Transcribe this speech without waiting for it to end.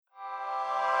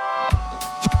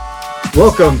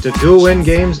Welcome to Dual Win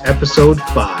Games Episode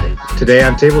 5. Today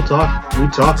on Table Talk, we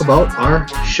talk about our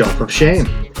Shelf of Shame.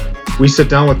 We sit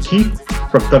down with Keith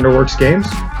from Thunderworks Games.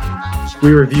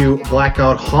 We review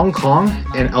Blackout Hong Kong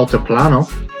and Altiplano.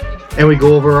 And we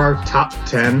go over our top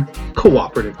 10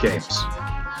 cooperative games.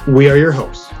 We are your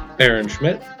hosts. Aaron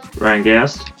Schmidt. Ryan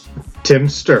Gast. Tim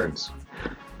Stearns.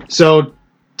 So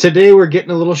today we're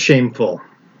getting a little shameful.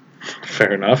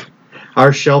 Fair enough.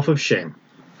 Our Shelf of Shame.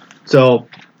 So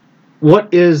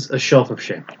what is a Shelf of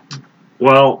Shame?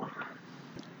 Well,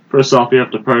 first off, you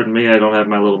have to pardon me. I don't have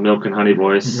my little milk and honey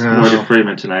voice. No. Morgan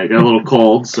Freeman tonight. Got a little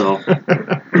cold, so.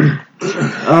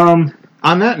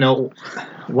 On that note,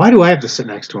 why do I have to sit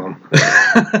next to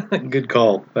him? Good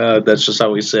call. That's just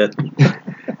how we sit.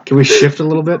 Can we shift a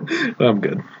little bit? I'm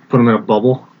good. Put him in a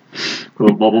bubble.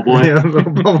 Little bubble boy. Yeah, a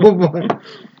little bubble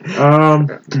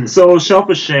boy. So, Shelf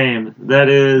of Shame. That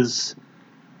is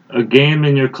a game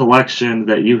in your collection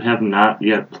that you have not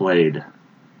yet played,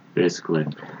 basically.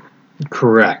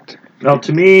 Correct. Now,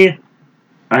 to me,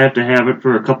 I have to have it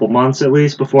for a couple months at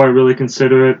least before I really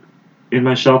consider it in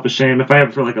my Shelf of Shame. If I have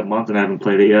it for like a month and I haven't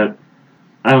played it yet,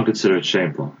 I don't consider it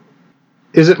shameful.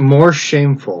 Is it more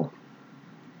shameful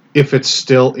if it's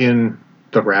still in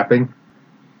the wrapping?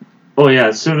 Oh, yeah,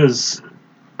 as soon as,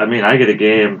 I get a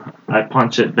game, I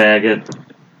punch it, bag it,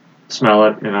 smell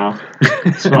it, smell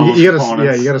those you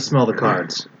components. gotta smell the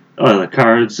cards. Oh, the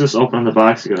cards, just open the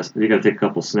box, you gotta take a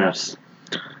couple sniffs.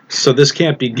 So this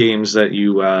can't be games that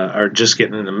you are just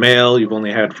getting in the mail, you've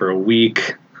only had for a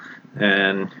week,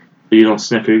 and... But you don't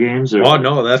sniff your games? Or? Oh,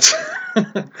 no, that's...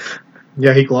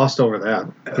 Yeah, he glossed over that.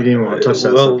 He didn't even want to touch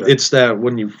that Well, subject. it's that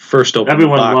when you first open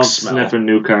Everyone the box loves smell. sniffing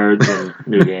new cards and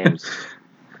new games.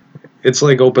 It's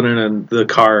like opening the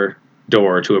car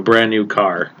door to a brand new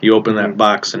car. You open that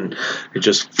box and it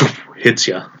just hits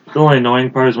you. The only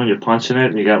annoying part is when you're punching it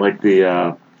and you got like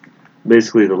the,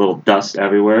 basically the little dust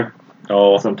everywhere.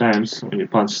 Oh, Sometimes when you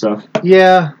punch stuff.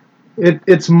 Yeah,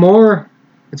 it's more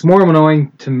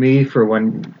annoying to me for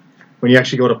when you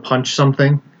actually go to punch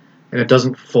something and it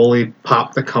doesn't fully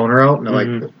pop the counter out and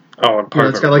Mhm. and part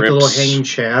it's of got it like rips. the little hanging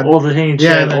chad. Or the hanging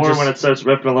Yeah, chad, and then or just- when it starts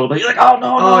ripping a little bit, you're like, oh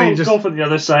no, you just- go for the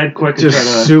other side quick and Just try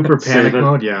to super save panic it.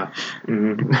 mode, yeah.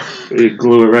 Mm-hmm. You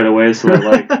glue it right away so that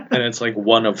like And it's like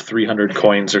one of 300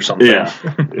 coins or something. yeah.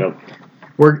 Yep.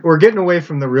 We're getting away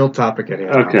from the real topic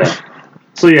anyhow. Okay.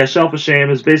 So yeah, Shelf of Shame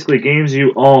is basically games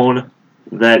you own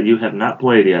that you have not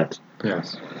played yet.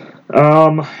 Yes.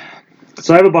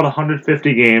 So I have about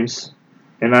 150 games,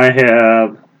 and I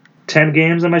have 10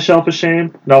 games on my Shelf of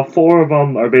Shame. Now 4 of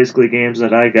them are basically games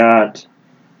that I got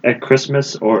at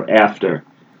Christmas or after.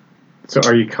 So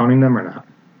are you counting them or not?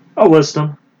 I'll list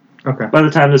them. Okay. By the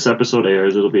time this episode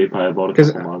airs, it'll be probably about a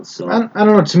 'Cause couple months. So. I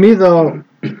don't know. To me, though,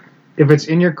 if it's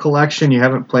in your collection, you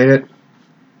haven't played it,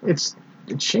 it's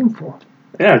shameful.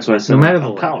 Yeah, that's why I said No matter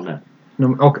I'm the counting it.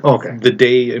 No, okay. The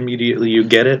day immediately you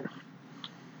get it.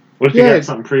 What if you Yeah. got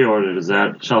something pre-ordered? Is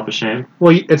that Shelf of Shame?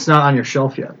 Well, it's not on your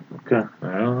shelf yet. Okay.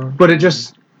 But it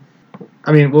just...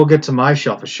 we'll get to my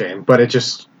Shelf of Shame, but it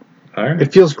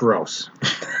Alright. feels gross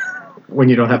when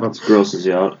you don't have It grosses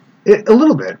you out. a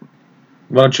little bit.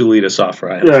 Why don't you lead us off,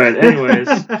 Ryan? All right, anyways.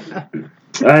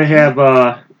 I have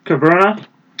Caverna.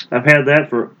 I've had that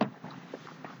for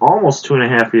almost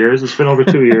 2.5 years. It's been over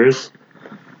 2 years.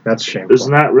 That's shameful. There's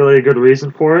not really a good reason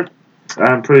for it.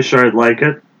 I'm pretty sure I'd like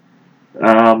it.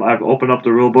 I've opened up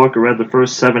the rule book. I read the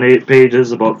first 7-8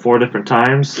 pages about 4 different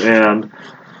times, and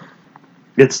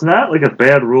it's not like a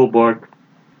bad rule book,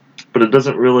 but it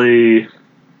doesn't really...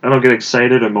 I don't get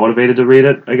excited or motivated to read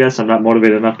it, I guess. I'm not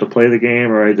motivated enough to play the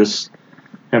game, or I just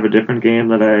have a different game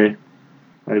that I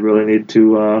really need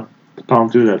to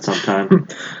pound through that sometime.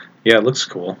 Yeah, it looks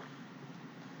cool.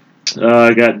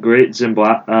 I got Great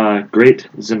Zimbabwe.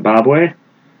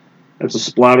 That's a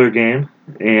splatter game,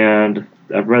 and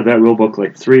I've read that rule book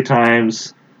like 3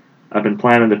 times. I've been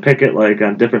planning to pick it like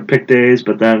on different pick days,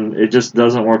 but then it just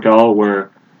doesn't work out where,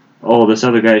 oh, this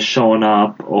other guy's showing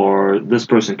up, or this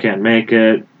person can't make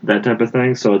it, that type of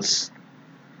thing. So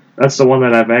that's the one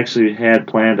that I've actually had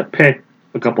planned to pick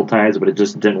a couple times, but it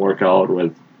just didn't work out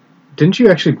with. Didn't you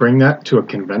actually bring that to a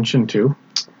convention, too?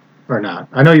 Or not?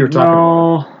 I know you were talking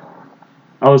about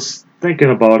No, I was thinking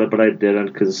about it, but I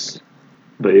didn't,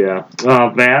 but yeah.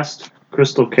 Vast,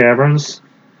 Crystal Caverns.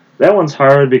 That one's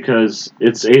hard because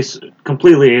it's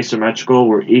completely asymmetrical,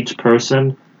 where each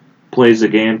person plays the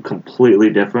game completely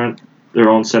different, their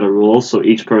own set of rules, so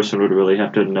each person would really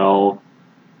have to know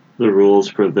the rules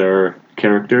for their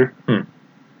character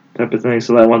type of thing,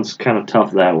 so that one's kind of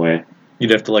tough that way.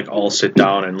 You'd have to like all sit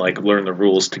down and like learn the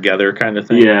rules together, kind of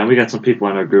thing. Yeah, and we got some people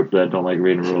in our group that don't like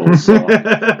reading rules. So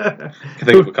Can you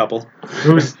think of a couple?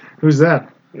 Who's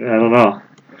that? yeah, I don't know.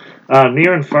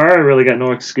 Near and far, I really got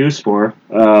no excuse for.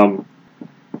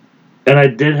 And I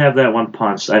did have that one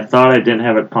punched. I thought I didn't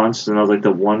have it punched, and I was like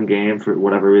the one game for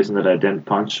whatever reason that I didn't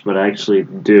punch, but I actually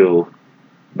do.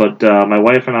 But my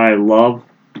wife and I love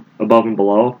Above and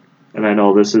Below, and I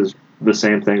know this is the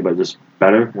same thing, but just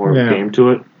better, more game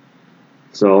to it.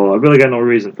 So I really got no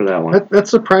reason for that one.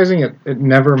 That's surprising. It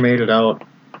never made it out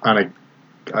on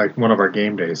one of our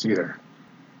game days either.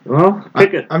 Well,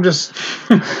 pick it. I'm just...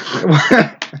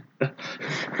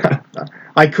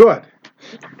 I could,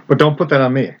 but don't put that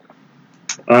on me.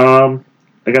 I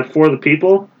got For the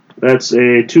People. That's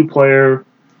a 2-player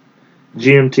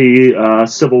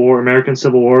GMT American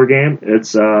Civil War game.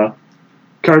 It's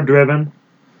card driven.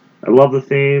 I love the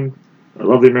theme. I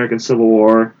love the American Civil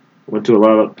War. Went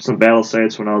to some battle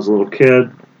sites when I was a little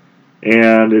kid,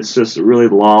 and it's just a really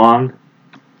long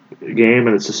game,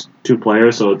 and it's just 2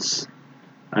 players, so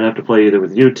I'd have to play either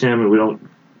with you, Tim, and we don't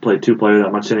play 2-player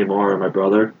that much anymore, or my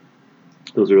brother.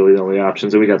 Those are really the only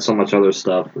options, and we got so much other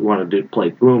stuff. We want to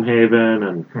play Gloomhaven,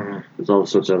 and there's all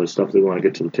sorts of other stuff that we want to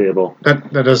get to the table.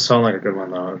 That does sound like a good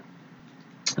one,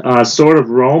 though. Sword of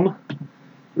Rome.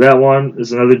 That one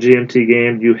is another GMT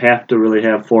game. You have to really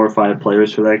have 4 or 5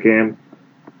 players for that game,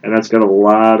 and that's got a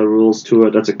lot of rules to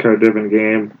it. That's a card-driven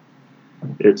game.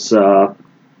 It's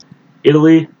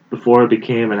Italy before it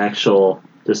became an actual,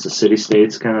 just a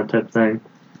city-states kind of type thing.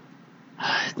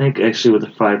 I think actually with the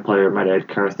 5-player it might add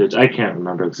Carthage. I can't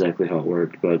remember exactly how it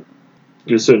worked, but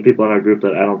there's certain people in our group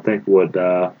that I don't think would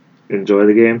enjoy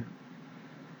the game.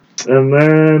 And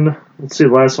then, let's see,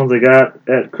 the last ones I got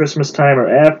at Christmas time or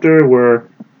after were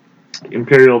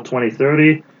Imperial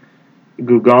 2030,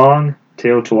 Gugong,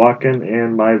 Teotihuacan,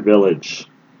 and My Village.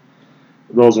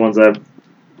 Those ones I've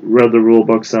read the rule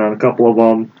books on, a couple of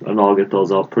them, and I'll get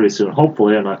those out pretty soon.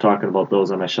 Hopefully I'm not talking about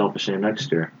those on my Shelf of Shame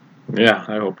next year. Yeah,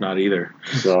 I hope not either.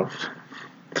 So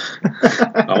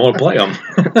I won't play them.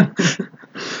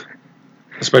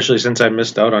 Especially since I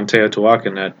missed out on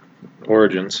Teotihuacan at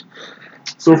Origins.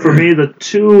 So for me, the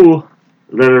 2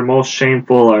 that are most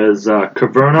shameful is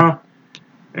Caverna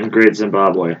and Great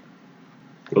Zimbabwe.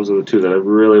 Those are the 2 that I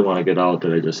really want to get out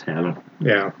that I just haven't.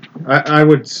 Yeah. I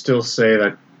would still say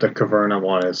that the Caverna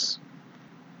one is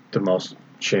the most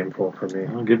shameful for me.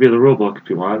 I'll give you the rule book if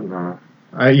you want.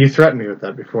 You threatened me with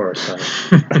that before, so...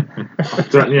 I'll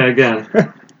threaten you again.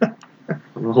 I'm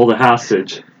going to hold it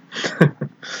hostage.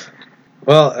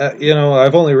 Well,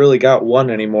 I've only really got one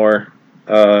anymore.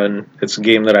 And it's a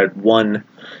game that I won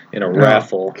in a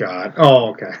raffle. God.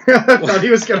 Oh, okay. I thought he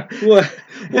was going to... What?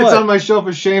 It's on my Shelf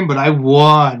of Shame, but I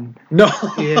won. No.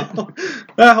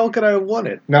 How could I have won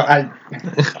it? No, I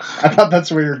thought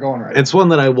that's where you're going right It's one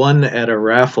that I won at a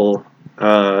raffle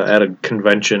at a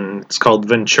convention. It's called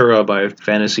Ventura by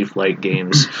Fantasy Flight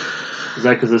Games. Is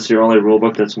that because it's your only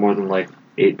rulebook that's more than,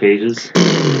 8 pages?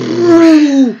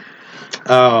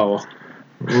 Oh,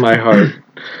 my heart.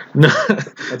 No.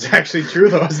 That's actually true,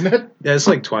 though, isn't it? Yeah, it's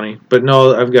 20. But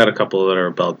no, I've got a couple that are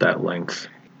about that length.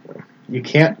 You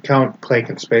can't count Clank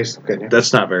and Space, can you?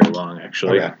 That's not very long,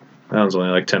 actually. Okay. That one's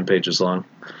only 10 pages long.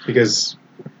 Because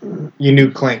you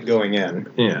knew Clank going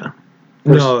in. Yeah.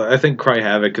 No, I think Cry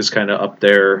Havoc is kind of up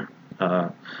there.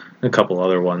 A couple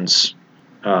other ones.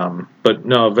 But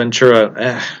no,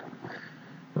 Ventura,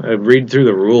 I read through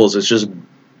the rules. It's just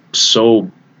so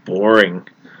boring.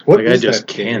 What I just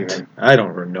can't. I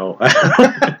don't know.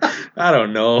 I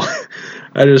don't know.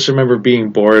 I just remember being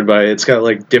bored by it. It's got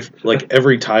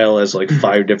every tile has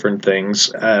 5 different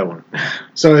things.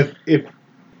 So if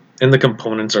and the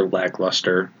components are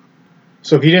lackluster.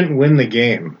 So if you didn't win the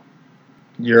game,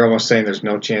 you're almost saying there's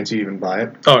no chance you even buy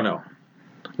it? Oh no.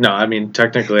 No, I mean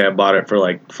technically I bought it for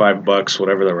 $5,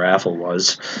 whatever the raffle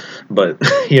was. But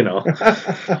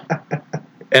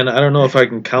And I don't know if I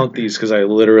can count these because I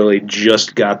literally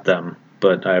just got them,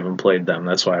 but I haven't played them.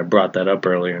 That's why I brought that up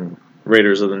earlier. In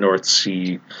Raiders of the North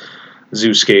Sea,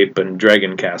 Zooscape, and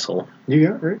Dragon Castle. You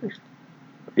got Raiders?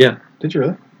 Yeah. Did you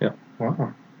really? Yeah.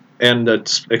 Wow. And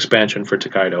the expansion for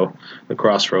Tokaido, the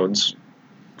Crossroads.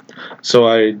 So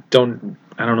I don't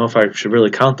know if I should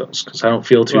really count those because I don't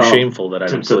feel too shameful that I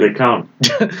haven't played. They count.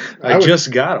 I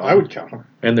just got them. I would count them.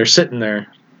 And they're sitting there.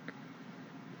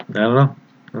 I don't know.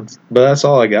 But that's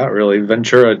all I got, really.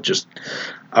 Ventura,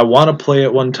 I want to play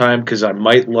it one time because I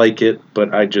might like it,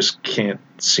 but I just can't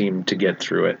seem to get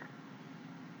through it.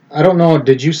 I don't know.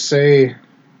 Did you say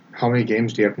how many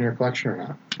games do you have in your collection or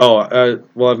not? Oh,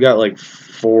 well, I've got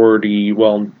 40,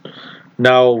 well,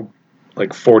 now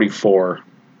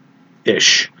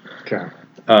 44-ish.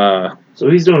 Okay. So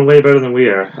he's doing way better than we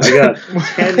are. I got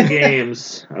 10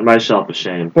 games on my shelf of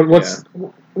shame. But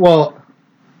well,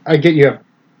 I get you have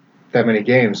that many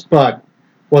games, but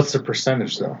what's the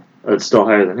percentage though? It's still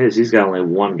higher than his. He's got only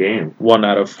one game. 1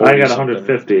 out of 40. I got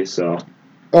 150, so.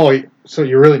 Oh, so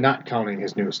you're really not counting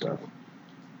his new stuff.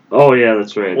 Oh, yeah,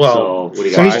 that's right. Well, so what do you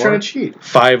So got? he's trying to cheat.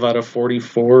 5 out of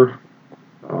 44.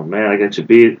 Oh, man, I got you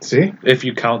beat. See? If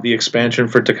you count the expansion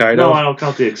for Takedo. No, I don't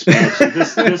count the expansion.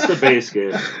 just the base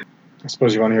game. I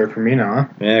suppose you want to hear it from me now, huh?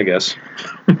 Yeah, I guess.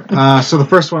 So the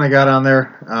first one I got on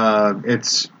there,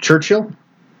 it's Churchill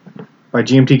by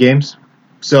GMT Games.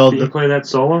 So Did you play that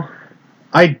solo?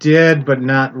 I did, but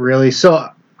not really. So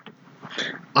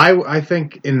I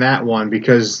think in that one,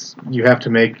 because you have to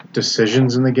make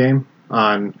decisions in the game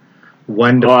on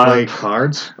when to play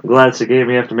cards. I'm glad it's a game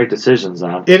you have to make decisions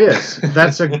on. It is.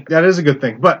 That is a good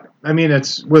thing. But I mean,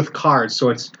 it's with cards,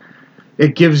 so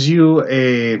it gives you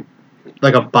a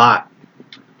bot.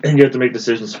 And you have to make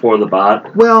decisions for the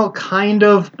bot. Well, kind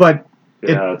of, but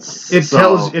Yeah,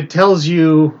 it tells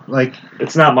you like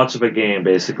it's not much of a game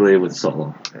basically with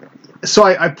solo. So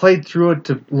I played through it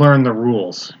to learn the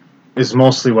rules. Is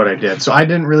mostly what I did. So I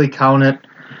didn't really count it.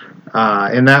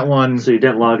 In that one, So you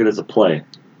didn't log it as a play.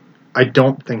 I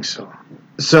don't think so.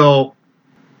 So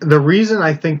the reason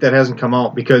I think that hasn't come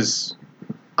out because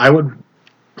I would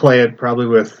play it probably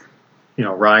with,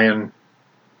 Ryan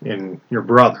and your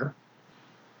brother.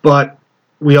 But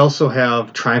we also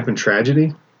have Triumph and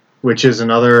Tragedy, which is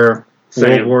another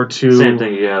World War II. Same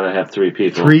thing, you gotta have 3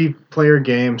 people. 3-player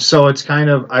game. So it's kind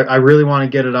of, I really want to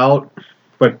get it out,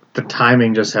 but the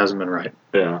timing just hasn't been right.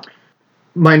 Yeah.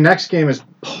 My next game is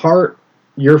part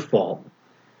your fault.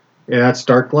 Yeah, that's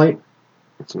Darklight.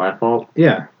 It's my fault.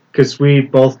 Yeah, because we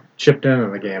both chipped in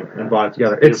on the game and bought it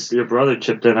together. Your brother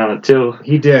chipped in on it too.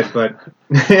 He did, but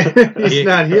he's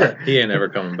not here. He ain't ever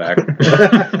coming back.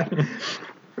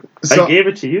 So I gave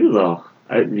it to you though.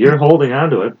 You're holding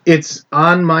on to it. it's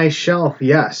on my shelf,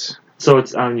 yes, So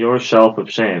it's on your shelf of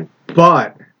shame.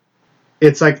 but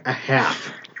it's like a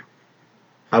half.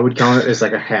 I would count it as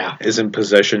like a half. Isn't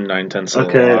possession 9/10 of the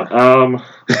Okay. law?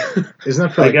 Isn't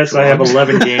that for I like guess I have drugs?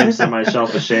 11 games on my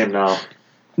shelf of shame now.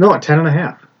 No, 10 and a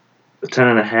half. 10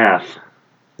 and a half.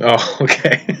 Oh,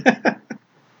 okay.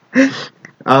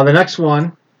 The next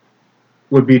one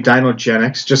would be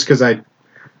Dinogenics, just because I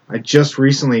just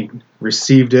recently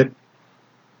received it.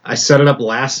 I set it up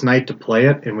last night to play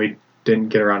it, and we didn't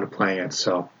get around to playing it,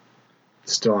 so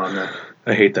it's still on there.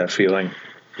 I hate that feeling.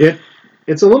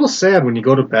 It's a little sad when you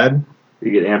go to bed. You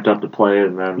get amped up to play it,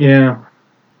 and then Yeah,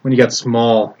 when you got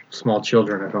small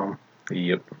children at home.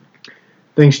 Yep.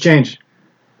 Things change.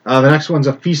 The next one's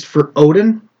A Feast for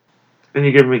Odin. and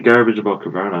you give me garbage about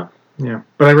Caverna. Yeah,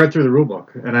 but I read through the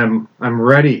rulebook, and I'm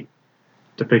ready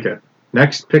to pick it.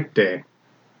 Next pick day,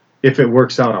 if it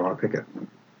works out, I want to pick it.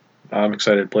 I'm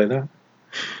excited to play that.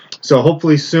 So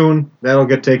hopefully soon that'll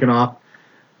get taken off.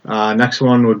 Next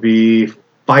one would be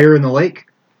Fire in the Lake.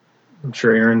 I'm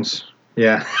sure Aaron's,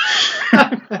 yeah.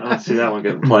 I don't see that one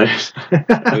getting played.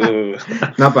 Ooh.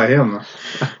 Not by him, though.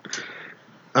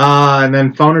 And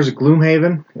then Founders of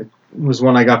Gloomhaven. It was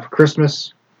one I got for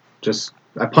Christmas.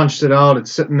 I punched it out.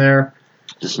 It's sitting there.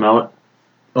 Did you smell it?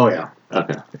 Oh, yeah.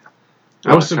 Okay.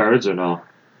 I was cards or no?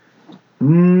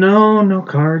 No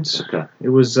cards. Okay. It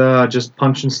was just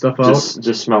punching stuff out.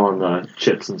 Just smelling the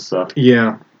chips and stuff.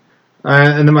 Yeah.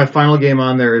 And then my final game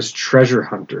on there is Treasure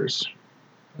Hunters.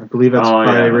 I believe that's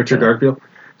by Richard Garfield.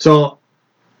 So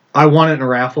I won it in a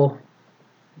raffle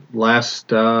last,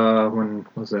 when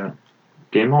was that?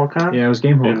 Game Hall Con? Yeah, it was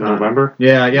Game Hall In Con. November?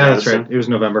 Yeah, that's Madison? right. It was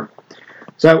November.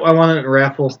 So I won it in a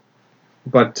raffle,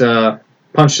 but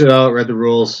punched it out, read the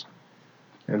rules,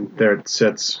 and there it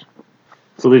sits.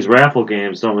 So these raffle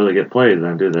games don't really get played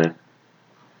then, do they?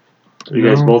 You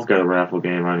guys both got a raffle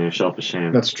game on your shelf of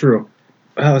shame. That's true.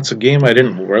 Well, it's a game I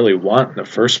didn't really want in the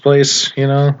first place, you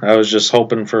know? I was just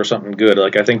hoping for something good.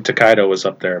 Like, I think Takedo was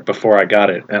up there before I got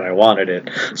it, and I wanted it.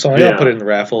 So I put it in the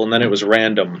raffle, and then it was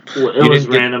random. It was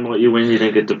random what you win, you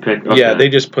didn't get to pick. Okay. Yeah, they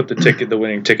just put the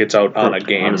winning tickets out on a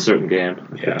game. On a certain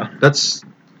game. Yeah. That's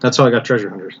how I got Treasure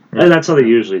Hunters. And that's how they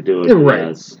usually do it. Yeah, right.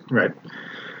 Yes. Right.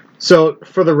 So,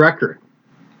 for the record,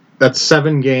 that's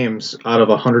 7 games out of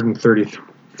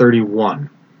 131.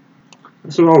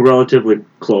 So all relatively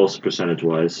close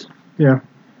percentage-wise. Yeah.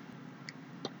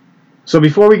 So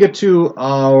before we get to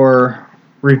our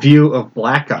review of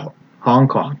Blackout, Hong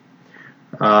Kong,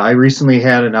 I recently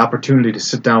had an opportunity to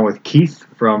sit down with Keith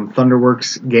from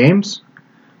Thunderworks Games.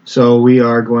 So we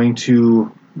are going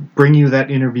to bring you that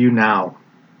interview now.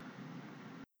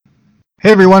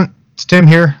 Hey everyone, it's Tim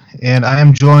here, and I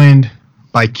am joined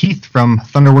by Keith from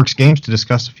Thunderworks Games to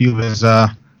discuss a few of his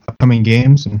upcoming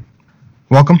games. And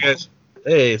welcome. Hey, guys.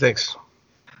 Hey, thanks.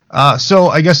 So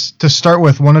I guess to start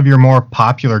with, one of your more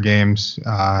popular games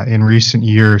in recent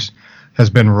years has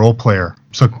been Role Player.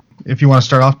 So if you want to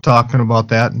start off talking about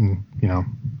that and,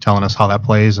 telling us how that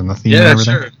plays and the theme and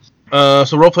everything. Yeah, sure.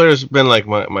 So Role Player has been like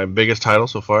my biggest title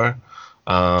so far.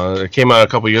 It came out a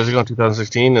couple years ago in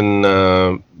 2016,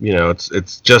 and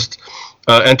it's just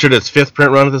entered its 5th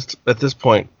print run at this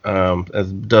point.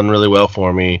 It's done really well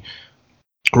for me.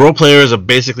 Role Player is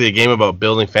basically a game about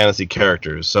building fantasy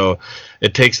characters. So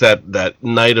it takes that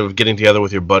night of getting together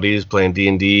with your buddies, playing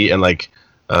D&D, and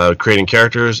creating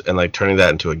characters, and turning that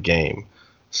into a game.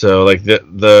 So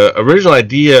the original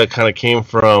idea kind of came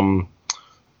from.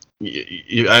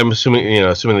 I'm assuming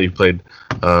that you played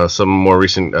some more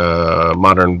recent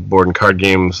modern board and card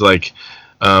games. I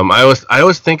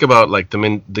always think about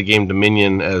the game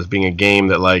Dominion as being a game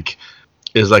that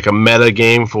is a meta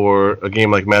game for a game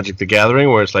like Magic the Gathering,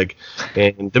 where it's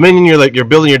in Dominion you're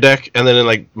building your deck, and then in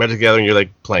Magic the Gathering you're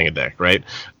playing a deck, right?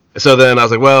 So then I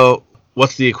was well,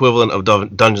 what's the equivalent of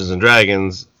Dungeons and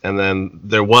Dragons? And then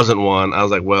there wasn't one. I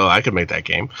was well, I could make that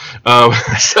game.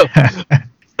 So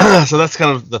that's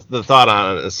kind of the thought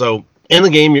on it. So in the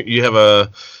game,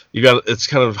 it's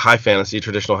kind of high fantasy,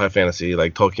 traditional high fantasy,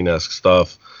 like Tolkien-esque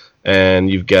stuff, and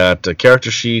you've got a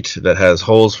character sheet that has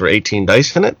holes for 18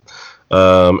 dice in it.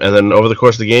 And then over the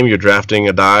course of the game, you're drafting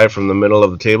a die from the middle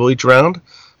of the table each round,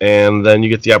 and then you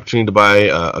get the opportunity to buy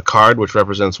a card which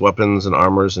represents weapons and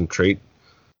armors and trait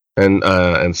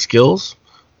and skills.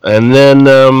 And then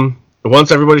once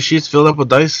everybody's sheet's filled up with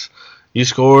dice, you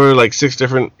score 6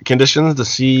 different conditions to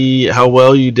see how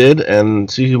well you did and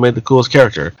see who made the coolest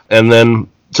character. And then,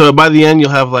 so by the end,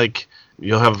 you'll have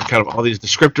kind of all these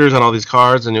descriptors on all these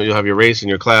cards, and you'll have your race and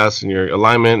your class and your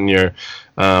alignment and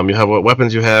you have what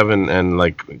weapons you have and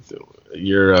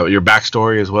your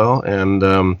backstory as well. And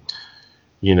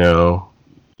you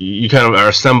kind of are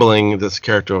assembling this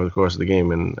character over the course of the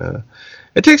game, and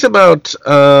it takes about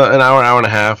an hour and a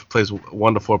half. Plays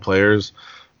 1 to 4 players.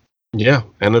 Yeah,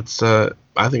 and it's I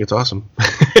think it's awesome.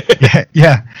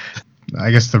 yeah.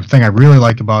 I guess the thing I really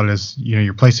like about it is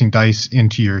you're placing dice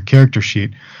into your character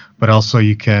sheet, but also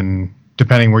you can,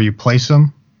 depending where you place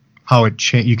them,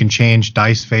 you can change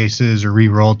dice faces or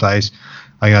re-roll dice.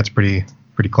 I think that's pretty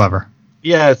clever.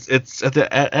 Yeah, it's at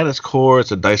its core,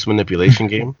 it's a dice manipulation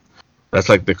game. That's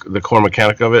the core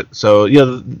mechanic of it. So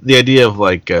the idea of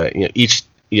each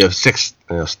you have 6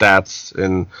 stats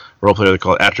in Role Player. They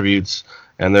call it attributes,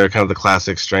 and they're kind of the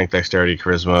classic strength, dexterity,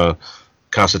 charisma,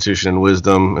 constitution,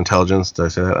 wisdom, intelligence. Did I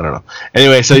say that? I don't know.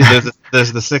 Anyway, so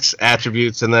there's the 6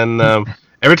 attributes, and then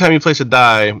every time you place a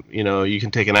die, you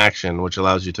can take an action, which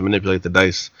allows you to manipulate the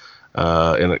dice in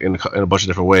a bunch of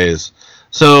different ways.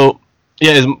 So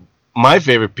my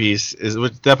favorite piece is,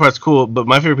 which that part's cool, but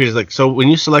my favorite piece is so when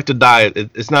you select a die,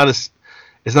 it's not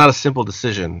a simple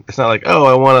decision. It's not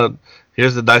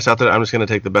here's the dice out there, I'm just going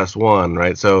to take the best one,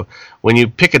 right? So when you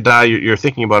pick a die, you're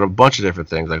thinking about a bunch of different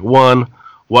things. One,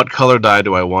 what color die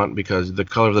do I want? Because the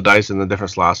color of the dice in the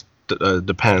different slots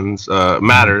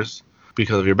matters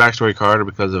because of your backstory card or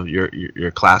because of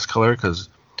your class color. Because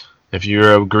if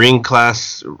you're a green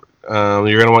class, you're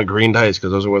going to want green dice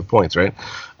because those are worth points, right?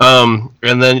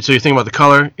 And then so you think about the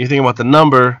color, you think about the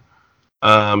number,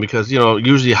 because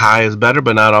usually high is better,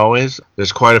 but not always.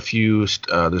 There's quite a few.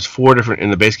 There's 4 different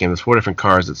in the base game. There's 4 different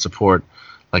cards that support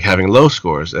having low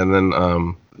scores, and then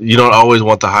you don't always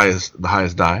want the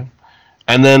highest die.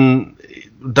 And then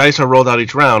dice are rolled out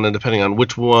each round, and depending on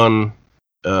which one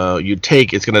you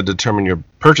take, it's going to determine your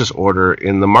purchase order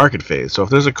in the market phase. So if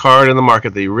there's a card in the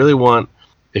market that you really want,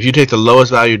 if you take the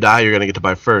lowest value die, you're going to get to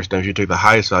buy first, and if you take the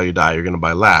highest value die, you're going to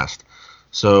buy last.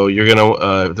 So you're going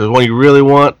to if there's one you really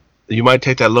want, you might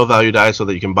take that low value die so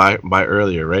that you can buy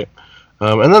earlier, right?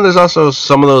 And then there's also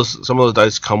some of those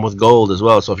dice come with gold as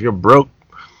well. So if you're broke,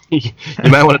 you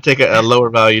might want to take a lower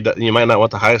value. You might not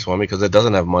want the highest one because it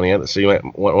doesn't have money in it. So you might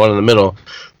want one in the middle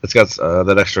that's got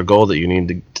that extra gold that you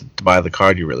need to buy the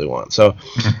card you really want. So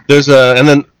there's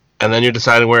and then you're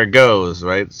deciding where it goes,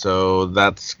 right? So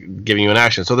that's giving you an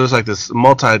action. So there's this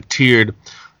multi-tiered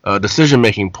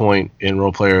decision-making point in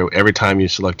Role Player. Every time you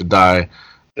select a die,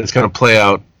 it's going to play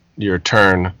out your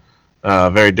turn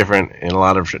very different in a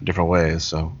lot of different ways.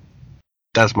 So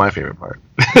that's my favorite part.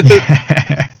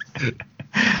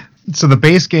 So the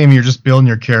base game, you're just building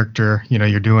your character.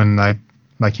 You're doing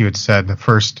like you had said, the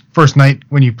first night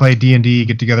when you play D&D, you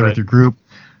get together with your group,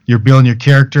 you're building your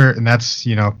character, and that's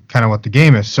kind of what the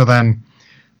game is. So then,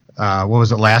 what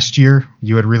was it, last year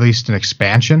you had released an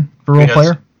expansion for Role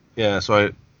Player? Yeah,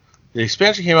 so The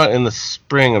expansion came out in the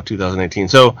spring of 2018.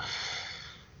 So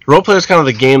Roleplayer is kind of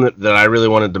the game that I really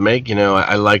wanted to make.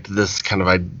 I liked this kind of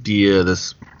idea,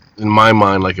 this, in my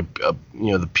mind, like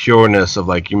the pureness of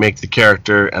like you make the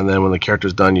character and then when the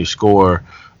character's done you score.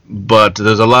 But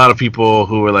there's a lot of people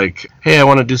who are like, hey, I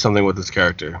want to do something with this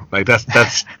character. Like that's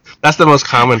the most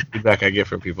common feedback I get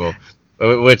from people.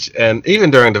 And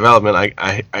even during development,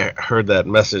 I heard that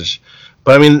message.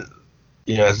 But I mean,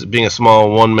 as being a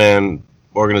small one-man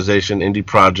organization, indie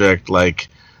project, like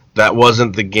that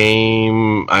wasn't the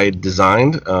game I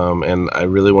designed, and I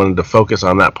really wanted to focus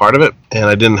on that part of it. And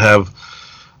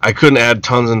I couldn't add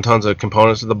tons and tons of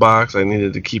components to the box. I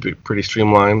needed to keep it pretty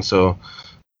streamlined. So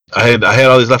I had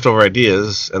all these leftover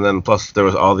ideas, and then plus there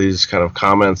was all these kind of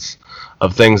comments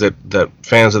of things that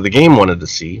fans of the game wanted to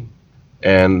see.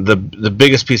 And the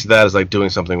biggest piece of that is like doing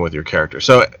something with your character.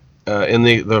 So in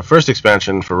the first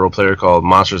expansion for Roleplayer called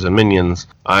Monsters and Minions,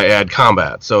 I add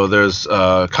combat. So there's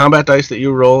combat dice that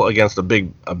you roll against a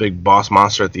big boss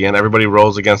monster at the end. Everybody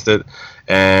rolls against it,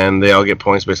 and they all get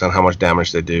points based on how much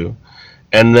damage they do.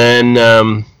 And then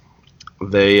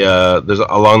there's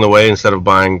along the way, instead of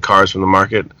buying cards from the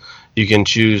market, you can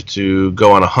choose to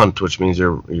go on a hunt, which means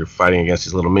you're fighting against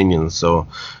these little minions. So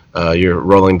you're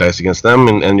rolling dice against them,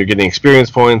 and you're getting experience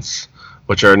points,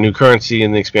 which are new currency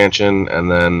in the expansion.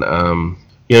 And then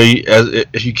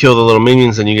if you kill the little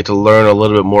minions, then you get to learn a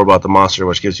little bit more about the monster,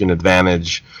 which gives you an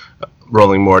advantage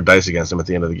rolling more dice against them at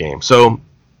the end of the game. So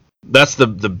that's the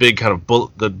big kind of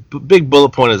the big bullet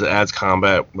point is it adds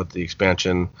combat with the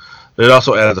expansion. But it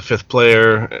also adds a fifth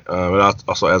player. It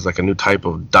also adds like a new type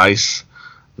of dice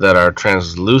that are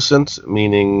translucent,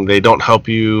 meaning they don't help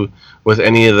you with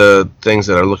any of the things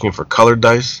that are looking for colored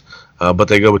dice, but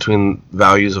they go between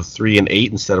values of 3 and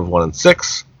 8 instead of 1 and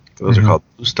 6. Those are called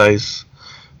loose dice.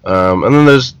 And then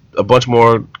there's a bunch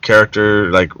more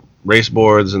character, like race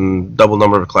boards and double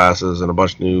number of classes and a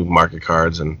bunch of new market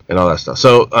cards and all that stuff.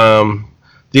 So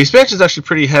the expansion is actually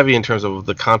pretty heavy in terms of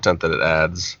the content that it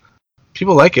adds.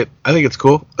 People like it. I think it's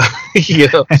cool.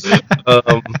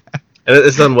 And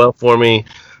it's done well for me.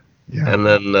 Yeah. And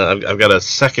then I've got a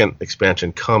second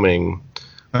expansion coming,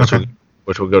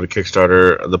 which will go to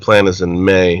Kickstarter. The plan is in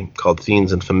May, called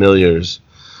Fiends and Familiars.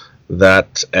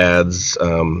 That adds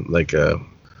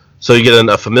so you get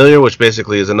a familiar, which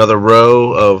basically is another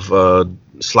row of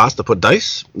slots to put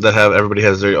dice that everybody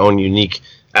has their own unique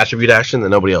attribute action that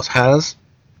nobody else has.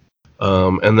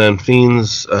 And then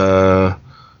Fiends,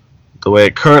 the way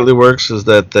it currently works is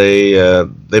that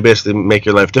they basically make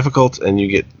your life difficult,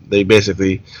 and they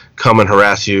basically come and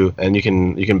harass you, and you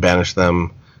can banish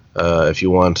them if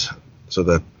you want, so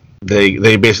that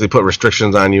they basically put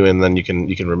restrictions on you, and then you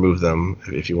can remove them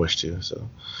if you wish to. So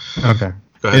okay,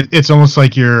 go ahead. It's almost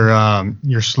like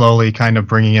you're slowly kind of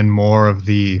bringing in more of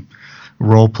the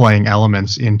role-playing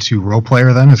elements into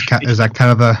Roleplayer. Then is that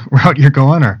kind of the route you're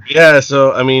going, or? Yeah,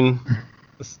 so I mean,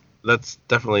 that's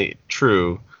definitely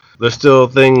true. There's still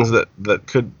things that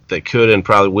could and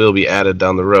probably will be added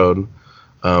down the road.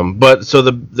 But so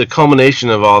the culmination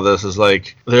of all this is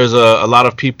like there's a lot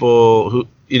of people who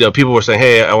people were saying,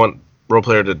 hey, I want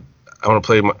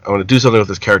to do something with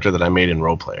this character that I made in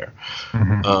Roleplayer.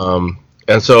 Mm-hmm.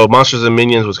 And so Monsters and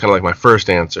Minions was kind of like my first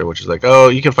answer, which is like, oh,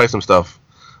 you can fight some stuff,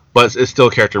 but it's still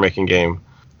a character making game.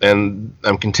 And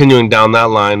I'm continuing down that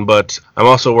line, but I'm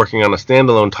also working on a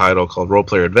standalone title called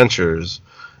Roleplayer Adventures,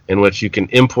 in which you can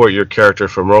import your character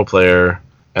from Roleplayer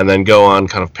and then go on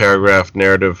kind of paragraph,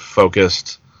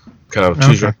 narrative-focused, kind of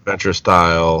choose your adventure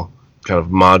style, kind of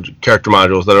character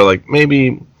modules that are like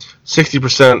maybe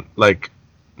 60% like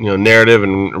narrative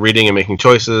and reading and making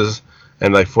choices,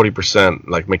 and like 40%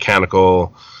 like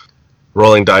mechanical,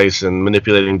 rolling dice and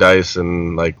manipulating dice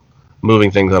and like moving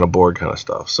things on a board kind of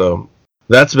stuff. So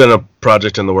that's been a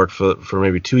project in the work for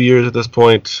maybe 2 years at this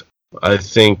point. I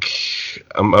think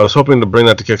I was hoping to bring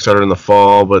that to Kickstarter in the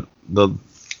fall, but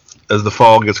as the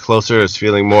fall gets closer, it's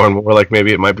feeling more and more like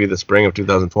maybe it might be the spring of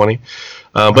 2020.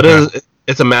 But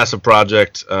it's a massive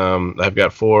project. I've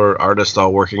got 4 artists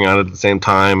all working on it at the same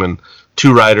time, and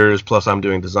 2 writers, plus I'm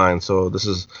doing design. So this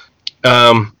is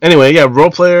anyway, yeah,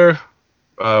 Roleplayer,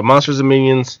 Monsters and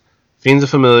Minions, Fiends and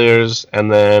Familiars, and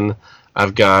then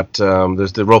I've got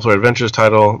there's the Roleplayer Adventures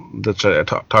title that I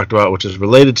talked about, which is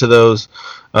related to those.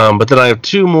 But then I have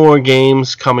 2 more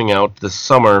games coming out this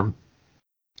summer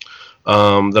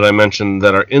that I mentioned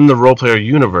that are in the Roleplayer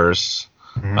universe,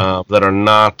 that are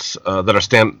not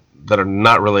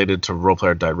related to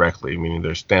Roleplayer directly, meaning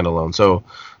they're standalone. So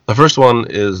the first one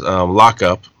is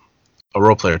Lockup, a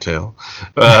Roleplayer tale,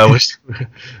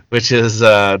 which is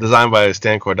designed by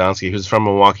Stan Kordonsky, who's from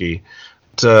Milwaukee.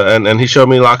 But and he showed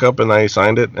me Lockup, and I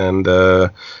signed it, and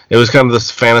it was kind of this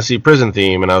fantasy prison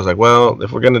theme, and I was like, well,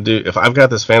 if I've got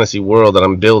this fantasy world that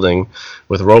I'm building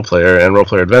with role player and role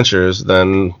player adventures,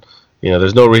 then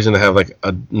there's no reason to have like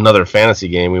another fantasy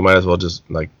game. We might as well just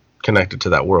like connect it to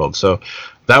that world. So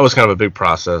that was kind of a big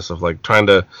process of like trying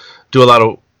to do a lot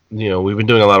of we've been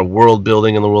doing a lot of world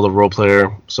building in the world of role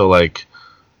player. So like.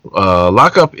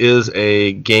 Lockup is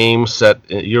a game set.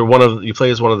 You play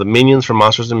as one of the minions from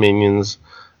Monsters and Minions,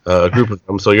 a group of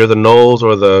them. So you're the gnolls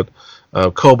or the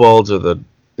kobolds or the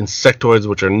insectoids,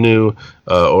 which are new,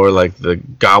 or like the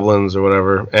goblins or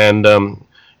whatever. And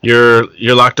you're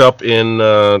locked up in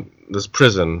this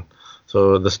prison.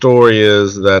 So the story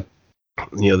is that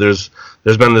there's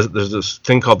this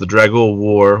thing called the Dragul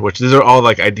War, which these are all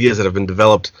like ideas that have been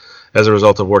developed as a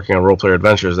result of working on role-player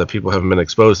adventures that people haven't been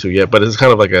exposed to yet. But it's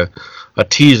kind of like a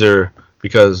teaser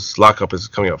because Lockup is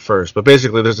coming out first. But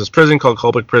basically, there's this prison called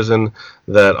Kolpik Prison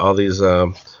that all these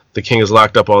the king has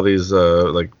locked up all these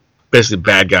like basically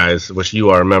bad guys, which you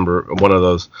are a member of one of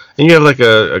those. And you have like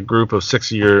a group of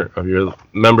 6 of your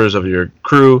members of your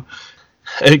crew.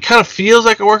 And it kind of feels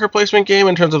like a worker placement game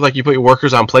in terms of like you put your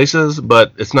workers on places,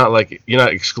 but it's not like you're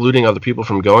not excluding other people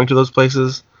from going to those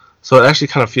places. So it actually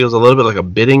kind of feels a little bit like a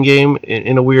bidding game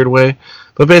in a weird way.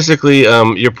 But basically,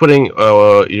 you're putting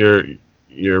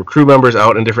your crew members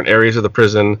out in different areas of the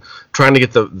prison, trying to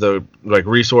get the like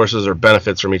resources or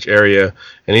benefits from each area,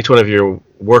 and each one of your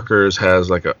workers has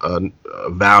like a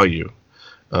value.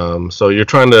 So you're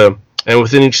trying to, and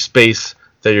within each space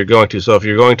that you're going to. So if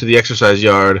you're going to the exercise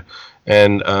yard,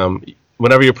 and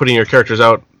whenever you're putting your characters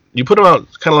out, you put them out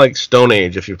kind of like Stone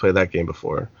Age if you played that game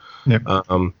before. Yep.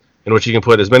 In which you can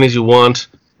put as many as you want,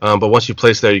 but once you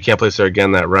place there, you can't place there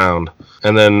again that round.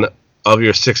 And then of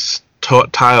your 6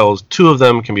 tiles, 2 of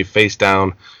them can be face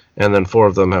down, and then 4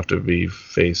 of them have to be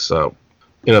face up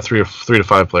in a 3 to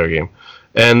 5 player game.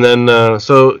 And then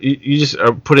so you just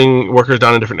are putting workers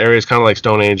down in different areas, kind of like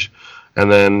Stone Age,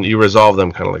 and then you resolve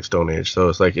them kind of like Stone Age. So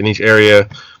it's like in each area,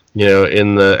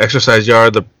 in the exercise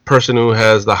yard, the person who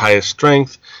has the highest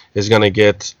strength is going to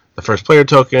get the first player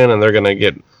token, and they're going to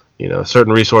get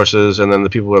certain resources, and then the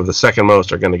people who have the second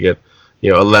most are going to get,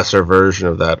 a lesser version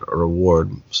of that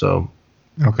reward. So,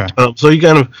 okay. So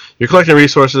you're collecting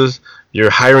resources,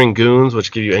 you're hiring goons,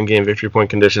 which give you endgame victory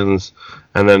point conditions,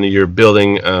 and then you're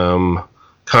building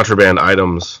contraband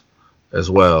items as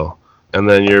well. And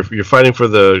then you're fighting for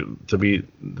to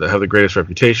have the greatest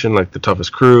reputation, like the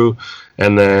toughest crew,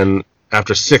 and then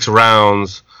after 6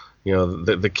 rounds,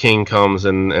 the king comes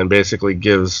and basically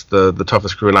gives the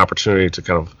toughest crew an opportunity to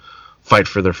kind of fight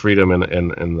for their freedom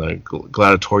in the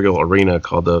gladiatorial arena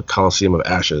called the Coliseum of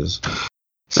Ashes.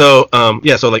 So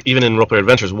so like even in Roleplayer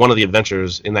Adventures, one of the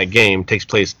adventures in that game takes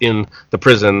place in the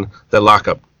prison that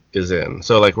Lockup is in.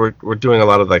 So like we're doing a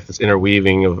lot of like this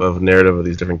interweaving of narrative of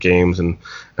these different games and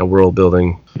world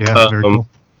building. Yeah, very cool.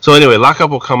 So anyway, Lockup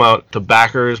will come out to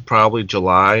backers probably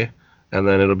July, and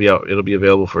then it'll be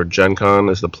available for Gen Con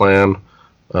is the plan.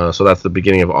 So that's the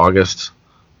beginning of August.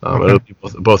 Okay. It'll be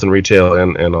both in retail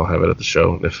and I'll have it at the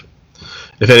show if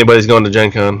anybody's going to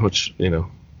Gen Con, which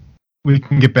we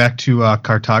can get back to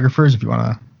cartographers if you want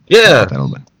to. Yeah, that a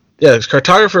little bit. Yeah, it's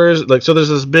cartographers. Like so, there's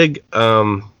this big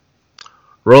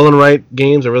roll and write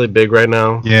games are really big right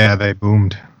now. Yeah, they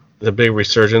boomed. The big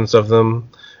resurgence of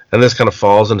them, and this kind of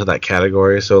falls into that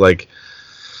category. So like.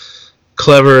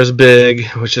 Clever is big,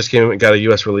 which just got a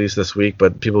U.S. release this week,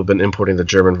 but people have been importing the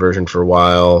German version for a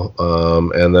while.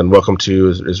 And then Welcome to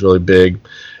is really big.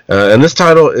 And this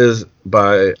title is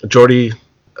by Jordi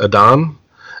Adan.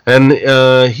 And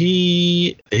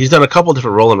he's done a couple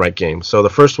different roll and write games. So the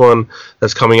first one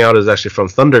that's coming out is actually from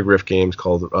Thundergriff Games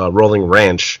called Rolling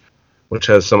Ranch, which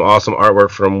has some awesome artwork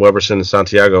from Weberson and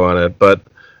Santiago on it. But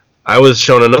I was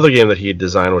shown another game that he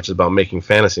designed, which is about making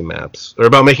fantasy maps, or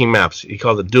about making maps. He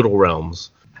called it Doodle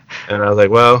Realms, and I was like,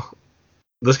 well,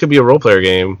 this could be a role player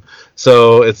game.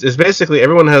 So it's basically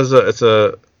everyone has it's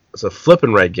a flip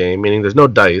and write game, meaning there's no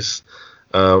dice.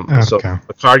 Okay. So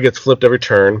a card gets flipped every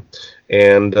turn,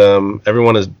 and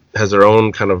everyone has their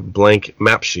own kind of blank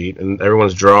map sheet, and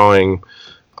everyone's drawing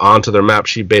onto their map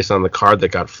sheet based on the card that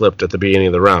got flipped at the beginning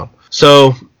of the round.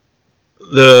 So.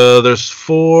 There's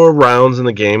 4 rounds in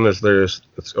the game. It's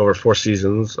over 4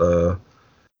 seasons,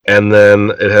 and then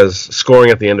it has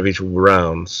scoring at the end of each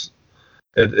round.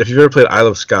 If you've ever played Isle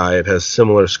of Skye, it has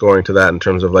similar scoring to that in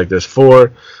terms of like there's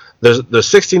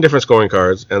 16 different scoring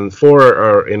cards, and 4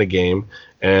 are in a game,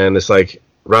 and it's like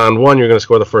round 1 you're going to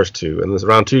score the first 2, and this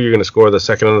round 2 you're going to score the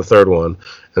second and the third one,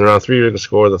 and round 3 you're going to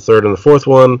score the third and the fourth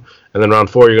one, and then round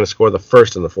 4 you're going to score the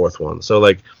first and the fourth one. So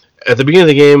like. at the beginning of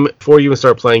the game, before you even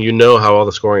start playing, you know how all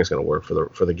the scoring is going to work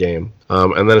for the game,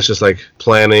 and then it's just like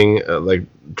planning, like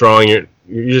drawing you're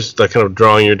just like kind of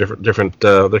drawing your different.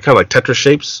 They're kind of like Tetris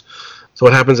shapes. So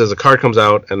what happens is a card comes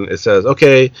out and it says,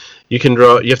 okay, you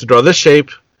have to draw this shape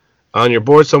on your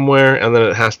board somewhere, and then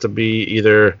it has to be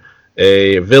either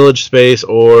a village space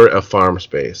or a farm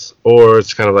space, or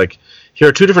it's kind of like, here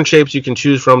are two different shapes you can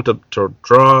choose from to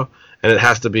draw, and it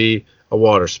has to be a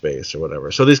water space or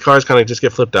whatever. So these cards kind of just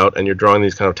get flipped out, and you're drawing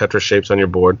these kind of Tetris shapes on your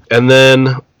board. And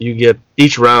then you get,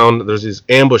 each round, there's these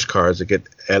ambush cards that get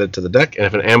added to the deck, and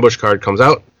if an ambush card comes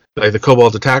out, like the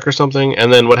Kobold's Attack or something,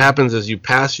 and then what happens is you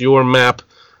pass your map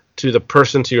to the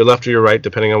person to your left or your right,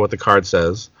 depending on what the card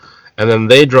says, and then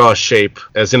they draw a shape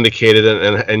as indicated,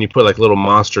 and you put like little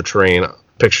monster terrain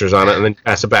pictures on it, and then you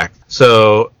pass it back.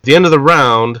 So at the end of the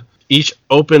round, each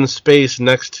open space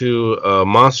next to a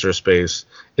monster space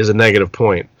is a negative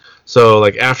point. So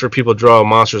like after people draw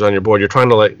monsters on your board, you're trying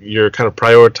to you're kind of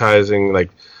prioritizing,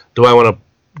 like, do I want to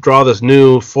draw this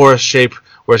new forest shape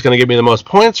where it's going to give me the most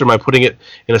points, or am I putting it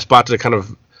in a spot to kind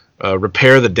of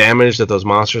repair the damage that those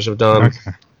monsters have done?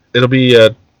 Okay. It'll be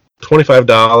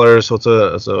 $25, so it's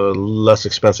a less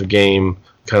expensive game,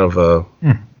 kind of a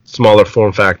smaller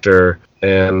form factor,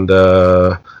 and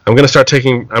I'm going to start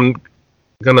taking. I'm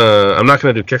not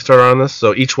going to do Kickstarter on this,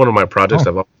 so each one of my projects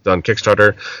I've done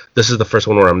Kickstarter. This is the first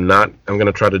one where I'm not. I'm going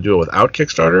to try to do it without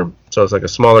Kickstarter, so it's like a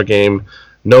smaller game,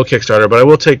 no Kickstarter, but I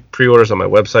will take pre-orders on my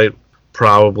website,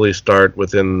 probably start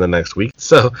within the next week.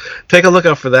 So take a look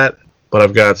out for that, but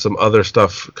I've got some other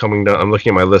stuff coming down. I'm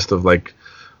looking at my list of, like,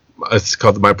 it's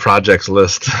called my projects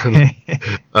list.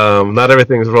 Not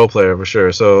everything is role player for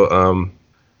sure. So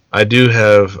I do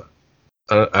have.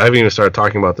 I haven't even started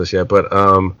talking about this yet, but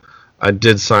I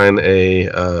did sign a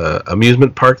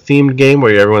amusement park themed game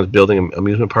where everyone's building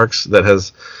amusement parks that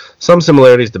has some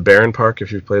similarities to Baron Park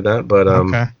if you've played that, but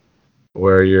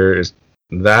where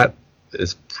that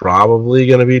is probably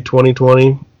going to be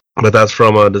 2020, but that's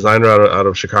from a designer out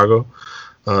of Chicago.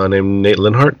 Named Nate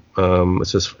Linhart.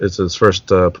 It's his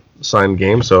first signed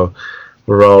game, so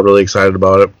we're all really excited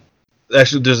about it.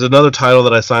 Actually, there's another title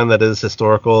that I signed that is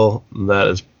historical, that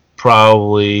is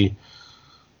probably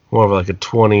more of like a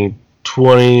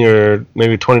 2020 or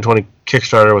maybe 2020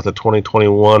 Kickstarter with a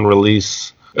 2021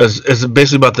 release. It's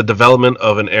basically about the development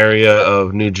of an area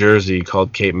of New Jersey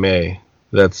called Cape May.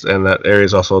 That area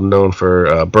is also known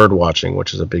for bird watching,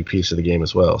 which is a big piece of the game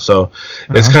as well. So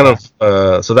it's kind of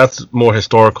so that's more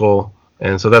historical,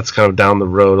 and so that's kind of down the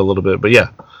road a little bit. But yeah,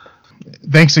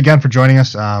 thanks again for joining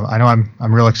us. I know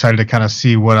I'm real excited to kind of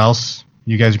see what else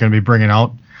you guys are going to be bringing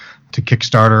out to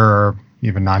Kickstarter or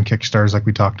even non-Kickstarters like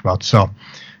we talked about. So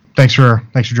thanks for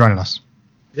joining us.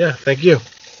 Yeah, thank you.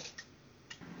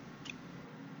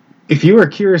 If you are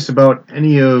curious about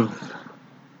any of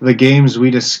the games we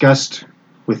discussed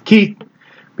with Keith,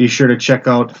 be sure to check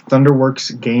out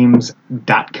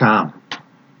thunderworksgames.com.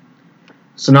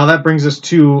 So now that brings us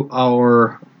to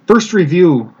our first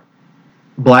review,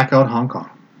 Blackout Hong Kong.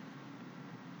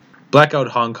 Blackout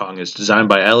Hong Kong is designed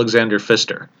by Alexander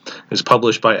Pfister, is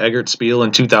published by Eggert Spiel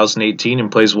in 2018,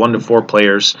 and plays 1 to 4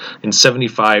 players in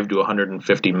 75 to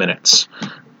 150 minutes.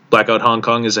 Blackout Hong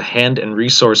Kong is a hand and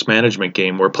resource management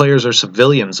game where players are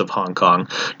civilians of Hong Kong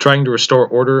trying to restore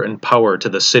order and power to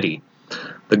the city.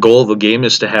 The goal of the game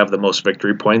is to have the most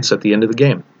victory points at the end of the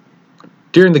game.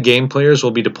 During the game, players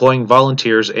will be deploying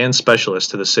volunteers and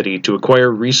specialists to the city to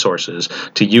acquire resources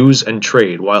to use and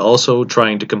trade, while also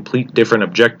trying to complete different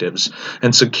objectives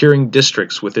and securing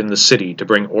districts within the city to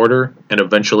bring order and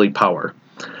eventually power.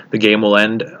 The game will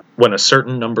end when a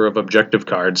certain number of objective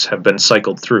cards have been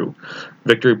cycled through.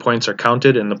 Victory points are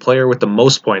counted, and the player with the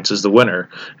most points is the winner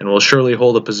and will surely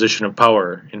hold a position of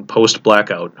power in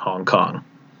post-Blackout Hong Kong.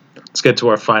 Let's get to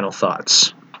our final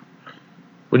thoughts.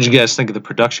 What did you guys think of the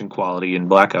production quality in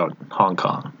Blackout Hong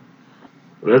Kong?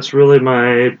 That's really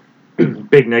my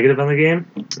big negative on the game.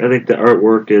 I think the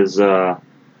artwork is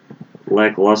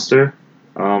lackluster.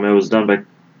 It was done by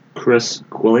Chris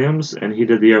Williams, and he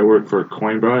did the artwork for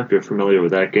Coimbra, if you're familiar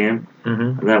with that game.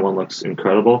 Mm-hmm. And that one looks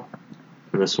incredible,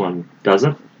 and this one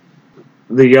doesn't.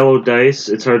 The yellow dice,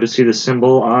 it's hard to see the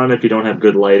symbol on if you don't have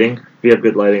good lighting. If you have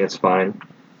good lighting, it's fine.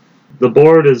 The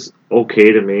board is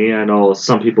okay to me. I know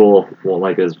some people won't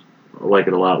like it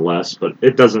a lot less, but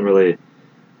it doesn't really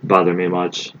bother me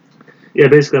much. Yeah,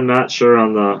 basically I'm not sure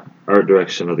on the art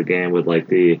direction of the game with like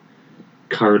the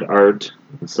card art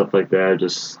and stuff like that.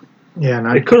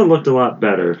 It could have looked a lot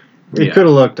better. It could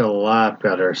have looked a lot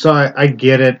better. So I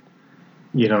get it.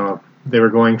 You know, they were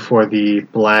going for the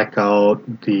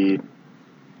blackout, the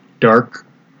dark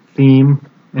theme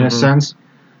in a sense.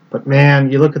 But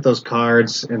man, you look at those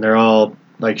cards and they're all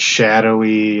like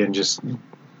shadowy and just,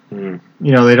 they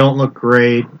don't look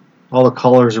great. All the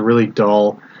colors are really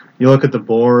dull. You look at the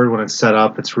board when it's set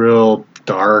up, it's real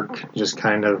dark, just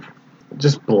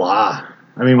blah.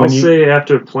 I mean, I'll say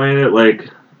after playing it like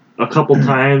a couple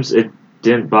times, it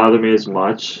didn't bother me as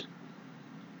much.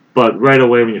 But right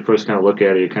away when you first kind of look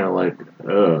at it, you're kind of like,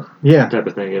 ugh, type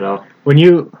of thing, When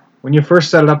you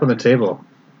first set it up on the table,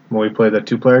 when we played that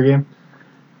 2-player game,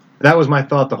 that was my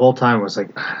thought the whole time. Was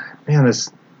like, man,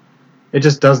 it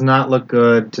just does not look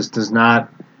good. Just does not.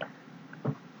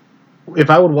 If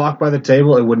I would walk by the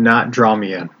table, it would not draw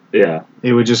me in. Yeah.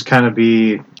 It would just kind of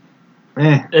be,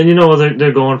 eh. And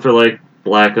they're going for like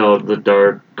blackout, the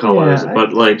dark colors,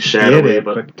 but like shadowy.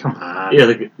 But come on.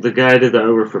 Yeah, the guy did the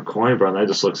artwork for Coinbrand. That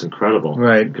just looks incredible,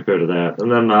 right? Compared to that,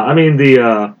 and then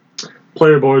the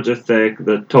player boards are thick,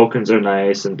 the tokens are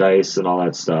nice, and dice and all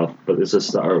that stuff. But it's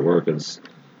just the artwork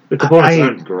the components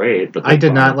aren't great. But I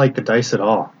did not like the dice at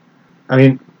all. I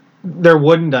mean, they're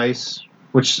wooden dice,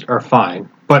 which are fine,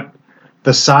 but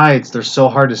the sides, they're so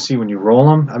hard to see when you roll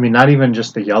them. I mean, not even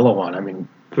just the yellow one. I mean,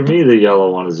 for me, the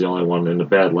yellow one is the only one in the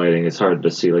bad lighting. It's hard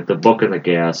to see. Like the book and the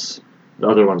gas, the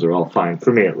other ones are all fine,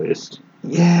 for me at least.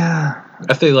 Yeah.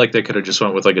 I feel like they could have just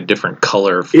went with like a different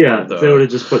color. For they would have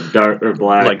just put dark or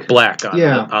black. Like black on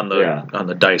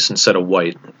the dice instead of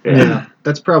white. Yeah,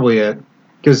 that's probably it.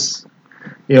 Because,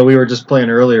 we were just playing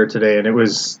earlier today, and it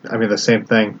was, the same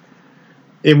thing.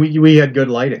 We had good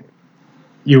lighting.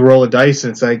 You roll a dice,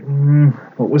 and it's like,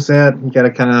 what was that? You got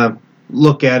to kind of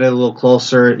look at it a little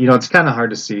closer. It's kind of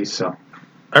hard to see. So,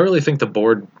 I really think the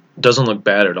board doesn't look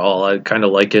bad at all. I kind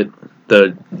of like it.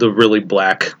 The really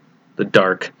black, the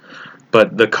dark,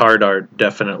 but the card art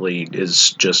definitely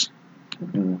is just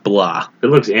blah. It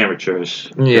looks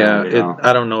amateurish. Yeah,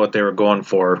 I don't know what they were going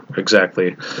for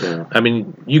exactly. Yeah. I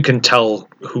mean, you can tell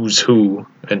who's who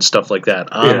and stuff like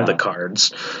that on the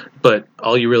cards, but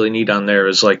all you really need on there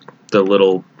is like the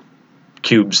little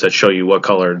cubes that show you what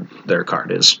color their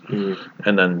card is,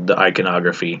 and then the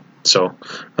iconography. So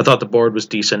I thought the board was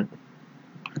decent.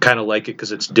 I kind of like it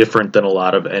because it's different than a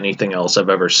lot of anything else I've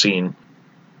ever seen.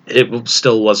 It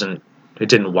still wasn't. It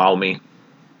didn't wow me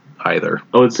either.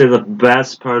 I would say the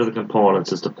best part of the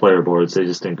components is the player boards. They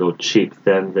just didn't go cheap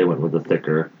thin. They went with the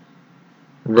thicker.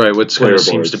 Right, which kind of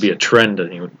seems to be a trend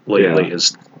lately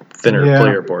is thinner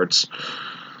player boards.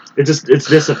 It's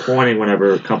disappointing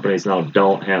whenever companies now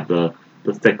don't have the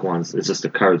thick ones. It's just a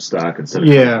card stock instead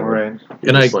of right.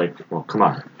 And I well, come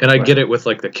on. And I get it with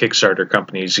like the Kickstarter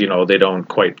companies. They don't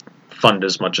quite fund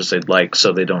as much as they'd like,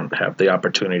 so they don't have the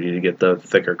opportunity to get the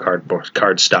thicker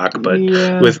card stock. But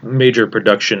with major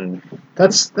production,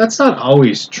 that's not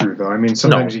always true though. I mean,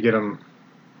 sometimes you get them.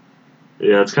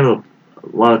 Yeah, it's kind of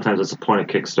a lot of times that's the point of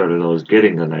Kickstarter though, is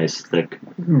getting the nice thick,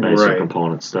 nicer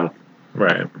component stuff.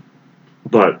 Right.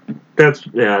 But it's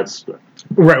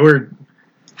right. We're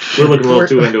looking a little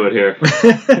too into it here.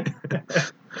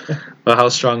 Well, how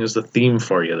strong is the theme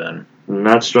for you then?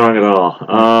 Not strong at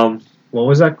all. What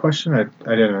was that question? I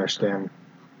didn't understand.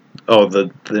 Oh,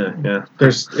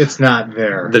 it's not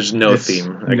there. There's no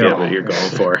theme. I get what you're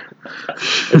going for.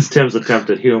 It's Tim's attempt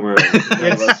at humor.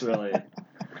 That's really.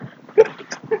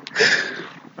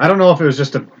 I don't know if it was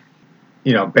just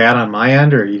bad on my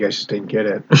end, or you guys just didn't get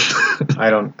it. I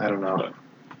don't know.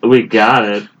 We got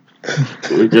it.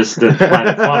 We just didn't find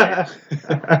it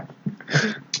funny.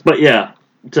 But yeah,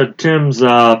 to Tim's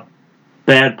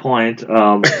bad point,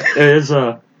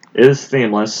 it is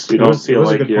themeless. You don't feel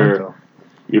like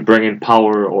you're bringing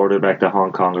power or order back to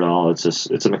Hong Kong at all.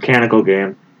 It's a mechanical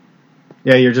game.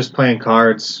 Yeah, you're just playing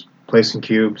cards, placing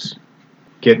cubes,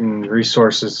 getting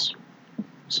resources,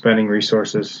 spending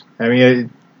resources. I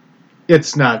mean,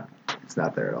 it's not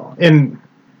there at all. And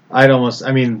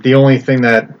the only thing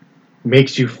that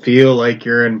makes you feel like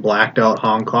you're in blacked out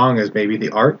Hong Kong is maybe the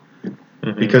art,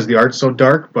 because the art's so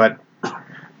dark. But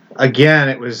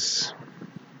again,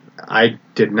 I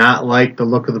did not like the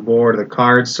look of the board or the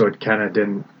cards, so it kind of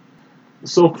didn't.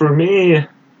 So for me,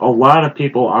 a lot of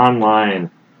people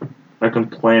online are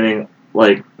complaining,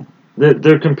 like,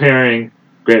 they're comparing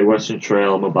Great Western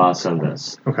Trail, Mombasa, and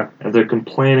this. Okay. And they're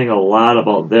complaining a lot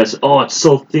about this. Oh, it's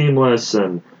so themeless,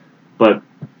 but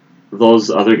those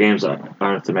other games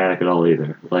aren't thematic at all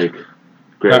either. Like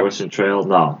Great Western Trail,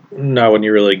 no. Not when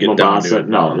you really get Mombasa,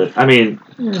 down to it. No. I mean,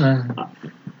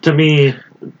 to me,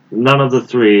 none of the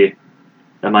three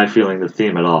am I feeling the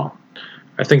theme at all.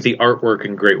 I think the artwork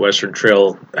in Great Western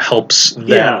Trail helps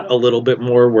that a little bit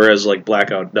more, whereas like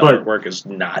Blackout, the artwork is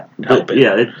not helping.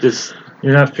 Yeah, it just...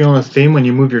 You're not feeling the theme when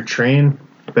you move your train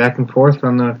back and forth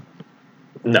on the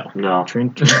no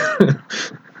train?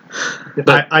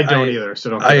 I don't either, so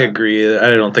don't. I agree.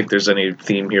 I don't think there's any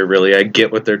theme here, really. I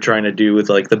get what they're trying to do with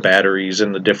like the batteries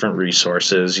and the different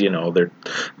resources. They're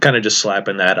kind of just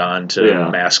slapping that on to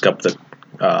mask up the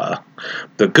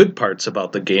good parts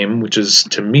about the game, which is,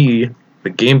 to me, the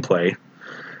gameplay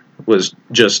was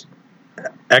just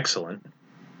excellent.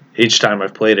 Each time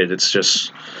I've played it,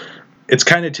 it's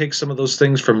kind of takes some of those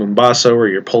things from Mombasa where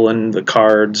you're pulling the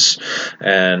cards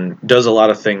and does a lot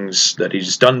of things that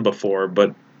he's done before,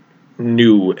 but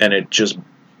new, and it just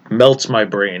melts my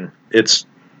brain. It's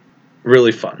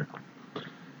really fun.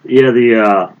 Yeah,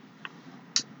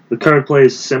 the card play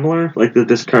is similar, like the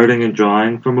discarding and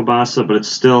drawing from Mombasa, but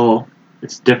it's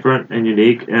different and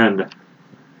unique. And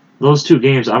those two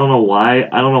games, I don't know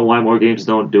why more games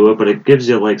don't do it, but it gives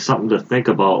you like something to think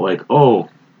about, like, oh,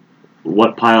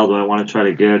 what pile do I want to try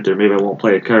to get, or maybe I won't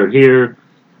play a card here,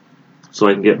 so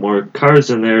I can get more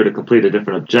cards in there to complete a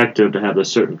different objective, to have the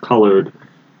certain colored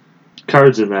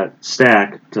cards in that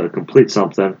stack to complete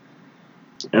something.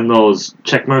 And those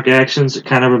checkmark actions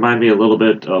kind of remind me a little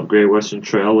bit of Great Western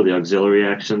Trail with the auxiliary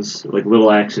actions, like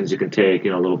little actions you can take,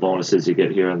 little bonuses you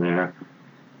get here and there.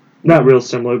 Not real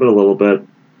similar, but a little bit.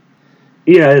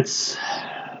 Yeah,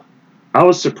 I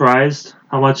was surprised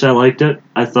how much I liked it.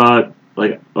 I thought,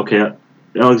 like, okay,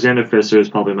 Alexander Pfister is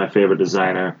probably my favorite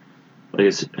designer, like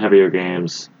his heavier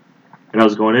games. And I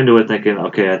was going into it thinking,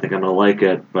 okay, I think I'm going to like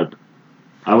it, but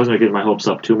I wasn't getting my hopes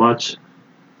up too much,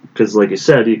 because, like you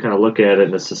said, you kind of look at it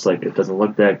and it's just like, it doesn't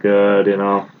look that good,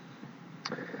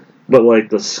 But, like,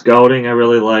 the scouting I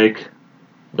really like,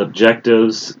 the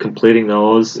objectives, completing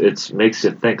those, it makes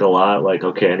you think a lot, like,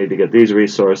 okay, I need to get these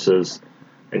resources,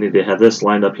 I need to have this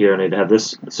lined up here, I need to have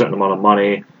this certain amount of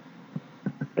money,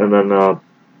 and then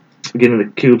getting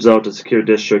the cubes out to secure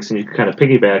districts, and you can kind of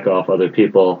piggyback off other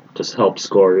people to help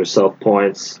score yourself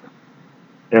points.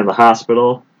 And the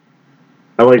hospital,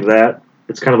 I like that.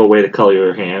 It's kind of a way to color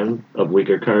your hand of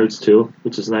weaker cards, too,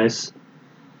 which is nice.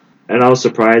 And I was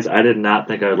surprised. I did not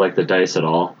think I would like the dice at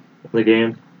all in the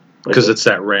game. Because it's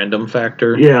that random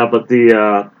factor? Yeah, but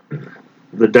the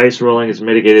dice rolling is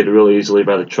mitigated really easily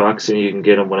by the trucks, and you can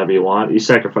get them whenever you want. You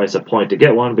sacrifice a point to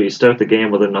get one, but you start the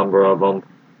game with a number of them,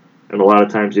 and a lot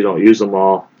of times you don't use them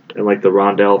all. And like the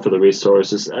rondelle for the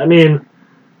resources. I mean,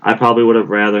 I probably would have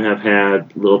rather have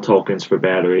had little tokens for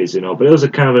batteries, but it was a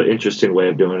kind of an interesting way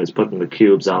of doing it, is putting the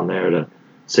cubes on there to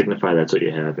signify that's what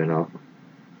you have,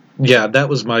 Yeah, that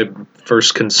was my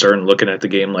first concern looking at the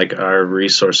game, like, our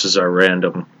resources are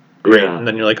random. Great. Yeah. And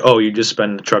then you're like, oh, you just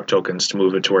spend the truck tokens to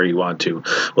move it to where you want to.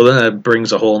 Well, then that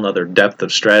brings a whole nother depth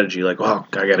of strategy. Like, oh,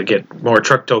 I got to get more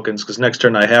truck tokens because next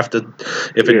turn I have to,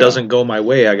 if it doesn't go my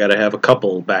way, I got to have a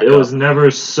couple back up. It was never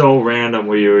so random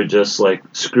where you were just, like,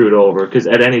 screwed over. Because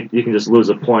you can just lose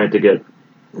a point to get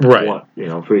one,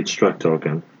 for each truck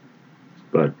token.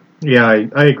 But yeah,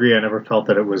 I agree. I never felt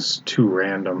that it was too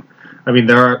random. I mean,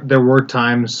 there were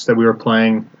times that we were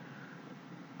playing.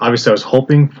 Obviously, I was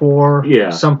hoping for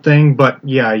something, but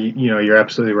yeah, you're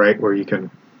absolutely right. Where you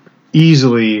can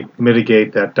easily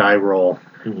mitigate that die roll,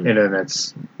 and then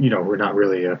it's we're not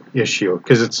really an issue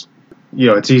because it's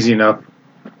it's easy enough.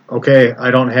 Okay, I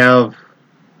don't have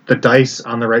the dice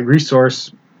on the right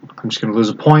resource. I'm just going to lose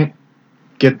a point,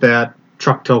 get that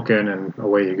truck token, and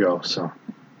away you go.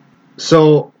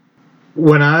 So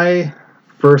when I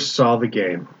first saw the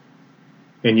game,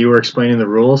 and you were explaining the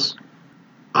rules,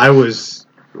 I was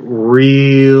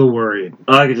real worried.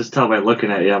 I could just tell by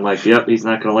looking at you. I'm like, yep, he's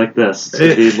not going to like this. It's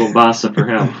going to be Mombasa for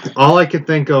him. All I could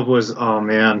think of was, oh,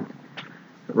 man,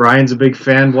 Ryan's a big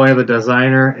fanboy of the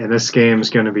designer, and this game is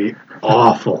going to be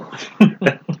awful.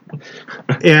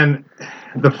 And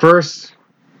the first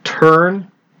turn,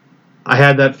 I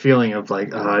had that feeling of,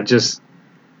 like,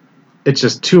 it's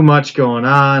just too much going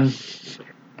on.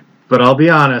 But I'll be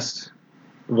honest,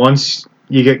 once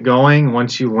you get going,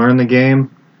 once you learn the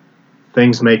game,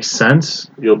 things make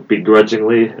sense. You'll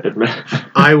begrudgingly admit.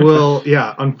 I will,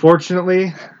 yeah.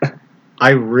 Unfortunately,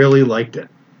 I really liked it.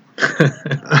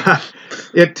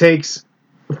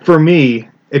 For me,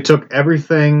 it took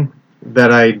everything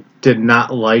that I did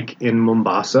not like in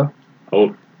Mombasa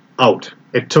out.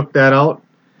 It took that out,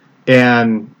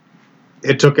 and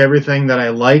it took everything that I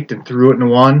liked and threw it into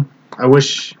one. I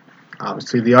wish,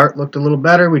 obviously, the art looked a little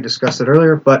better. We discussed it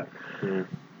earlier, but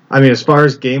I mean, as far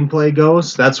as gameplay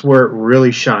goes, that's where it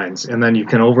really shines. And then you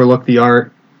can overlook the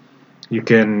art. You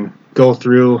can go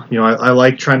through. I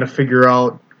like trying to figure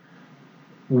out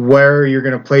where you're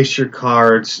going to place your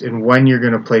cards and when you're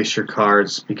going to place your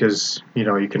cards because,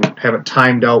 you can have it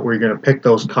timed out where you're going to pick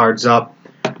those cards up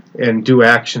and do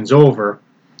actions over.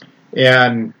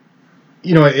 And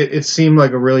it seemed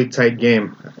like a really tight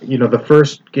game. The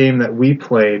first game that we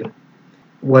played,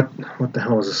 what the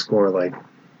hell was the score like?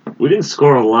 We didn't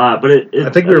score a lot, but I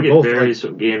think we were both it varies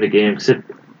from game to game because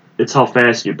it's how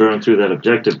fast you burn through that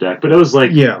objective deck. But it was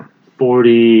like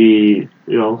 40,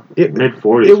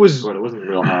 mid-40s. It wasn't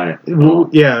real high.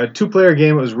 Yeah, a 2-player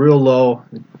game. It was real low,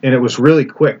 and it was really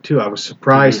quick too. I was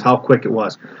surprised how quick it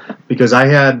was because I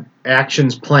had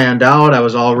actions planned out. I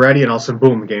was all ready, and all of a sudden,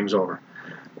 boom, the game's over.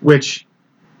 Which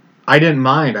I didn't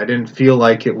mind. I didn't feel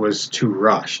like it was too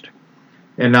rushed.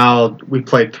 And now we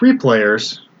played 3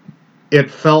 players. It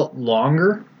felt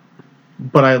longer,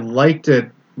 but I liked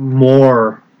it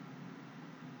more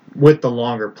with the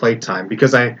longer play time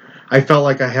because I felt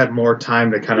like I had more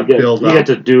time to kind of build up. You get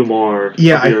to do more of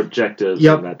your objectives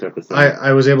and that type of thing.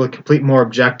 I was able to complete more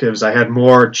objectives. I had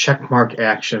more checkmark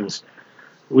actions.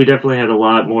 We definitely had a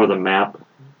lot more of the map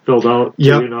filled out.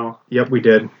 Yep, we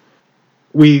did.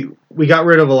 We got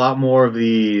rid of a lot more of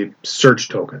the search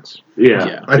tokens.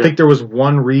 Yeah. I think there was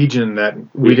one region that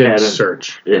we didn't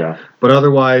search. Yeah. But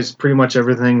otherwise, pretty much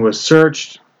everything was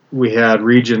searched. We had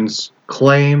regions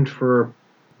claimed for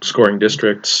scoring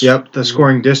districts. Yep, the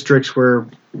scoring districts were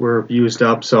used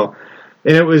up. So,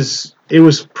 and it was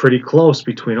pretty close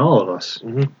between all of us.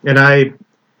 Mm-hmm. And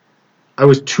I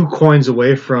was 2 coins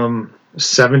away from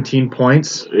 17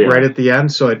 points right at the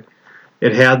end. So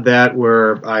it had that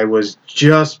where I was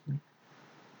just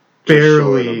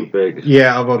barely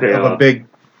of a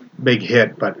big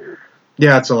hit. But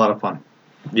yeah, it's a lot of fun.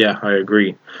 Yeah, I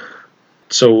agree.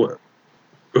 So,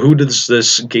 who does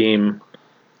this game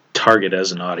target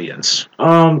as an audience?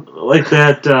 Like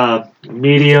that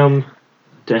medium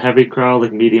to heavy crowd,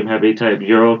 like medium heavy type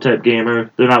Euro type gamer.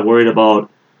 They're not worried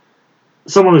about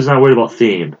someone who's not worried about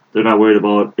theme. They're not worried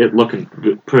about it looking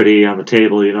pretty on the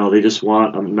table. They just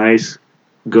want a nice,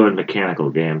 good mechanical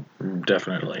game.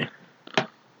 Definitely.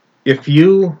 If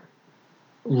you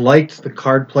liked the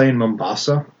card play in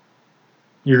Mombasa,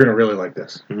 you're gonna really like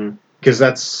this because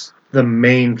that's the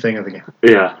main thing of the game.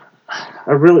 Yeah,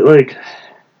 I really like.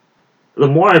 The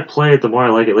more I play it, the more I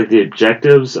like it. Like the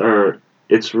objectives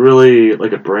it's really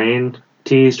like a brain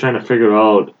tease trying to figure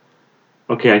out,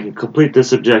 okay, I can complete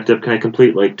this objective. Can I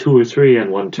complete like 2 or 3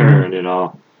 in one turn,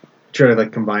 Try to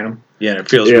combine them. Yeah, it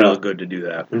feels real good to do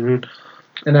that. Mm-hmm.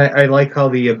 And I like how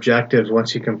the objectives,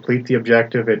 once you complete the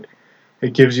objective, it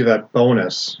gives you that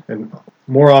bonus. And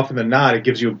more often than not, it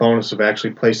gives you a bonus of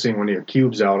actually placing one of your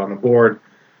cubes out on the board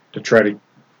to try to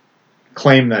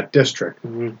claim that district.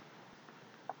 Mm-hmm.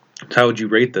 How would you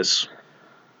rate this?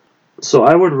 So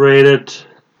I would rate it.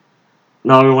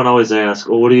 Now everyone always asks,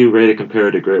 well, what do you rate it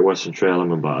compared to Great Western Trail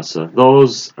and Mombasa?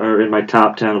 Those are in my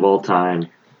top 10 of all time.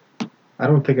 I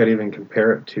don't think I'd even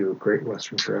compare it to Great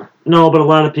Western Trail. No, but a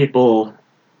lot of people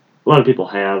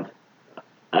have.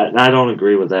 I don't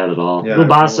agree with that at all. Yeah,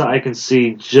 Mombasa, I can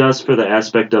see just for the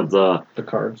aspect of the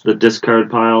cards, the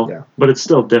discard pile, but it's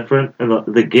still different, and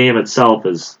the game itself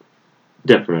is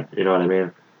different. You know what I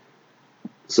mean?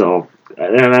 So,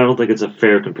 and I don't think it's a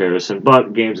fair comparison,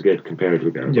 but games get compared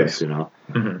regardless.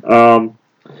 Mm-hmm.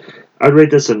 I'd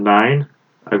rate this a 9.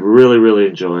 I really, really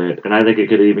enjoy it, and I think it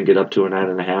could even get up to a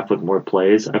 9.5 with more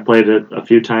plays. I played it a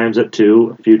few times at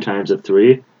 2, a few times at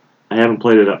 3. I haven't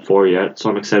played it at 4 yet, so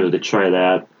I'm excited to try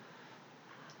that.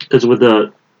 Because with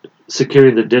the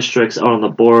securing the districts out on the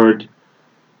board,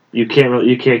 you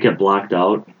can't get blocked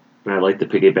out, and I like the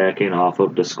piggybacking off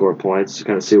of to score points to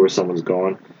kind of see where someone's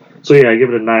going. So yeah, I give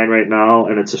it a 9 right now,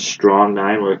 and it's a strong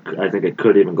 9 where I think it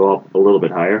could even go up a little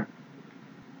bit higher.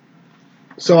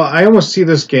 So I almost see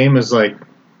this game as like,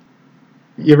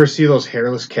 you ever see those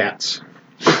hairless cats?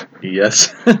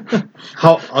 Yes.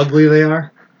 How ugly they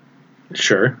are?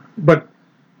 Sure. But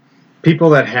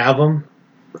people that have them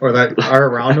or that are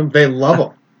around them, they love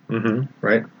them. Mm-hmm.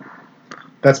 Right?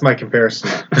 That's my comparison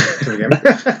to the game.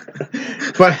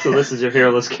 But so this is your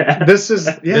hairless cat. This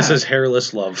is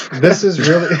hairless love. This is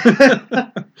really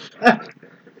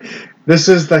this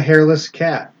is the hairless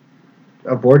cat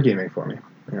of board gaming for me.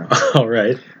 Yeah. All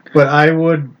right. But I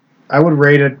would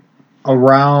rate it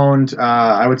around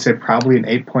I would say probably an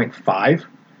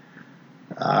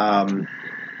 8.5.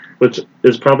 Which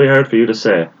is probably hard for you to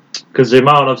say. Because the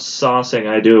amount of saucing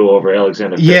I do over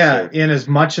Alexander Pitzer. Yeah, in as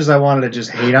much as I wanted to just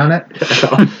hate on it.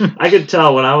 I could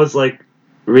tell when I was like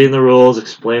reading the rules,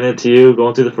 explaining it to you,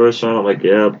 going through the first round, I'm like,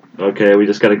 yep, okay, we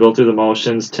just got to go through the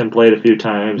motions. Tim played a few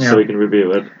times so we can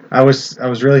review it. I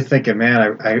was really thinking,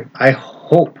 man, I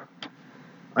hope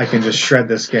I can just shred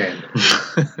this game.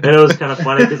 And it was kind of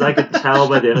funny because I could tell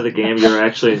by the end of the game you were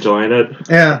actually enjoying it.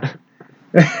 Yeah.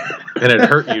 And it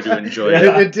hurt you to enjoy it.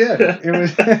 It did. It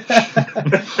was.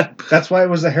 That's why it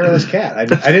was a hairless cat.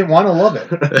 I didn't want to love it.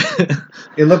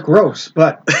 It looked gross,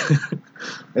 but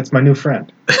it's my new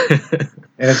friend, and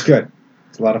it's good.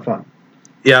 It's a lot of fun.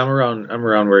 Yeah, I'm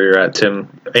around where you're at,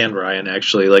 Tim and Ryan.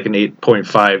 Actually, like an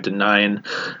 8.5 to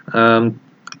 9.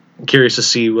 Curious to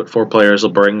see what 4 players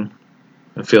will bring.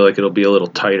 I feel like it'll be a little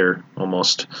tighter,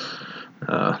 almost.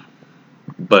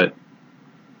 But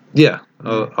yeah,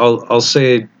 I'll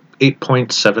say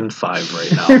 8.75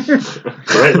 right now.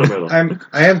 Right in the middle.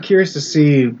 I am curious to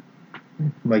see,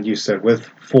 like you said, with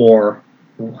 4,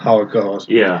 how it goes.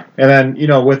 Yeah. And then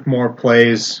with more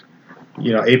plays,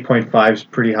 8.5 is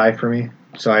pretty high for me.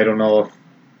 So I don't know if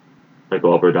I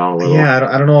go up or down a little. Yeah,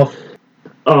 I don't know if.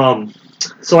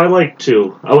 So I like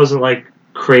 2. I wasn't like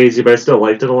crazy, but I still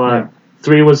liked it a lot. Yeah.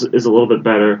 3 is a little bit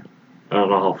better. I don't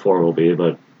know how 4 will be,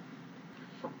 but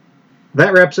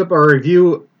That wraps up our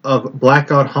review of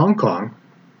Blackout Hong Kong.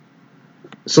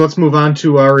 So let's move on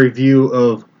to our review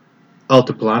of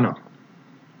Altiplano.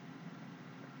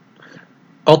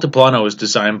 Altiplano was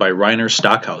designed by Rainer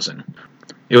Stockhausen.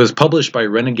 It was published by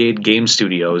Renegade Game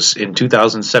Studios in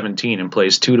 2017 and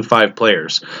plays 2 to 5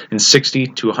 players in 60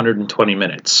 to 120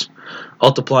 minutes.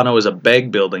 Altiplano is a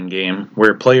bag building game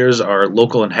where players are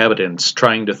local inhabitants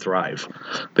trying to thrive.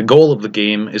 The goal of the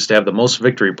game is to have the most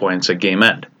victory points at game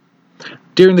end.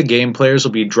 During the game, players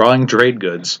will be drawing trade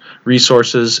goods,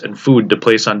 resources, and food to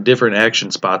place on different action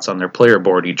spots on their player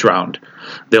board each round.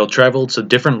 They'll travel to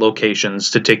different locations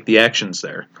to take the actions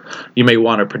there. You may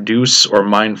want to produce or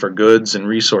mine for goods and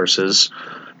resources,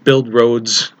 build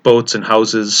roads, boats, and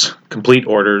houses, complete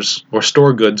orders, or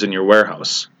store goods in your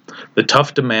warehouse. The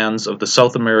tough demands of the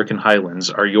South American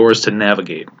highlands are yours to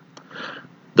navigate.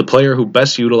 The player who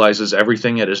best utilizes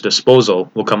everything at his disposal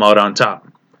will come out on top.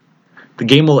 The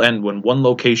game will end when one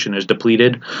location is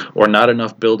depleted or not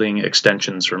enough building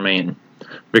extensions remain.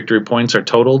 Victory points are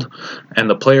totaled, and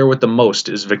the player with the most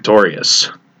is victorious.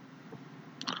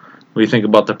 What do you think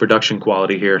about the production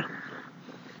quality here?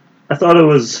 I thought it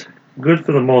was good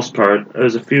for the most part.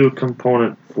 There's a few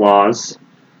component flaws.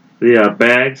 The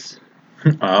bags.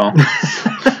 Oh.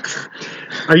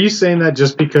 Are you saying that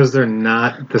just because they're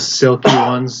not the silky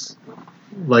ones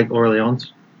like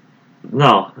Orleans?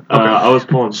 No. Okay. I was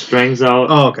pulling strings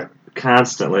out Oh, okay.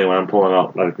 constantly when I'm pulling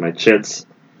out like my chits.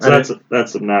 So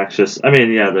that's obnoxious. I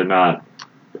mean, yeah, they're not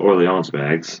Orleans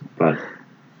bags, but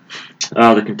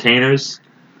the containers,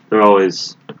 they're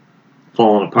always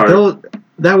falling apart.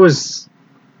 That was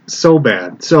so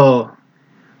bad. So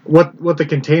what the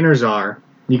containers are,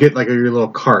 you get like your little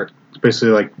cart. It's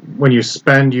basically like when you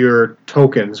spend your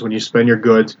tokens, when you spend your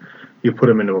goods, you put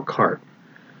them into a cart.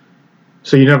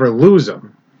 So you never lose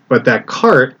them. But that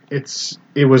cart,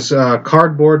 it was a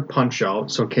cardboard punch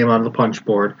out, so it came out of the punch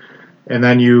board, and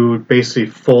then you basically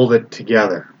fold it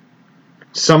together.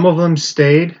 Some of them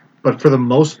stayed, but for the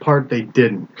most part they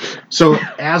didn't. So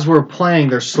as we're playing,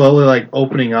 they're slowly like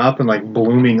opening up and like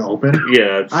blooming open.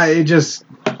 Yeah. I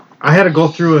had to go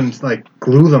through and like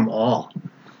glue them all,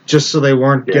 just so they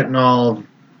weren't getting all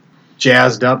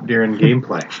jazzed up during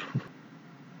gameplay.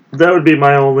 That would be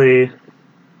my only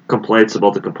complaints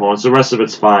about the components. The rest of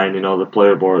it's fine. The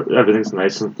player board, everything's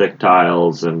nice and thick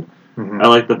tiles, and I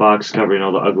like the box cover. The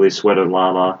ugly sweater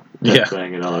llama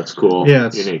thing. That's cool. Yeah,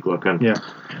 it's unique looking. Yeah,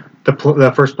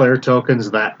 the first player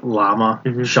tokens, that llama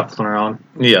shuffling around.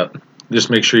 Yeah, just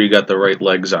make sure you got the right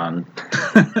legs on.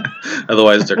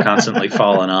 Otherwise, they're constantly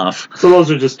falling off. So those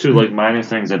are just 2 like minor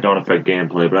things that don't affect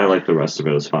gameplay, but I like the rest of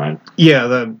it. It's fine.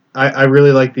 Yeah, I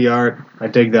really like the art. I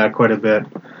dig that quite a bit.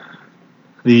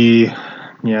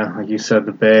 Like you said,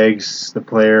 the bags, the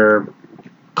player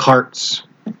carts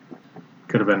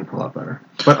could have been a lot better.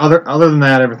 But other than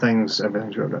that, everything's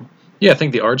real good. Yeah, I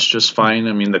think the art's just fine.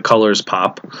 I mean, the colors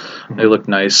pop. They look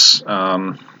nice.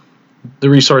 The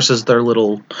resources, they're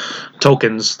little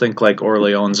tokens. Think like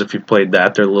Orleans if you've played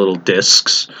that. They're little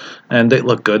discs. And they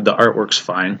look good. The artwork's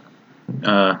fine.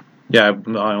 My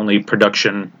only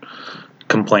production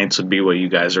complaints would be what you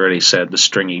guys already said, the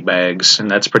stringy bags, and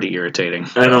that's pretty irritating.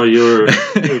 I know you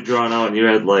were drawn out and you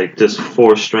had like just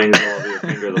 4 strings all over your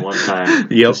finger the one time. Yep.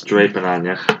 Just draping on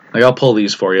you. Like, I'll pull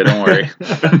these for you, don't worry.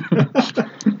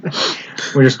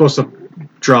 When you're supposed to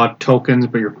draw tokens,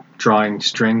 but you're drawing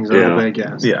strings out of the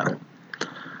bag. Yeah.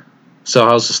 So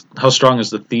how strong is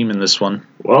the theme in this one?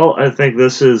 Well, I think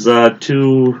this is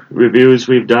 2 reviews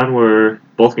we've done where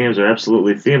both games are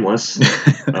absolutely themeless.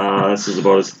 This is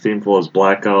about as themeful as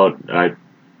Blackout. I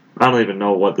don't even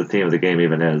know what the theme of the game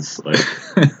even is. Like,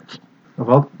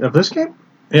 of this game?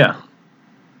 Yeah.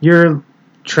 You're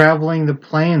traveling the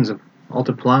plains of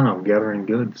Altiplano, gathering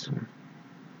goods.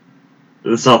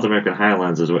 the South American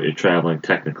Highlands is what you're traveling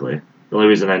technically. The only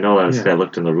reason I know that is because I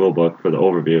looked in the rule book for the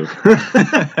overview.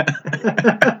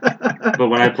 But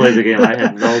when I played the game, I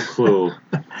had no clue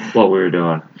what we were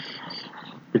doing.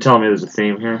 You're telling me there's a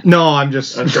theme here? No, I'm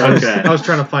just. Okay. I was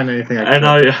trying to find anything. I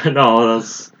know. No,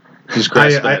 that's. He's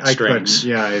grasping at strings.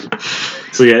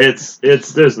 So yeah,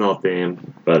 it's there's no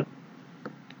theme, but.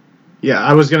 Yeah,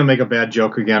 I was gonna make a bad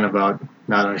joke again about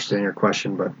not understanding your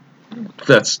question, but.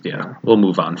 We'll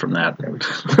move on from that.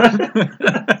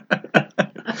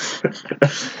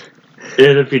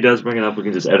 And if he does bring it up, we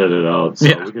can just edit it out,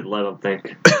 so we could let him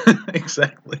think.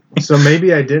 Exactly. So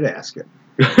maybe I did ask it.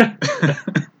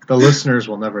 The listeners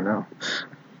will never know.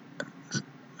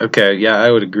 Okay, yeah,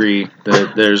 I would agree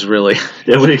that there's really...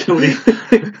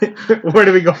 Where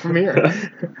do we go from here?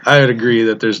 I would agree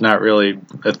that there's not really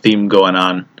a theme going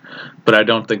on, but I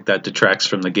don't think that detracts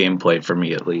from the gameplay for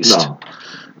me, at least. No.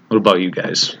 What about you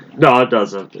guys? No, it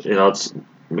doesn't. It's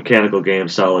a mechanical game,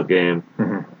 solid game.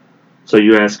 Mm-hmm. So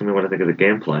you asking me what I think of the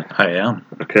gameplay? I am.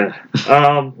 Okay.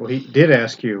 Well, he did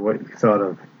ask you what you thought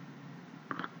of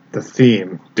the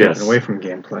theme, taken away from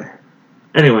gameplay.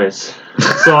 Anyways,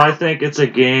 so I think it's a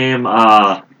game,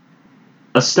 a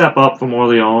step up from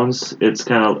Orleans. It's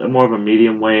kind of more of a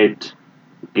medium weight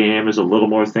game. There's a little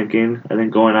more thinking, I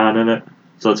think, going on in it.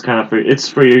 So it's kind of it's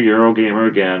for your Euro gamer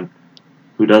again,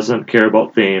 who doesn't care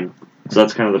about theme. So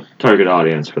that's kind of the target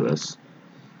audience for this.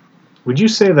 Would you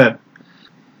say that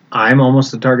I'm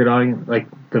almost the target audience? Like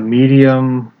the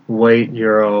medium weight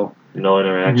Euro. No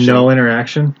interaction. No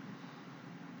interaction?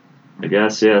 I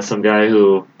guess, yeah. Some guy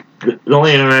who... The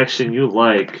only interaction you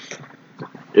like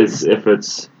is if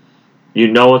it's...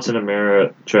 it's an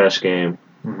Ameritrash game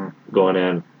going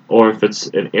in. Or if it's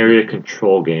an area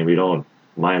control game, you don't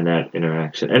mind that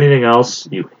interaction. Anything else,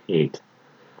 you hate.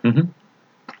 Mm-hmm.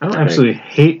 I don't absolutely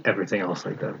hate everything else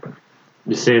like that. But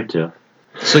you seem to.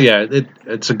 So yeah,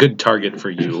 it's a good target for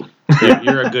you.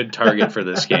 You're a good target for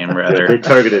this game, rather. They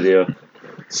targeted you.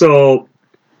 So,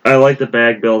 I like the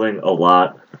bag building a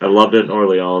lot. I loved it in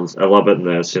Orleans. I love it in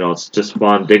this. It's just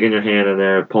fun digging your hand in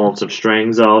there, pulling some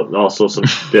strings out, and also some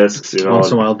discs.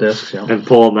 Once in a while, discs, yeah. And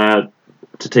pulling that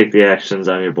to take the actions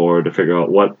on your board to figure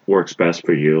out what works best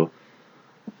for you.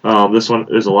 This one,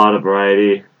 there's a lot of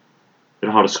variety in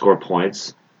how to score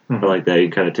points. I like that. You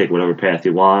can kind of take whatever path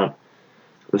you want.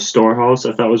 The storehouse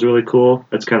I thought was really cool.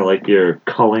 It's kind of like you're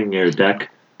culling your deck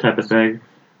type of thing.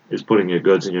 Is putting your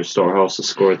goods in your storehouse to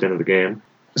score at the end of the game.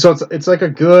 So it's like a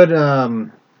good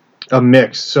a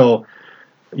mix. So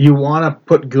you want to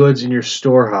put goods in your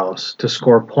storehouse to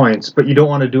score points, but you don't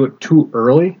want to do it too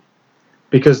early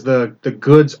because the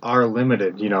goods are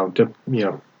limited.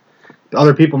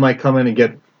 Other people might come in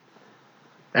and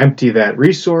empty that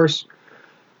resource.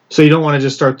 So you don't want to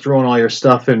just start throwing all your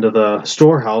stuff into the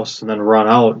storehouse and then run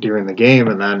out during the game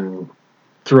and then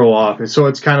throw off. And so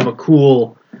it's kind of a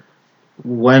cool,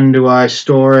 when do I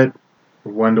store it?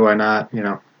 When do I not?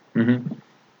 Mm-hmm.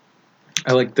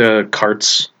 I like the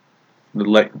carts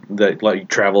that let you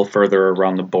travel further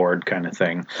around the board kind of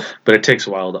thing. But it takes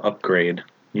a while to upgrade,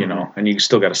 and you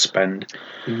still got to spend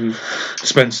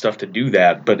stuff to do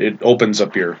that. But it opens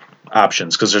up your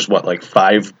options because there's 6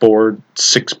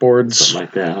 boards, something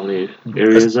like that. How many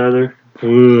areas are there?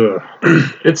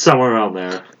 It's somewhere around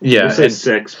there. Yeah, we say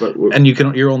 6, but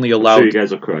you're only allowed. I'm sure you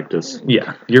guys will correct us.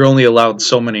 Yeah, you're only allowed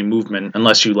so many movement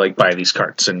unless you buy these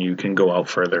carts and you can go out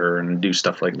further and do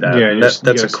stuff like that. Yeah,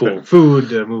 that's a cool food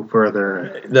to move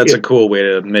further. That's a cool way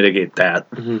to mitigate that.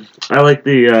 Mm-hmm. I like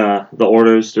the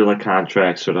orders. They're like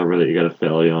contracts or whatever that you got to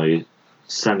fill. You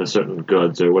send a certain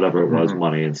goods or whatever it was,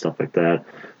 money and stuff like that.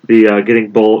 The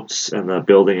getting bolts and the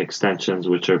building extensions,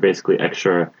 which are basically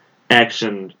extra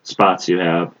action spots you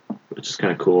have, which is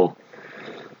kind of cool.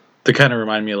 They kind of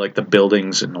remind me of the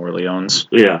buildings in Orleans.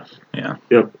 Yeah. Yeah.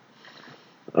 Yep.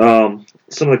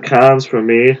 Some of the cons for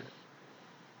me,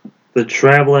 the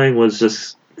traveling was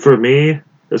just, for me, it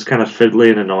was kind of fiddly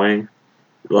and annoying.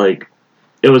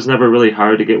 It was never really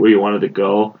hard to get where you wanted to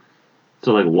go.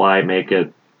 So, why make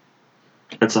it?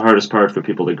 That's the hardest part for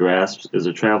people to grasp is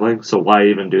the traveling. So why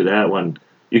even do that when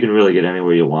you can really get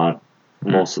anywhere you want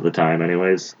most of the time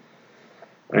anyways?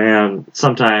 And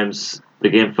sometimes the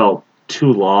game felt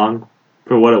too long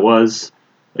for what it was.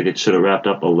 It should have wrapped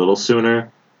up a little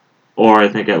sooner. Or I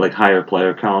think at higher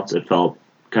player counts it felt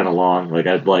kind of long.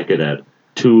 I'd like it at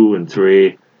 2 and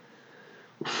 3.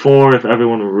 4 if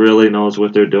everyone really knows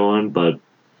what they're doing, but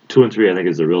 2 and 3 I think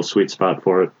is the real sweet spot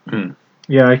for it.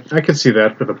 Yeah, I could see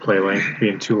that for the play length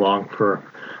being too long for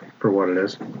what it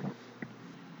is.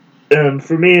 And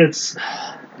for me, it's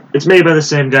it's made by the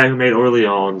same guy who made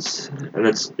Orleans, and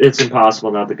it's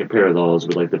impossible not to compare those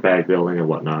with like the bag building and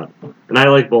whatnot. And I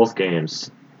like both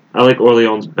games. I like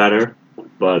Orleans better,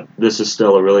 but this is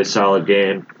still a really solid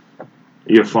game.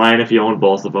 You're fine if you own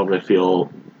both of them. They feel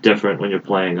different when you're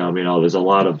playing them. You know, there's a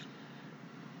lot of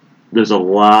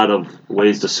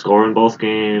ways to score in both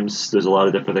games. There's a lot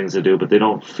of different things to do, but they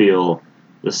don't feel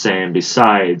the same.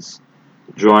 Besides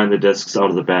drawing the discs out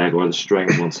of the bag or the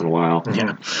strings once in a while,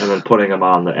 and then putting them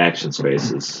on the action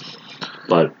spaces.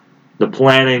 But the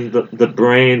planning, the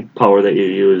brain power that you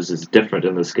use is different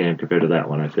in this game compared to that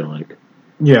one, I feel like.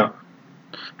 Yeah.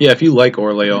 Yeah, if you like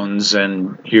Orleans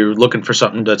and you're looking for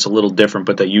something that's a little different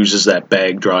but that uses that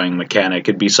bag drawing mechanic,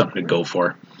 it'd be something to go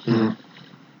for. Mm-hmm.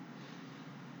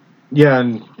 Yeah,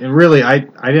 and really, I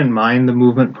didn't mind the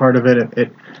movement part of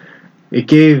it. It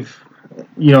gave,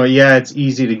 it's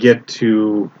easy to get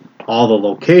to all the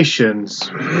locations,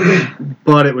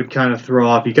 but it would kind of throw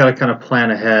off. You got to kind of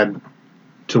plan ahead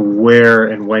to where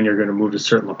and when you're going to move to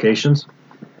certain locations.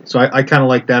 So I kind of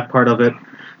like that part of it.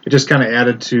 It just kind of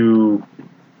added to,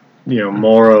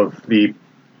 more of the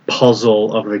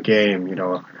puzzle of the game.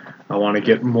 I want to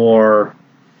get more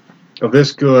of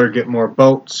this good or get more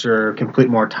boats or complete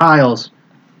more tiles.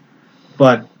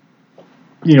 But,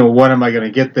 when am I going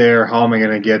to get there? How am I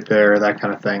going to get there? That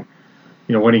kind of thing.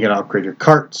 When are you going to upgrade your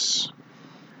carts?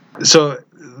 So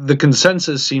the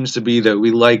consensus seems to be that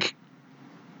we like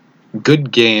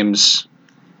good games,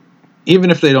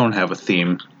 even if they don't have a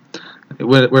theme,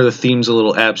 where the theme's a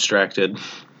little abstracted.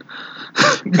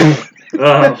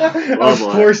 Of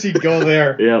course you'd go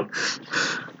there. Yep.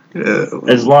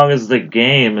 As long as the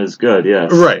game is good,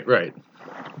 yes. Right.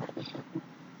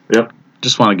 Yep.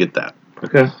 Just want to get that.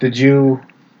 Okay. Did you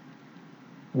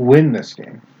win this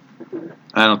game?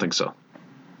 I don't think so.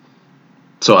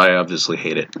 So I obviously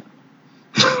hate it.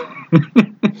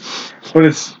 But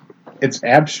it's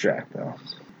abstract, though.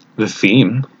 The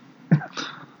theme?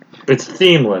 It's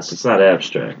themeless. It's not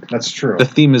abstract. That's true. The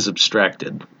theme is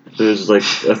abstracted. There's like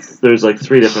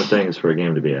three different things for a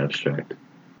game to be abstract.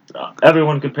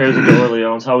 Everyone compares it to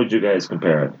Orleans. How would you guys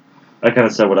compare it? I kind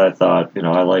of said what I thought.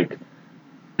 I like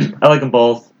them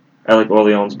both. I like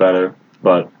Orleans better,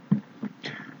 but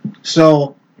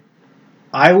so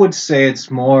I would say it's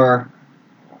more.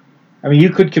 I mean,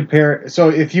 you could compare. So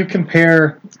if you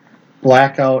compare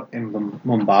Blackout and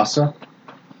Mombasa,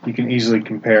 you can easily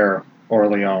compare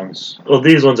Orleans. Well,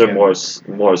 these ones are more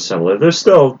similar. They're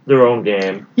still their own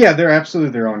game. Yeah, they're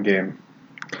absolutely their own game.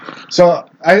 So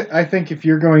I think if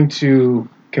you're going to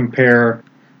compare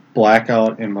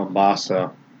Blackout and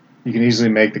Mombasa, you can easily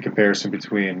make the comparison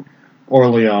between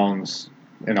Orleans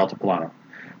and Altiplano.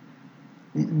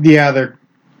 Yeah,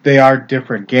 they are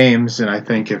different games, and I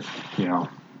think if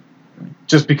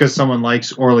just because someone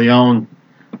likes Orleans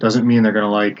doesn't mean they're going to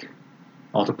like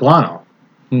Altiplano.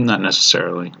 Not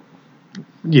necessarily.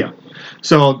 Yeah.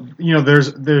 So,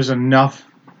 there's enough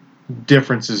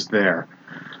differences there.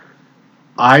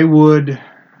 I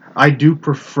do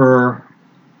prefer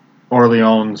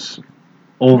Orleans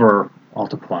over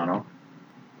Altiplano.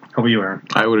 How about you, Aaron?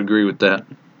 I would agree with that.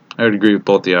 I would agree with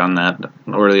both of you on that.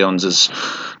 Orleans is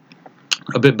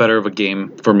a bit better of a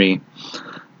game for me.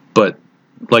 But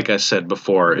like I said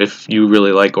before, if you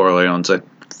really like Orleans, I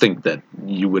think that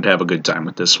you would have a good time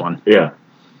with this one. Yeah.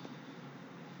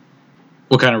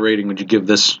 What kind of rating would you give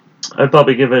this? I'd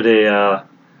probably give it a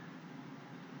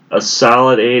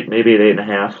solid 8, maybe an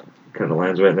 8.5. Kind of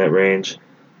lands right in that range.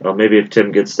 Maybe if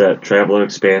Tim gets that Traveler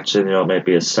expansion, it might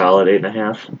be a solid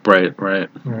 8.5.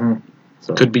 Right. Mm-hmm.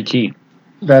 So. Could be key.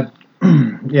 That,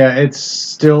 yeah, it's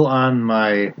still on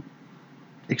my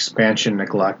expansion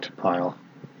neglect pile.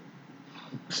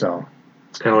 So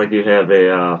it's kind of like you have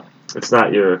it's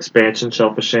not your expansion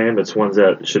Shelf of Shame. It's ones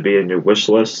that should be in your wish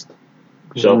list.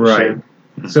 Shelf of Shame.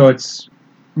 So it's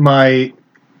my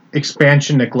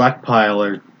expansion neglect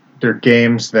pile they're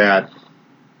games that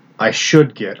I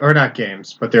should get, or not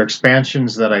games, but they're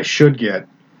expansions that I should get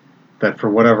that for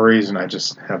whatever reason I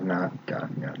just have not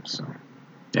gotten yet. So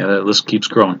yeah, that list keeps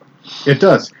growing. It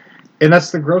does, and that's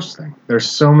the gross thing. There's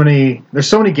so many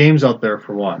games out there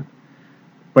for one,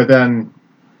 but then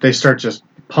they start just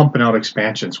pumping out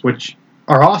expansions, which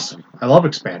are awesome. I love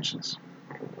expansions,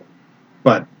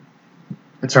 but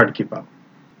it's hard to keep up.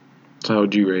 So how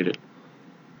would you rate it?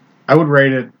 I would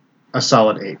rate it a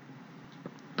solid 8.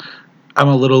 I'm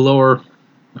a little lower.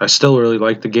 I still really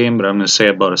like the game, but I'm going to say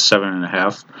about a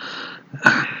 7.5.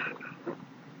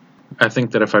 I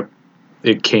think that if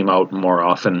it came out more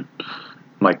often, it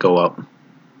might go up.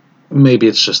 Maybe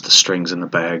it's just the strings in the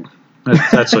bag.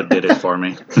 That's what did it for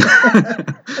me.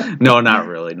 No, not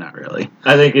really.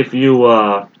 I think if you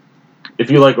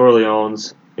if you like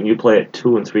Orleans and you play it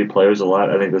 2 and 3 players a lot,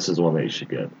 I think this is one that you should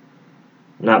get.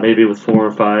 Not maybe with 4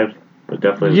 or 5, but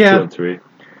definitely with 2 and 3.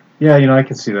 Yeah, I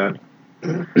can see that.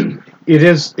 It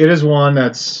is one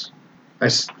that's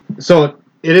so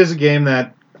it is a game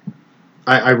that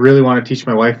I really want to teach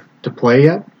my wife to play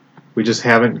yet. We just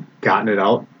haven't gotten it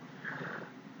out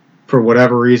for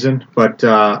whatever reason. But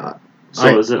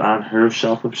is it on her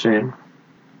shelf of shame?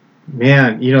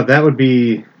 Man, that would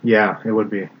be it would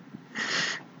be.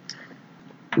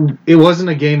 It wasn't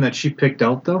a game that she picked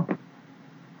out though.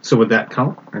 So would that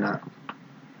count or not?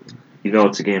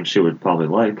 It's a game she would probably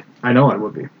like. I know it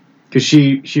would be. Because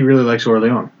she really likes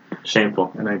Orleans.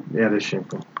 Shameful. And it is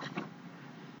shameful.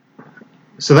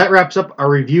 So that wraps up our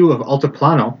review of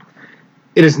Altiplano.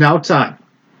 It is now time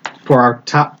for our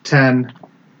top 10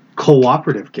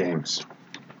 cooperative games.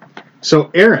 So,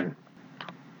 Aaron,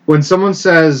 when someone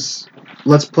says,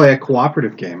 let's play a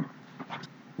cooperative game,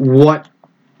 what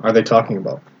are they talking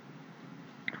about?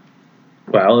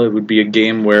 Well, it would be a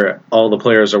game where all the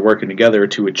players are working together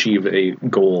to achieve a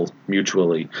goal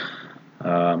mutually.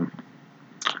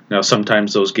 Now,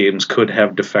 sometimes those games could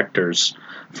have defectors,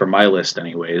 for my list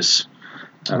anyways.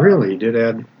 Really? You did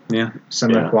add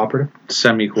semi-cooperative?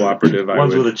 Semi-cooperative.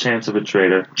 Ones with a chance of a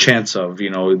traitor. Chance of,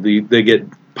 they get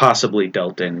possibly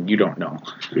dealt in. You don't know.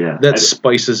 Yeah. That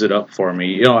spices it up for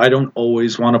me. I don't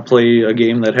always want to play a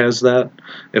game that has that.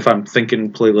 If I'm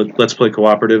thinking let's play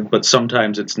cooperative, but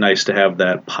sometimes it's nice to have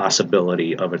that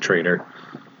possibility of a traitor.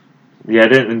 Yeah, I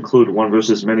didn't include one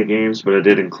versus many games, but I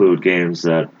did include games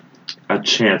that a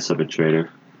chance of a traitor.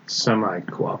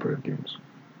 Semi-cooperative games.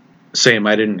 Same,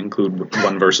 I didn't include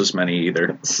one versus many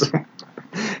either.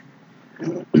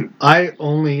 I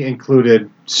only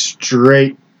included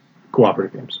straight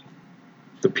cooperative games.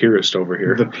 The purist over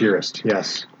here. The purist,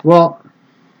 yes. Well,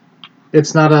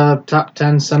 it's not a top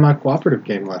 10 semi-cooperative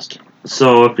game list.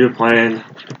 So if you're playing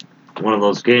one of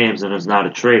those games and there's not a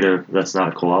traitor, that's not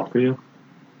a co-op for you?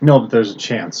 No, but there's a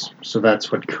chance. So that's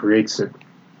what creates it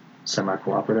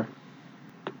semi-cooperative.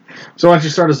 So why don't you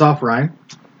start us off, Ryan?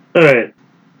 All right.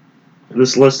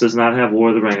 This list does not have War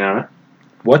of the Ring on it.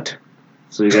 What?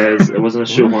 So you guys, it wasn't a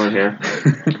shoehorn here.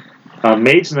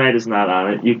 Mage Knight is not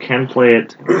on it. You can play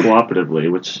it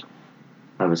cooperatively, which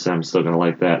obviously I'm still going to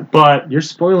like that. But you're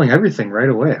spoiling everything right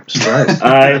away. I'm surprised.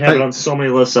 I have it on so many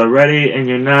lists already, and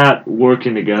you're not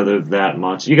working together that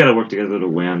much. You got to work together to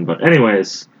win. But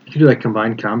anyways, you do like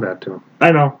combined combat too.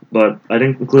 I know, but I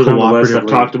didn't include it on the list. I've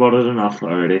talked about it enough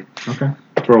already. Okay.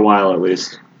 For a while at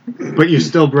least. But you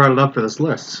still brought it up for this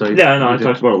list. So yeah, I know. I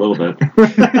talked about it a little bit.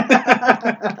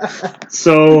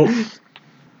 So,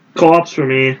 co-ops for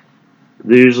me,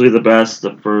 they're usually the best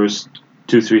the first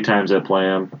 2-3 times I play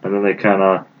them, and then they kind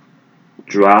of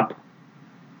drop.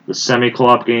 The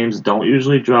semi-co-op games don't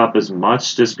usually drop as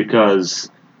much just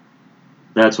because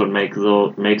that's what makes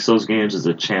those games is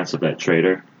a chance of that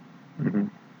traitor. Mm-hmm.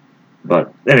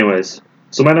 But anyways,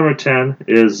 so my number 10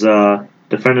 is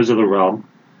Defenders of the Realm.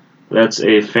 That's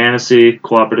a fantasy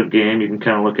cooperative game. You can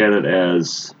kind of look at it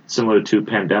as similar to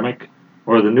Pandemic,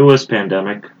 or the newest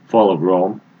Pandemic, Fall of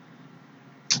Rome.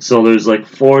 So there's like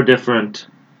 4 different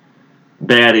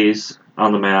baddies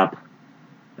on the map,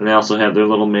 and they also have their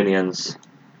little minions.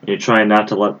 You're trying not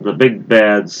to let the big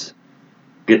bads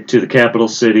get to the capital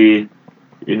city.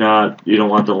 You don't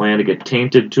want the land to get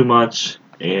tainted too much,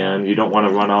 and you don't want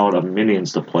to run out of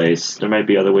minions to place. There might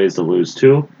be other ways to lose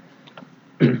too.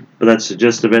 But that's the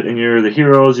gist of it. And you're the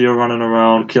heroes, you're running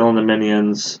around, killing the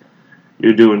minions,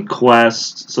 you're doing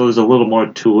quests. So there's a little more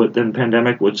to it than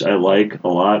Pandemic, which I like a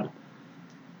lot.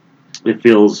 It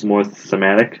feels more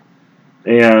thematic.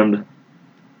 And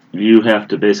you have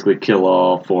to basically kill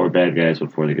all 4 bad guys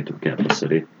before they get to the capital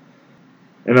city.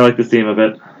 And I like the theme of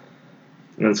it.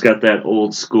 And it's got that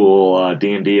old school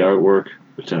D&D artwork,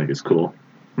 which I think is cool.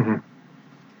 Mm-hmm.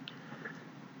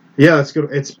 Yeah, that's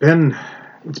good.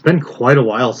 It's been quite a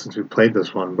while since we played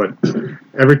this one, but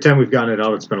every time we've gotten it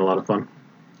out, it's been a lot of fun.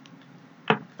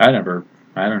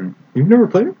 You've never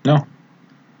played it? No.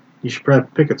 You should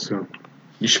probably pick it soon.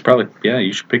 You should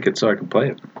pick it so I can play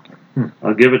it.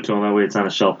 I'll give it to him, that way it's on a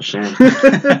shelf of shame.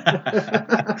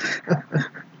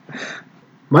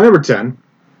 My number 10,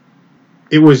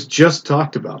 it was just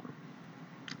talked about.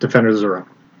 Defenders of the Realm.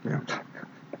 Yeah.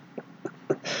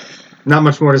 Not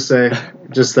much more to say,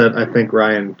 just that I think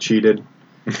Ryan cheated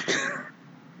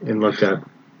and looked at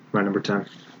my number 10.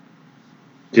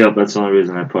 Yep, that's the only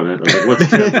reason I put it. I was like, what's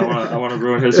 10? I want to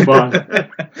ruin his spot.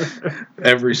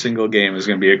 Every single game is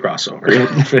going to be a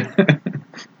crossover.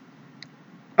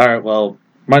 All right, well,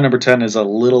 my number 10 is a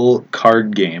little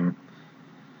card game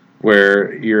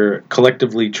where you're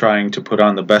collectively trying to put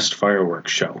on the best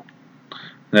fireworks show.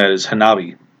 That is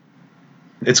Hanabi.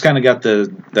 It's kind of got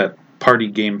that party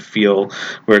game feel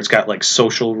where it's got like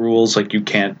social rules, like you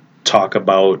can't talk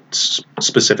about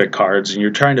specific cards, and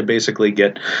you're trying to basically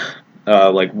get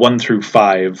like 1 through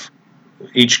 5.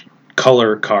 Each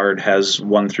color card has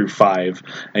 1 through 5,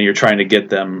 and you're trying to get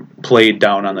them played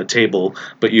down on the table,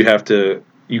 but you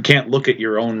can't look at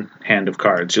your own hand of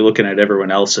cards. You're looking at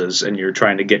everyone else's, and you're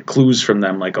trying to get clues from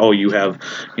them, like, oh, you have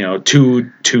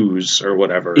 2 2s or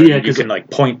whatever. Yeah, and you can like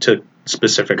point to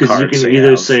specific because cards. you can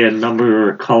either say a number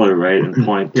or a color, right, and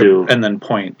point to. And then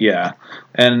point, yeah.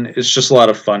 And it's just a lot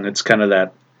of fun. It's kind of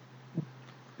that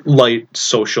light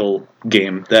social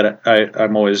game that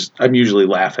I'm usually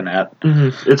laughing at.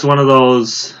 Mm-hmm. It's one of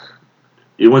those.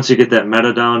 Once you get that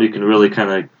meta down, you can really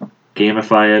kind of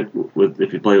gamify it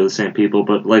if you play with the same people.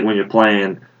 But like when you're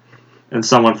playing and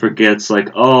someone forgets, like,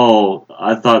 oh,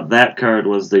 I thought that card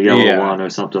was the yellow one or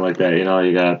something like that. You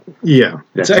got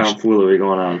that tomfoolery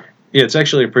going on. Yeah, it's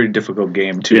actually a pretty difficult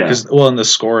game too. Because in the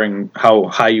scoring, how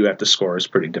high you have to score is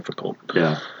pretty difficult.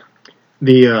 Yeah.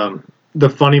 The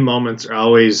funny moments are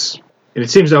always, and it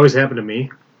seems to always happen to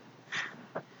me,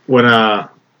 when I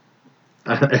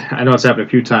know it's happened a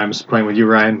few times playing with you,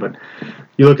 Ryan, but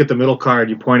you look at the middle card,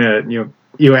 you point at it, and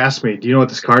you ask me, do you know what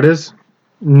this card is?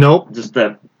 Nope. Just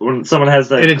that, when someone has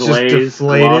that glazed,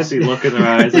 glossy look in their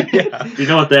eyes, like, do you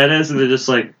know what that is? And they're just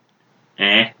like,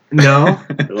 eh. No.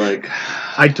 Like,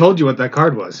 I told you what that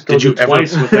card was. Did you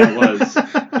twice what that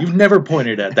was. You've never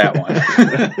pointed at that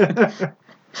one.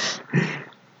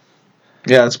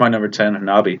 Yeah, that's my number 10,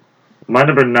 Hanabi. My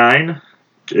number 9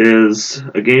 is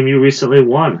a game you recently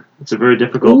won. It's a very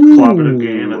difficult cooperative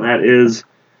game, and that is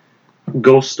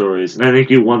Ghost Stories. And I think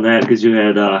you won that because you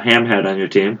had Hamhead on your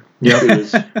team. Yep. He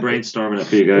was brainstorming it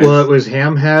for you guys. Well, it was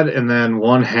Hamhead and then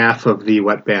one half of the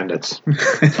Wet Bandits.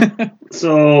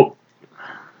 So,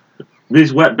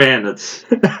 these Wet Bandits.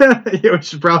 We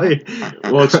should probably...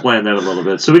 We'll explain that a little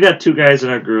bit. So we got 2 guys in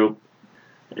our group,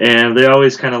 and they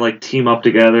always kind of like team up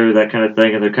together, that kind of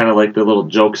thing, and they're kind of like the little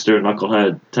jokester,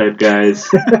 knucklehead type guys.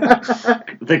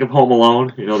 Think of Home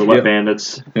Alone, the Wet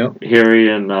Bandits, Harry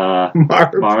and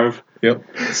Marv. Yep.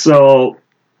 So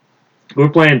we're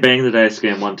playing Bang the Dice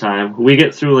game one time. We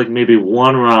get through like maybe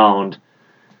one round.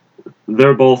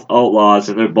 They're both outlaws,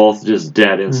 and they're both just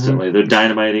dead instantly. Mm-hmm. They're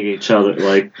dynamiting each other,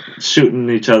 like shooting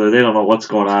each other. They don't know what's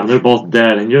going on. They're both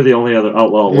dead, and you're the only other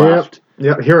outlaw left.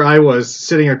 Yeah, here I was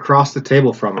sitting across the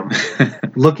table from them,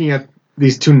 looking at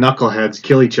these 2 knuckleheads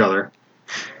kill each other.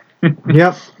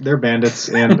 Yep, they're bandits,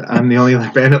 and I'm the only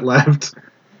other bandit left.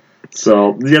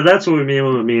 So, yeah, that's what we mean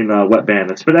when we mean Wet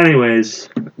Bandits. But anyways,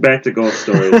 back to Ghost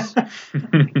Stories.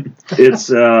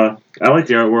 It's I like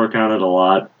the artwork on it a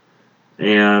lot,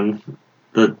 and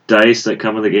the dice that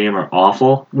come in the game are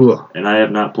awful. Ugh. And I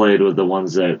have not played with the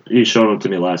ones that you showed them to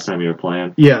me last time you were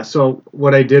playing. Yeah, so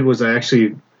what I did was I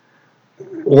actually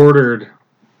ordered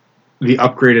the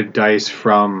upgraded dice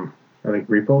from, I think,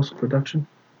 Repos Production.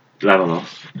 I don't know.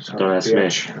 Don't ask me. I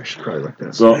should probably look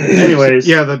that. So, anyways,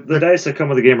 yeah, the dice that come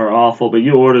with the game are awful, but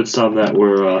you ordered some that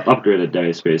were upgraded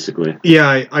dice, basically.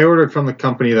 Yeah, I ordered from the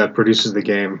company that produces the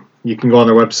game. You can go on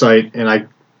their website, and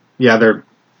they're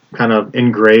kind of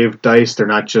engraved dice. They're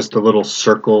not just the little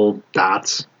circle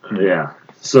dots. Yeah.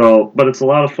 So, but it's a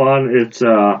lot of fun. It's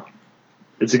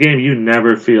a game you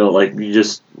never feel like we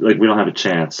don't have a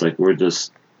chance. Like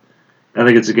I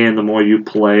think it's a game, the more you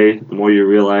play, the more you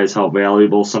realize how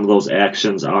valuable some of those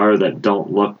actions are that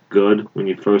don't look good when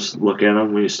you first look at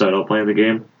them, when you start out playing the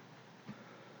game.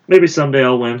 Maybe someday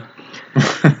I'll win.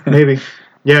 Maybe.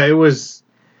 Yeah, it was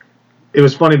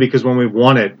funny because when we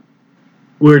won it,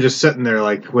 we were just sitting there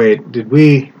like, wait, did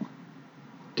we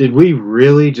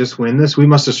really just win this? We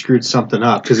must have screwed something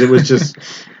up, because it was just,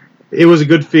 it was a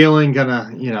good feeling, kind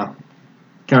of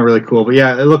really cool. But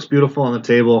yeah, it looks beautiful on the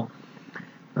table.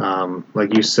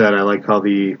 Like you said, I like how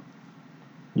you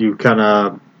kind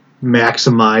of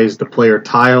maximize the player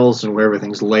tiles and where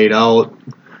everything's laid out,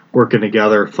 working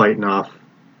together, fighting off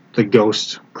the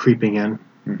ghost creeping in.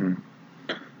 Mm-hmm.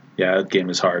 Yeah, that game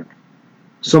is hard.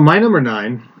 So my number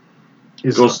 9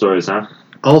 is Ghost Stories, huh?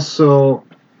 Also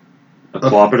a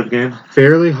cooperative game.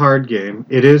 Fairly hard game.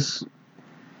 It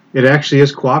actually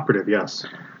is cooperative. Yes.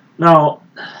 Now,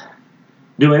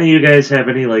 do any of you guys have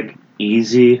any like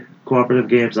easy cooperative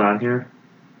games on here?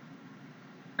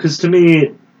 Because to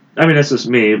me, I mean, that's just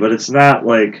me, but it's not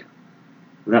like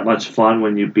that much fun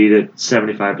when you beat it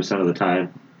 75% of the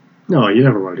time. No, you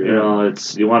never want to do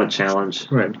that. You want a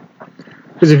challenge, right?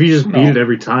 Because if you just beat it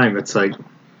every time, it's like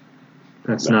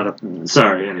that's not a.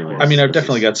 Sorry, anyway. I mean, I've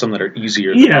definitely got some that are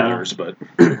easier than others, but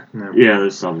yeah,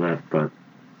 there's some that. But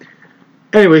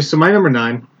anyway, so my number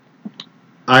 9,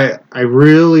 I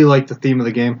really like the theme of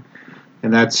the game,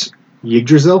 and that's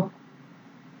Yggdrasil.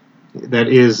 That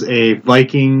is a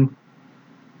Viking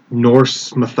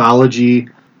Norse mythology.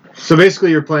 So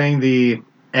basically you're playing the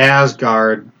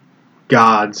Asgard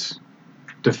gods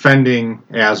defending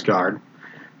Asgard.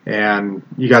 And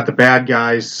you got the bad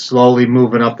guys slowly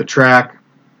moving up the track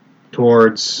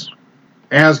towards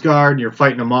Asgard. You're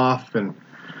fighting them off. And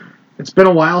it's been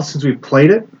a while since we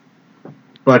played it.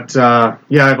 But,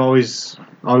 yeah, I've always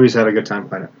had a good time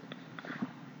playing it.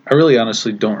 I really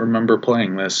honestly don't remember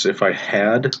playing this. If I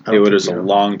had, it was a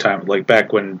long time, like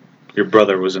back when your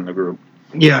brother was in the group.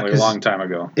 Yeah, like a long time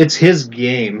ago. It's his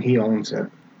game. He owns it.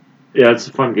 Yeah, it's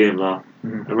a fun game, though.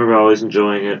 Mm-hmm. I remember always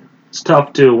enjoying it. It's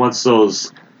tough, too, once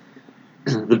the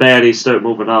baddies start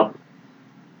moving up.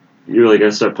 You really got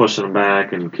to start pushing them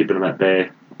back and keeping them at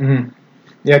bay. Mm-hmm.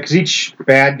 Yeah, because each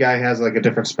bad guy has like a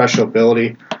different special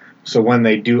ability. So when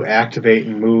they do activate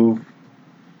and move,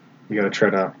 you got to try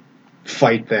to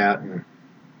fight that.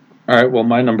 All right, well,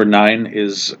 my number 9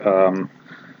 is a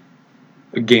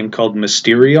game called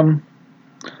Mysterium.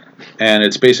 And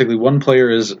it's basically one player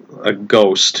is a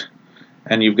ghost,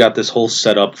 and you've got this whole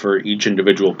setup for each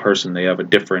individual person. They have a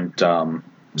different...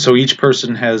 so each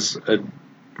person has a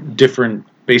different,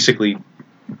 basically,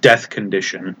 death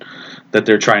condition that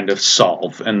they're trying to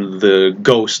solve. And the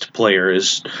ghost player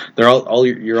is...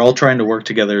 you're all trying to work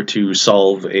together to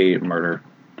solve a murder.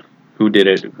 Who did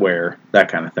it, where, that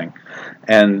kind of thing.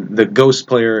 And the ghost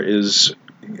player is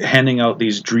handing out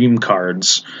these dream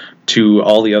cards to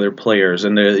all the other players.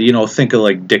 And, think of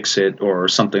like Dixit or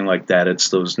something like that. It's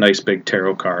those nice big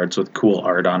tarot cards with cool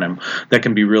art on them that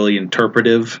can be really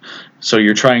interpretive. So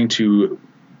you're trying to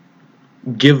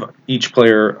give each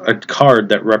player a card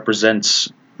that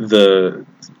represents the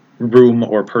room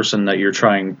or person that you're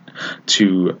trying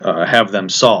to have them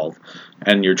solve.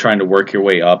 And you're trying to work your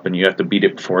way up, and you have to beat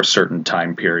it before a certain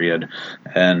time period.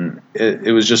 And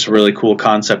it was just a really cool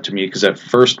concept to me, because at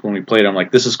first when we played, I'm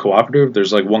like, this is cooperative.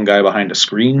 There's like one guy behind a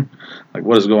screen. Like,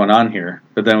 what is going on here?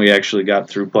 But then we actually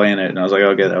got through playing it, and I was like,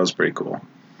 okay, that was pretty cool.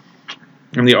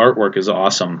 And the artwork is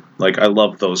awesome. Like, I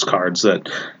love those cards that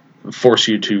force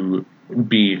you to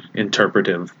be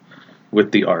interpretive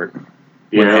with the art.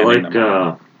 Yeah, I like...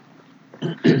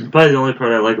 probably the only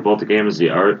part I like about the game is the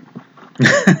art.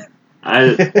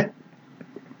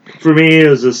 For me, it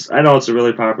was just... I know it's a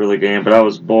really popular game, but I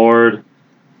was bored.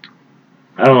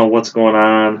 I don't know what's going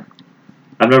on.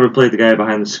 I've never played the guy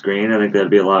behind the screen. I think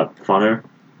that'd be a lot funner.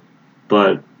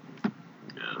 But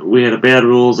we had a bad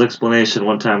rules explanation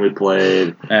one time we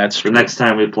played. That's true. The next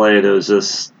time we played, it was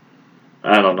just...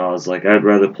 I don't know. It's like, I'd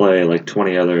rather play like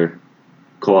 20 other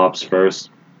co-ops first.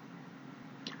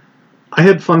 I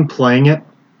had fun playing it.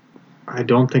 I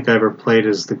don't think I ever played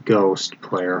as the ghost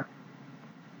player.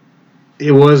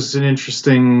 It was an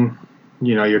interesting,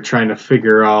 you're trying to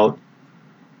figure out,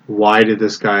 why did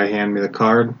this guy hand me the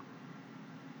card?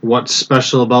 What's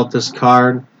special about this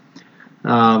card?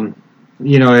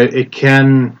 It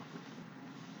can,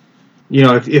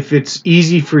 if it's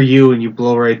easy for you and you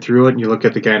blow right through it and you look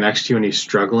at the guy next to you and he's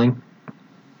struggling,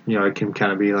 it can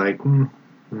kind of be like,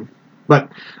 But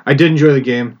I did enjoy the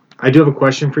game. I do have a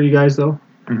question for you guys, though.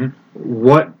 Mm-hmm.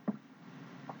 What,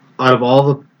 out of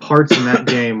all the parts in that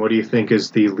game, what do you think is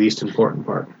the least important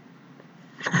part?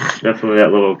 Definitely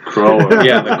that little crow.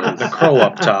 Yeah, the crow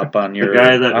up top on your the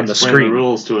guy that on the explained screen. The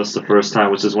rules to us the first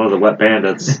time, which is one of the wet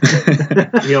bandits.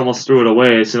 He almost threw it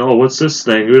away, saying, "Oh, what's this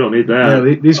thing? We don't need that."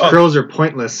 Yeah, these crows are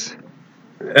pointless.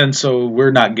 And so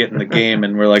we're not getting the game,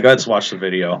 and we're like, let's watch the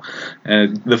video.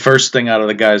 And the first thing out of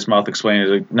the guy's mouth explaining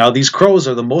is like, now these crows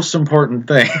are the most important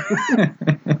thing.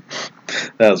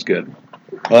 That was good.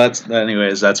 Well,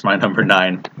 that's my number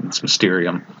 9. It's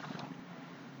Mysterium.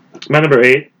 My number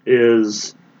 8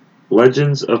 is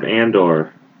Legends of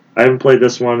Andor. I haven't played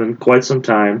this one in quite some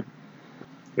time,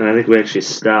 and I think we actually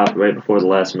stopped right before the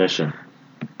last mission.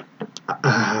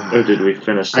 Or did we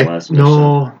finish the last mission?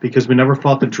 No, because we never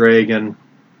fought the dragon.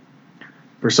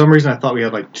 For some reason, I thought we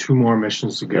had like 2 more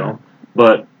missions to go. Yeah.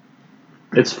 But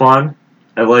it's fun.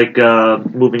 I like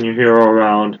moving your hero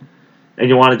around, and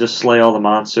you want to just slay all the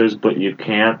monsters, but you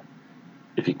can't.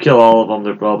 If you kill all of them,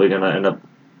 they're probably going to end up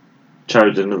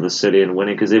charging into the city and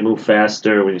winning, because they move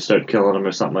faster when you start killing them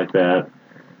or something like that.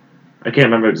 I can't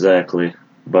remember exactly,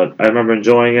 but I remember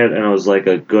enjoying it, and it was like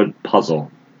a good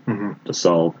puzzle to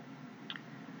solve.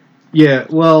 Yeah,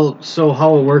 well, so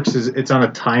how it works is it's on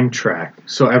a time track.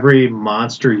 So every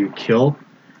monster you kill,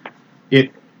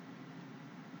 it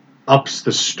ups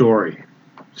the story.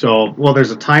 So,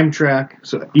 there's a time track.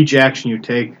 So each action you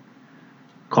take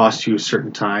costs you a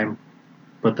certain time.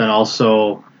 But then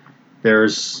also,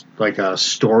 there's like a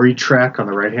story track on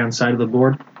the right-hand side of the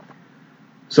board.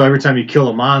 So every time you kill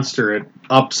a monster, it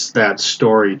ups that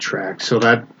story track. So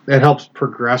that helps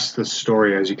progress the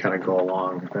story as you kind of go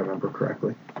along, if I remember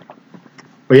correctly.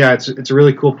 But yeah, it's a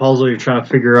really cool puzzle. You're trying to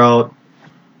figure out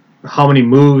how many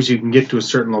moves you can get to a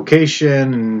certain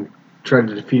location and try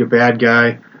to defeat a bad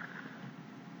guy.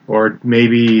 Or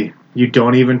maybe you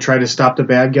don't even try to stop the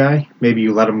bad guy. Maybe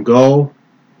you let him go,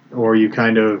 or you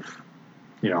kind of,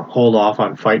 hold off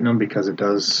on fighting him because it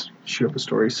does shoot up the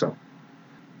story. So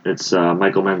It's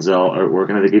Michael Menzel artwork,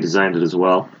 and I think he designed it as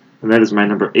well. And that is my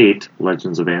number 8,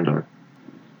 Legends of Andor.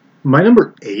 my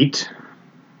number 8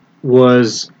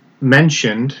 was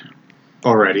mentioned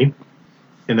already,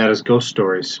 and that is Ghost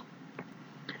Stories.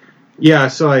 Yeah,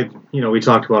 so we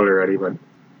talked about it already, but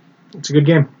it's a good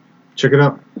game. Check it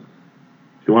out.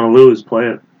 If you want to lose, play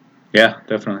it. Yeah,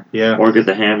 definitely. Yeah. Or get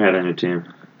the Hamhead on your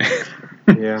team.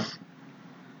 Yeah.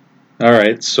 All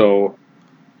right, so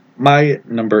my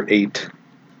number 8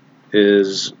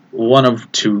 is one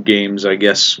of 2 games. I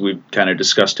guess we've kind of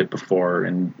discussed it before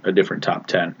in a different top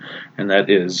 10, and that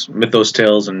is Mythos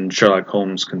Tales and Sherlock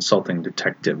Holmes Consulting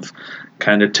Detective.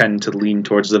 Kind of tend to lean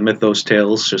towards the Mythos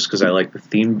Tales just because I like the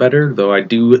theme better, though I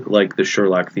do like the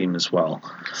Sherlock theme as well.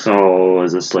 So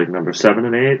is this like number 7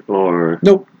 and 8, or?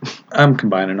 Nope, I'm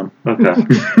combining them. Okay.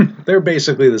 They're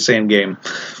basically the same game.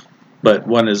 But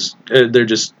one is, they're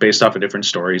just based off of different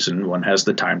stories, and one has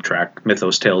the time track.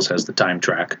 Mythos Tales has the time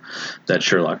track that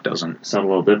Sherlock doesn't. Sound a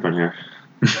little different here.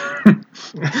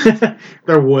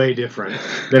 They're way different.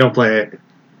 They don't play it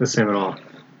the same at all.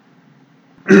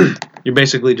 You're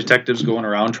basically detectives going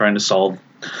around trying to solve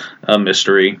a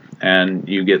mystery, and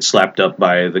you get slapped up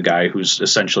by the guy who's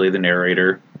essentially the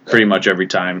narrator pretty much every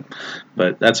time.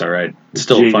 But that's all right. It's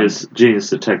still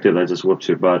Genius detective that just whoops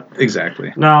your butt.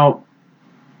 Exactly. Now,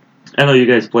 I know you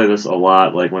guys play this a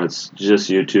lot, like when it's just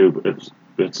YouTube,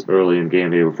 it's early in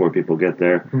game day before people get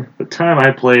there. The time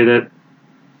I played it,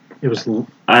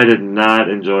 I did not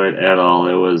enjoy it at all.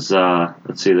 It was, there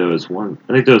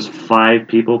was 5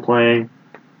 people playing,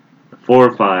 4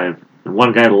 or 5, and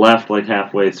one guy left like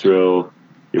halfway through.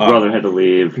 Your brother had to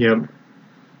leave. Yep.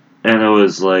 And it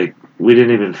was like, we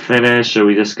didn't even finish, or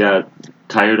we just got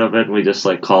tired of it, and we just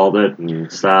like called it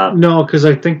and stopped. No, because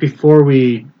I think before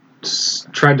we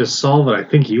tried to solve it, I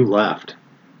think you left.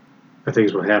 I think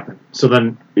is what happened. So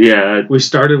then, yeah, we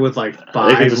started with like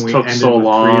 5. It just took so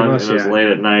long, and it was late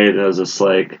at night. And it was just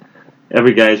like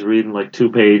every guy's reading like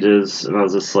 2 pages, and I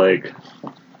was just like,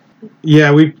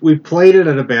 yeah, we played it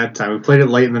at a bad time. We played it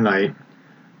late in the night,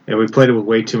 and we played it with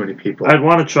way too many people. I'd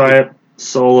want to try it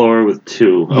solo or with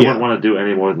 2. I Yeah. wouldn't want to do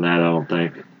any more than that. I don't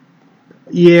think.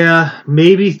 Yeah,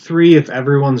 maybe 3 if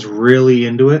everyone's really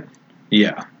into it.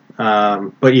 Yeah.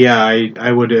 But yeah,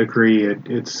 I would agree.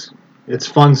 It's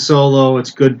fun solo. It's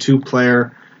good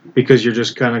 2-player because you're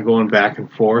just kind of going back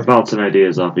and forth. Bouncing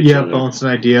ideas off each other. Yeah, bouncing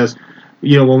ideas.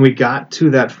 When we got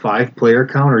to that 5-player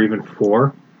count, or even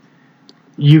 4,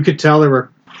 you could tell there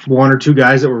were 1 or 2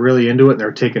 guys that were really into it and they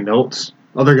were taking notes.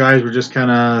 Other guys were just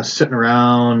kind of sitting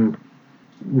around,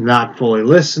 not fully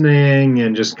listening,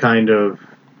 and just kind of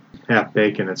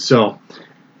half-baking it. So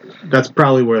that's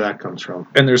probably where that comes from.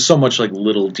 And there's so much like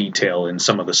little detail in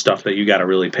some of the stuff that you got to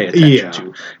really pay attention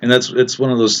to. And it's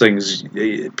one of those things,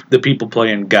 the people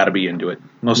playing got to be into it,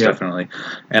 most definitely.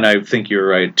 And I think you're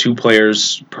right. 2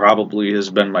 players probably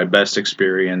has been my best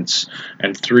experience,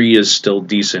 and 3 is still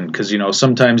decent because,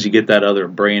 sometimes you get that other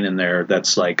brain in there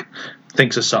that's like,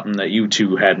 thinks of something that you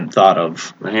 2 hadn't thought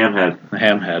of. The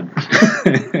Hamhead.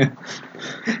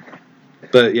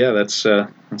 But yeah, that's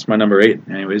my number 8.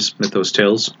 Anyways, Mythos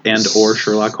Tales and or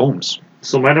Sherlock Holmes.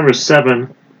 So my number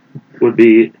 7 would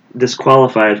be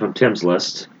disqualified from Tim's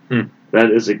list.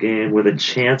 That is a game with a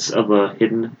chance of a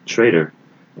hidden traitor.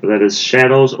 That is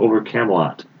Shadows over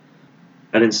Camelot.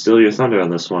 I didn't steal your thunder on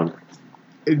this one.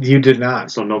 You did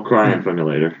not. So no crying from you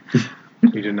later.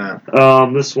 You did not.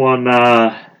 This one,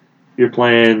 you're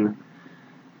playing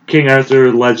King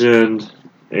Arthur Legend,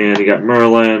 and you got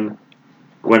Merlin,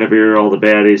 Guinevere, all the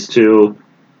baddies too.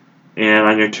 And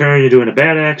on your turn, you're doing a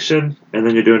bad action, and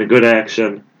then you're doing a good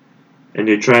action, and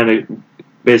you're trying to,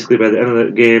 basically by the end of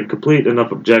the game, complete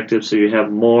enough objectives so you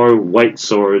have more white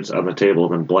swords on the table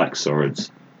than black swords.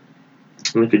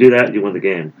 And if you do that, you win the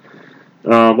game.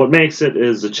 What makes it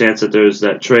is the chance that there's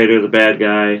that traitor, the bad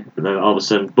guy, and then all of a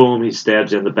sudden, boom, he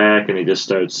stabs you in the back, and he just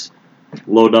starts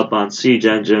loading up on siege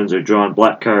engines or drawing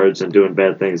black cards and doing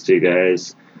bad things to you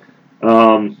guys.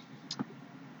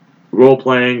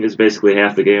 Role-playing is basically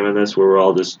half the game in this, where we're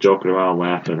all just joking around,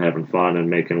 laughing, having fun, and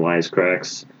making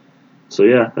wisecracks. So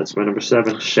yeah, that's my number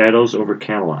 7, Shadows over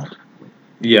Camelot.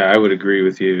 Yeah, I would agree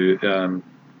with you.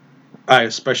 I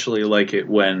especially like it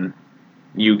when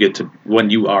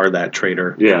you are that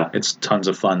traitor. Yeah. It's tons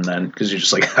of fun then, because you're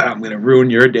just like, I'm going to ruin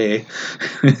your day.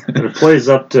 And it plays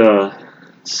up to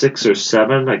 6 or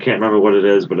 7. I can't remember what it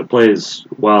is, but it plays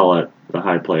well at the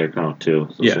high player count too.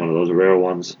 So it's one of those rare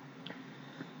ones.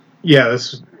 Yeah,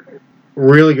 this is a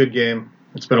really good game.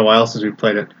 It's been a while since we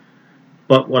played it.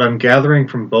 But what I'm gathering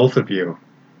from both of you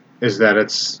is that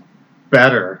it's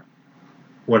better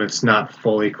when it's not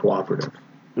fully cooperative.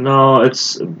 No,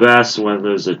 it's best when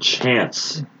there's a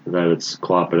chance that it's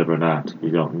cooperative or not. You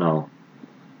don't know.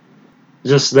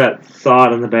 Just that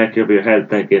thought in the back of your head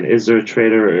thinking, is there a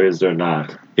traitor or is there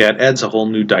not? Yeah, it adds a whole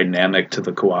new dynamic to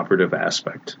the cooperative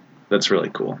aspect. That's really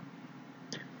cool.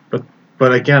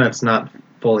 But again, it's not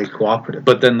fully cooperative.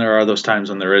 But then there are those times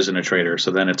when there isn't a traitor,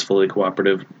 so then it's fully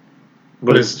cooperative.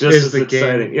 But it's just as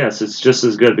exciting. Game. Yes, it's just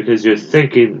as good because you're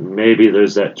thinking maybe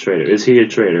there's that traitor. Is he a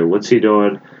traitor? What's he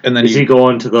doing? And then is he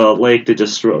going to the lake to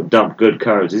just dump good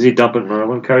cards? Is he dumping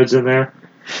Merlin cards in there?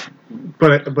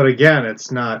 But again,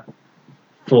 it's not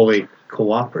fully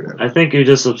cooperative. I think you're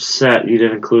just upset you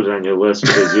didn't include it on your list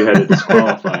because you had to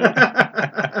disqualify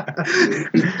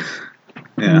it.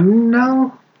 Yeah.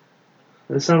 No.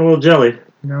 That sounded a little jelly.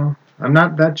 No, I'm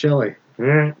not that jelly.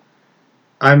 Yeah.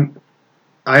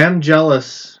 I am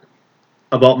jealous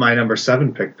about my number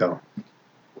 7 pick, though,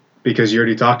 because you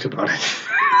already talked about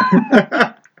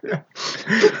it.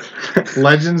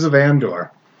 Legends of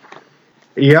Andor.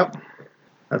 Yep.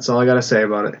 That's all I got to say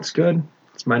about it. It's good.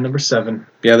 It's my number 7.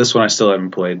 Yeah, this one I still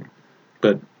haven't played,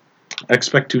 but I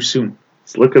expect to soon.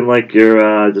 It's looking like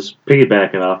you're just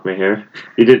piggybacking off me here.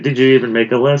 Did you even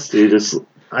make a list?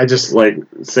 I just like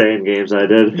saying games I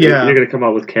did. Yeah. You're going to come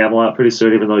out with Camelot pretty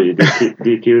soon, even though you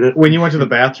DQ'd it. When you went to the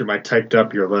bathroom, I typed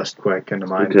up your list quick into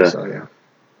mine. Okay. So, yeah.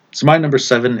 So my number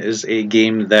 7 is a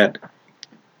game that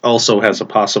also has a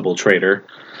possible traitor,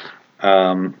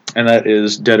 and that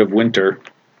is Dead of Winter,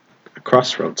 a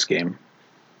Crossroads game.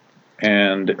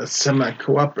 And a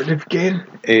semi-cooperative game?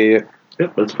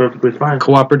 Yep, that's perfectly fine.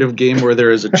 Cooperative game where there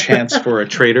is a chance for a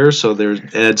traitor, so there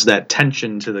adds that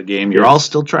tension to the game. You're all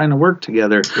still trying to work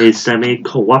together. A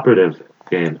semi-cooperative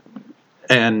game.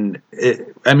 And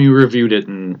we reviewed it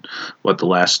in the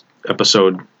last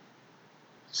episode?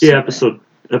 Yeah, episode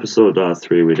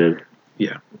 3 we did.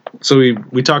 Yeah. So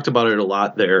we talked about it a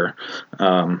lot there,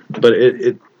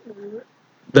 but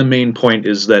the main point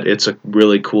is that it's a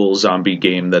really cool zombie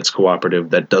game that's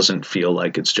cooperative that doesn't feel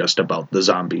like it's just about the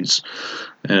zombies.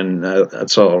 And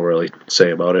that's all I'll really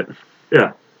say about it.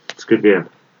 Yeah, it's a good game.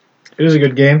 It is a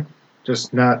good game,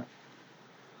 just not...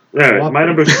 All right, my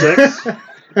number 6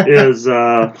 is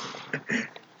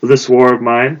This War of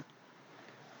Mine.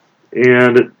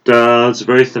 And it's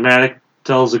very thematic,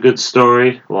 tells a good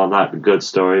story. Well, not a good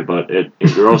story, but it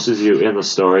engrosses you in the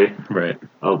story. Right.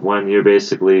 Of when you're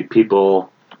basically people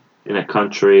in a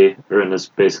country or in this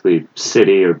basically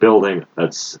city or building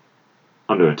that's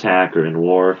under attack or in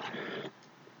war,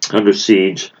 under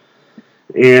siege.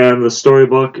 And the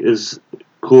storybook is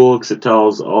cool because it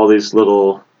tells all these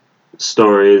little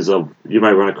stories of you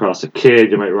might run across a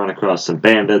kid, you might run across some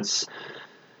bandits.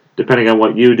 Depending on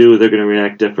what you do, they're going to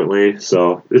react differently.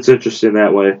 So it's interesting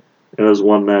that way. And it was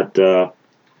one that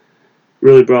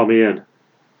really brought me in.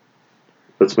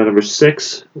 That's my number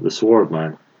 6, This War of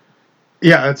Mine.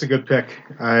 Yeah, that's a good pick.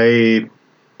 I've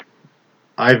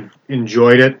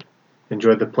enjoyed it.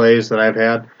 Enjoyed the plays that I've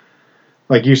had.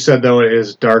 Like you said, though, it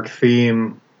is dark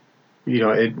theme.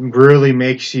 It really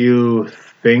makes you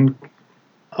think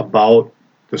about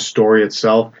the story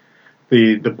itself.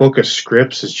 The book of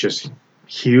scripts is just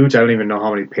huge. I don't even know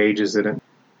how many pages in it.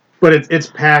 But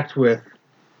it's packed with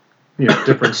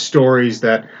different stories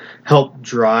that help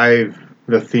drive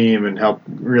the theme and help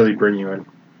really bring you in.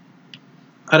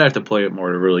 I'd have to play it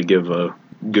more to really give a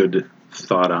good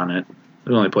thought on it.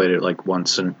 I only played it like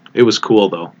once, and it was cool,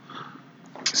 though.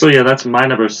 So, yeah, that's my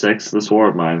number 6, This War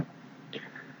of Mine.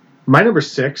 My number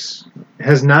 6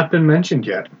 has not been mentioned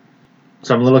yet,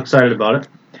 so I'm a little excited about it.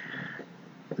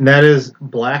 And that is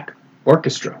Black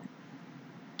Orchestra.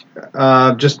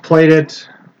 Just played it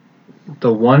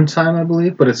the one time, I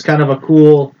believe, but it's kind of a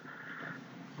cool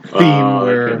theme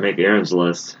where... I can make Aaron's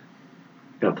list.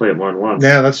 Gotta play it more than once.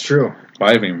 Yeah, that's true.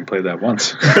 I haven't even played that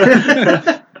once.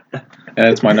 And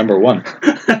it's my number 1.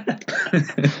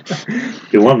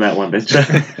 You won that one, bitch.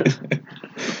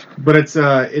 But it's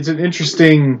an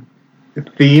interesting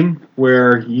theme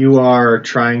where you are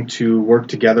trying to work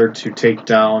together to take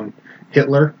down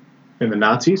Hitler and the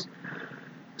Nazis.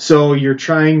 So you're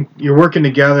working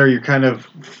together, you're kind of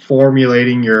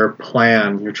formulating your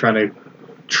plan, you're trying to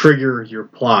trigger your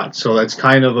plot. So that's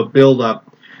kind of a build-up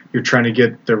you're trying to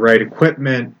get the right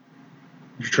equipment,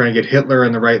 you're trying to get Hitler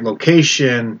in the right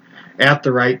location at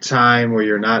the right time where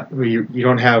you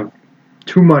don't have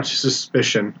too much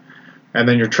suspicion, and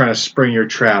then you're trying to spring your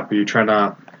trap, or you're trying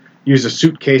to use a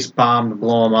suitcase bomb to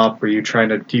blow them up, or you're trying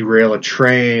to derail a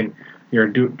train, you're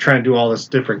trying to do all this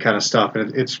different kind of stuff,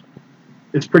 and it's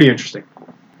pretty interesting.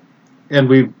 And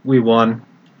we won,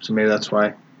 so maybe that's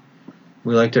why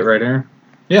we liked it, right, Aaron?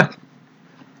 Yeah.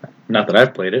 Not that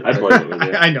I've played it. I played it with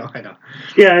you. I know.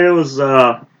 Yeah, it was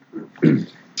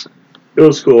it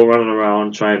was cool running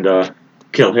around trying to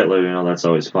kill Hitler. That's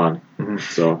always fun. Mm-hmm.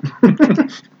 So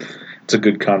It's a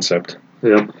good concept.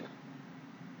 yep.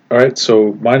 All right,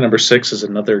 so my number 6 is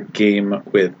another game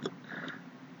with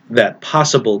that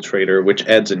possible traitor, which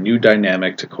adds a new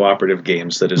dynamic to cooperative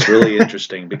games that is really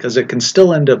interesting because it can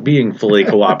still end up being fully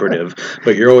cooperative,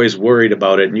 but you're always worried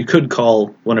about it, and you could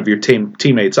call one of your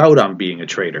teammates out on being a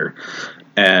traitor.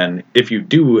 And if you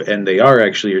do, and they are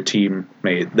actually your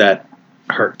teammate, that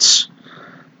hurts.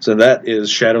 So that is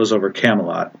Shadows over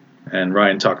Camelot, and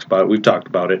Ryan talked about it. We've talked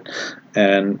about it,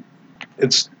 and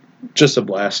it's just a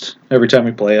blast every time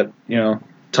we play it.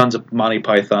 Tons of Monty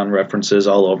Python references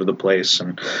all over the place,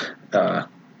 and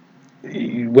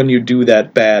when you do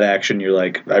that bad action, you're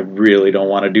like, I really don't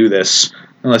want to do this.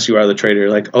 Unless you are the traitor, you're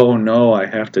like, oh no, I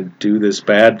have to do this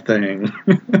bad thing.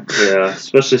 Yeah,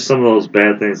 especially some of those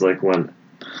bad things, like when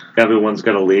everyone's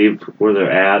got to leave where they're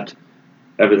at,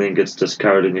 everything gets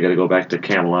discarded, and you got to go back to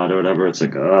Camelot or whatever. It's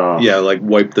like, oh. Yeah, like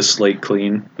wipe the slate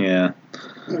clean. Yeah.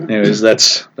 Anyways,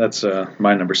 that's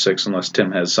my number 6, unless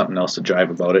Tim has something else to jive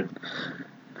about it.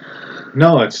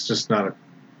 No, it's just not a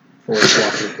fully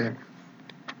cooperative game.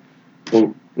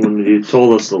 Well, when you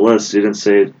told us the list, you didn't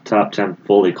say top 10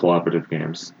 fully cooperative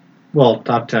games. Well,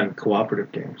 top 10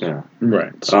 cooperative games. Yeah.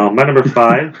 Right. My number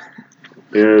 5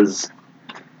 is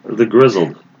The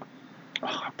Grizzled.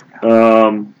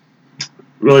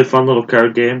 Really fun little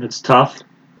card game. It's tough.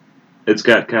 It's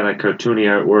got kind of cartoony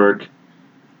artwork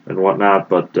and whatnot,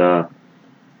 but you're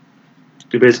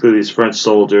basically these French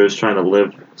soldiers trying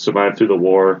to survive through the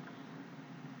war.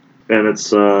 And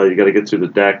it's you got to get through the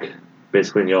deck,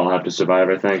 basically, and you all have to survive,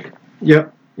 I think.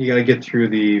 Yep, you got to get through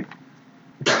the.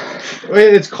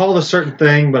 It's called a certain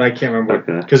thing, but I can't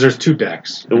remember because there's 2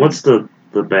 decks. And what's the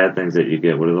bad things that you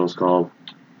get? What are those called?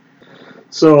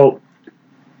 So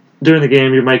during the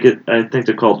game, you might get, I think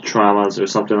they're called traumas or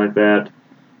something like that.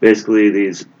 Basically,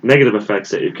 these negative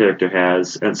effects that your character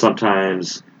has, and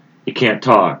sometimes you can't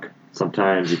talk.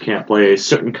 Sometimes you can't play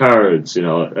certain cards. It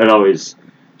always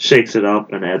shakes it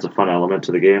up and adds a fun element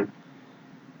to the game.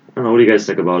 I don't know, what do you guys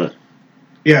think about it?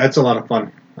 Yeah, it's a lot of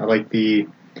fun. I like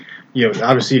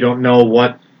obviously you don't know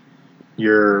what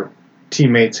your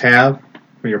teammates have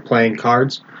when you're playing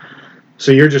cards.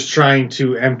 So you're just trying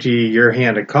to empty your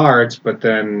hand of cards, but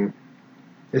then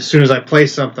as soon as I play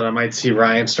something, I might see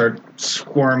Ryan start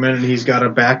squirming and he's got to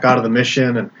back out of the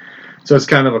mission. And so it's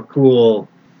kind of a cool,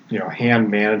 hand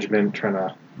management, trying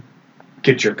to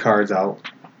get your cards out.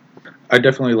 I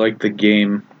definitely like the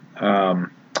game.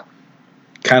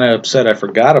 Kind of upset I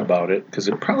forgot about it because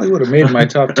it probably would have made my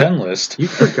top 10 list. You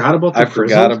forgot about the Grizzled? I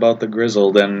forgot about the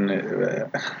Grizzled, and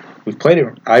we've played it.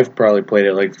 I've probably played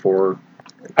it like 4.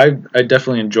 I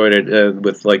definitely enjoyed it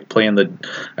with like playing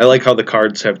I like how the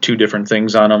cards have 2 different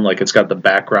things on them. Like it's got the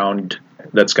background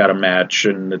that's got a match,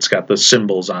 and it's got the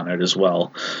symbols on it as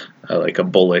well, like a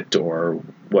bullet or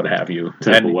what have you.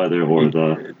 Type of weather or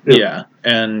the... Yeah,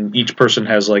 and each person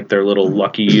has like their little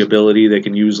lucky ability they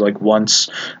can use like once.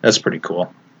 That's pretty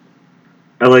cool.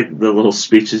 I like the little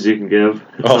speeches you can give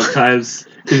sometimes,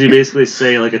 because you basically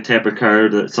say like a type of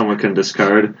card that someone can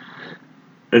discard,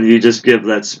 and you just give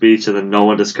that speech, and then no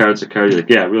one discards the card. You're like,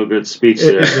 yeah, real good speech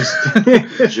there.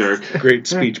 Jerk. Great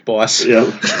speech, boss. Yeah,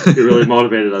 you really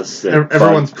motivated us.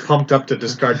 Everyone's pumped up to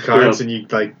discard cards, and you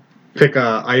like pick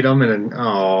a item, and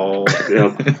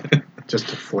then just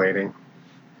deflating.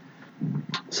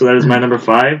 So that is my number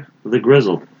 5, The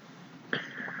Grizzled.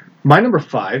 My number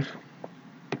 5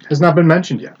 has not been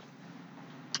mentioned yet,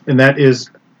 and that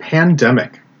is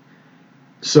Pandemic.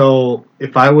 So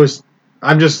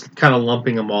I'm just kind of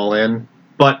lumping them all in,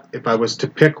 but if I was to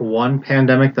pick one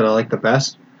Pandemic that I like the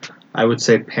best, I would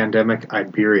say Pandemic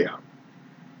Iberia.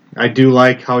 I do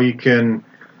like how you can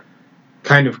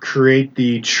kind of create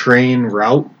the train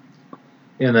route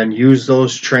and then use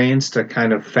those trains to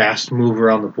kind of fast move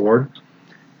around the board.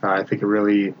 I think it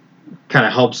really kind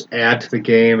of helps add to the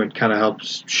game and kind of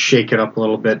helps shake it up a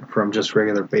little bit from just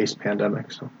regular base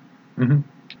Pandemic. So,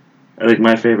 I think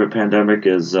my favorite Pandemic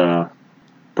is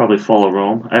probably Fall of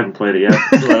Rome. I haven't played it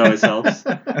yet, so that always helps.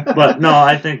 But no,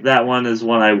 I think that one is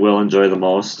one I will enjoy the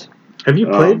most. Have you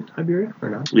played Iberia or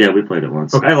not? Yeah, we played it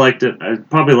once. Okay. I liked it. I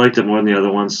probably liked it more than the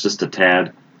other ones, just a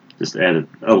tad. Just added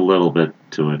a little bit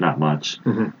to it, not much.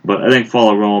 Mm-hmm. But I think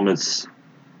Fall of Rome is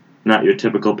not your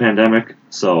typical Pandemic,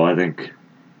 so I think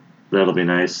that'll be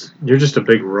nice. You're just a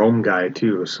big Rome guy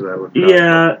too, so that would.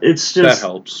 Yeah, it's That just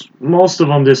helps. most of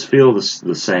them just feel the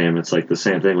same. It's like the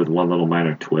same thing with one little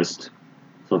minor twist.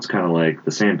 So it's kind of like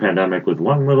the same Pandemic with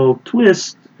one little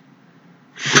twist.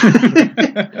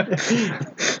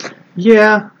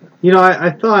 Yeah,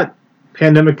 I thought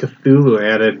Pandemic Cthulhu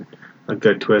added a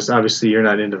good twist. Obviously, you're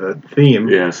not into the theme.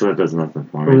 Yeah, so that does nothing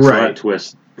for me. So Right. that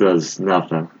twist does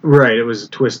nothing. Right, it was a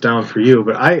twist down for you,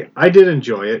 but I did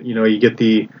enjoy it. You get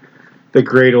the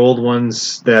great old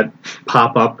ones that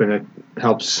pop up, and it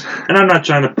helps. And I'm not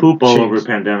trying to poop all Jeez. over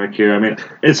Pandemic here. I mean,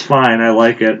 it's fine. I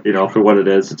like it, for what it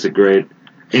is. It's a great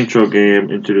intro game,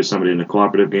 introduce somebody into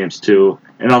cooperative games too,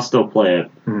 and I'll still play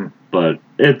it. Mm-hmm. But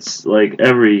it's like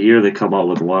every year they come out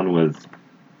with one with...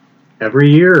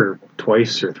 Every year, or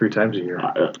twice or 3 times a year.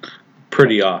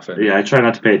 Pretty often. Yeah, I try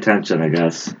not to pay attention, I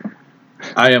guess.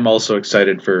 I am also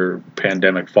excited for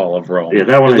Pandemic Fall of Rome. Yeah,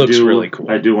 that one it looks do, really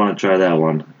cool. I do want to try that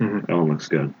one. Mhm. That one looks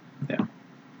good.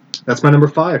 That's my number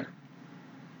 5.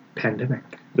 Pandemic.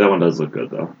 That one does look good,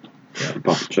 though. Yeah, I'll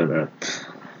probably try that.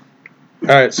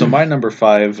 All right, so my number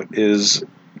 5 is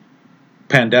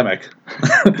Pandemic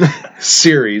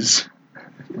series.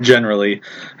 Generally,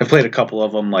 I've played a couple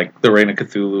of them, like the Reign of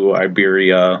Cthulhu,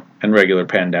 Iberia, and regular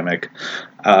Pandemic.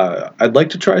 I'd like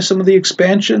to try some of the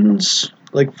expansions,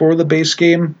 like for the base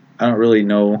game. I don't really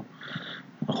know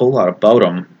a whole lot about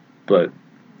them, but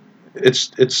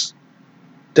it's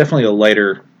definitely a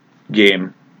lighter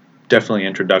game, definitely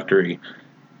introductory,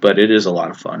 but it is a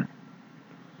lot of fun.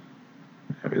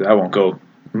 I won't go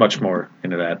much more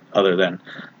into that other than,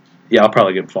 I'll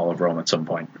probably get Fall of Rome at some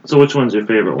point. So which one's your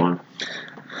favorite one?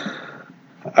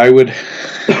 I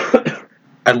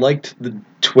liked the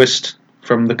twist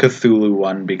from the Cthulhu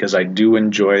one because I do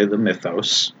enjoy the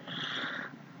mythos.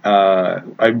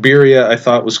 Iberia I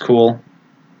thought was cool,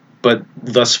 but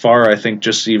thus far I think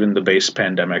just even the base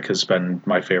Pandemic has been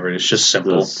my favorite. It's just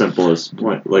simple. The simplest,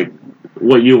 like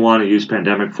what you want to use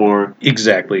Pandemic for.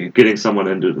 Exactly. Getting someone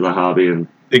into the hobby and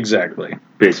Exactly.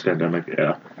 base Pandemic,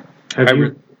 yeah.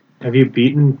 Have you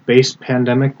beaten base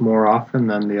Pandemic more often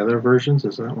than the other versions?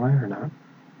 Is that why or not?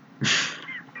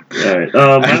 All right.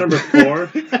 My number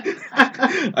 4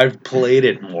 I've played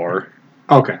it more.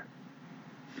 Okay.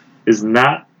 is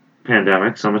not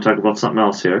Pandemic, so I'm going to talk about something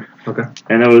else here. Okay.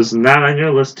 And it was not on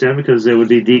your list, Tim, because it would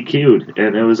be DQ'd,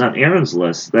 and it was on Aaron's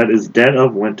list. That is Dead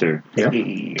of Winter. Yeah.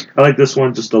 I like this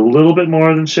one just a little bit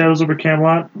more than Shadows over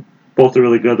Camelot. Both are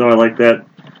really good, though. I like that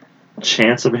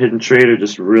chance of a hidden traitor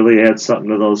just really adds something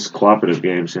to those cooperative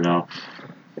games,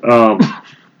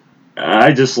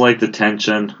 I just like the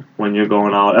tension when you're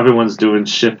going out. Everyone's doing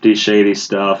shifty, shady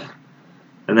stuff,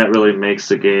 and that really makes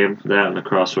the game, that and the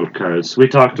Crossroad cards. We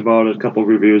talked about it a couple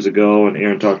reviews ago, and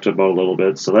Aaron talked about it a little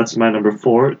bit, so that's my number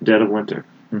 4, Dead of Winter.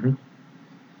 Mm-hmm.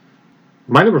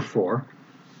 My number 4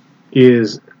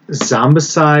 is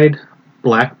Zombicide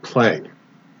Black Plague.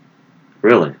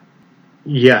 Really?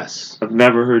 Yes. I've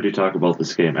never heard you talk about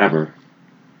this game, ever.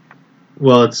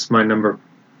 Well, it's my number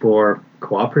 4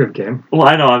 cooperative game. Well,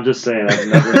 I know, I'm just saying, I've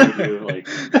never heard you,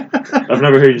 I've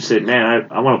never heard you say, man,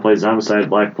 I want to play Zombicide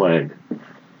Black Plague.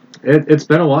 It's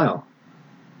been a while.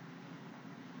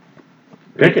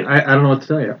 Pick it. I don't know what to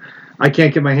tell you. I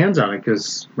can't get my hands on it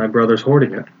because my brother's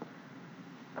hoarding it.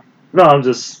 No,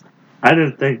 I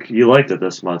didn't think you liked it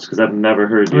this much, because I've never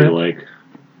heard you,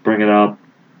 bring it up,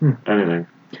 anything.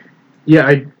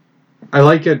 Yeah, I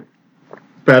like it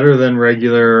better than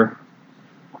regular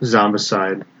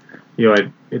Zombicide.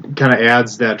 It kind of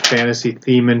adds that fantasy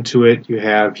theme into it. You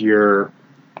have your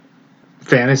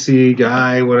fantasy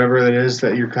guy, whatever it is,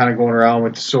 that you're kind of going around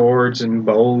with swords and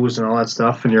bows and all that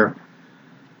stuff, and I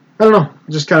don't know,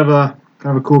 just kind of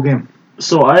a cool game.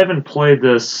 So I haven't played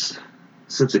this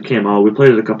since it came out. We played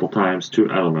it a couple times, 2,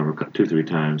 3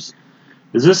 times.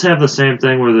 Does this have the same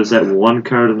thing where there's that one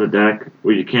card in the deck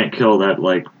where you can't kill that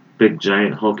big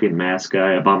giant hulking mass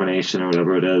guy, Abomination or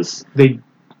whatever it is?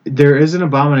 There is an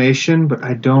Abomination, but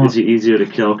I don't... Is he easier to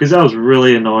kill? Because that was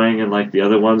really annoying in the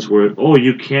other ones where,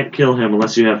 you can't kill him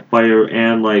unless you have fire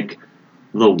and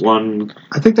the one...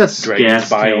 I think that's... Dragon's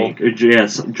Bile.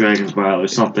 Dragon's Bile or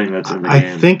something that's in the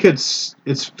game. I think it's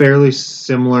fairly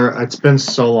similar. It's been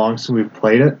so long since we've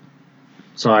played it,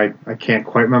 so I can't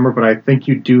quite remember, but I think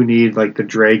you do need the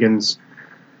Dragon's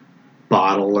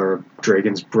Bottle or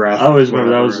Dragon's Breath. I always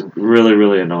remember that was really,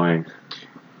 really annoying.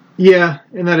 Yeah,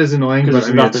 and that is annoying. Because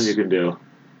But there's nothing you can do.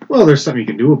 Well, there's something you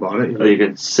can do about it. Or you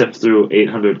can sift through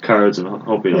 800 cards and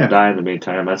hope you don't Yeah. die in the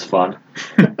meantime. That's fun.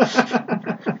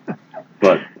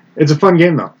 But It's a fun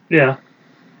game, though. yeah,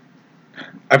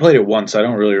 I played it once. I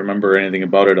don't really remember anything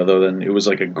about it other than it was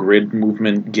like a grid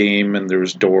movement game and there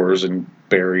was doors and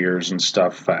barriers and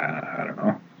stuff. I don't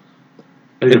know.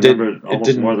 I remember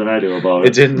almost more than I do about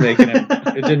It it.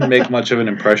 it didn't make much of an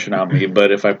impression on me.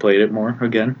 But if I played it more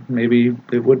again, maybe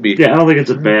it would be. Yeah, I don't think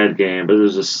it's a bad game, but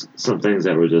there's just some things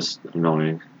that were just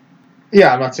annoying.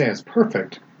 Yeah, I'm not saying it's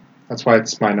perfect. That's why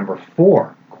it's my number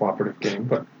 4 cooperative game,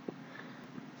 but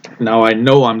Now I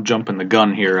know I'm jumping the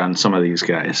gun here on some of these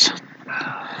guys.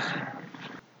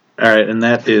 All right, and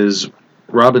that is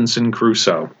Robinson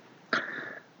Crusoe.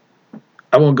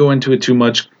 I won't go into it too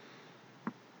much.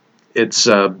 It's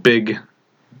a big,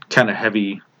 kind of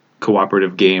heavy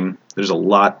cooperative game. There's a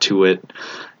lot to it.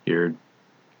 You're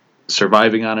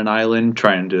surviving on an island,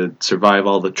 trying to survive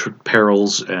all the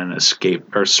perils and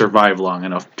escape, or survive long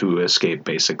enough to escape,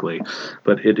 basically.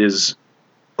 But it is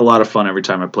a lot of fun every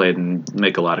time I play it and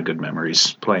make a lot of good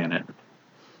memories playing it.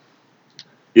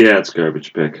 Yeah, it's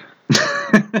garbage pick.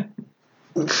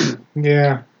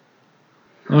 yeah.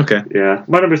 Okay. Yeah,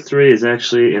 my number 3 is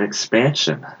actually an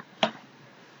expansion.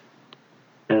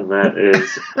 And that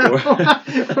is...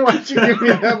 Why'd you give me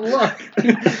that look?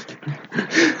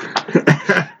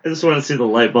 I just want to see the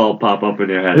light bulb pop up in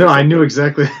your head. No, I knew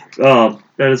exactly. That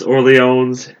is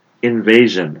Orleans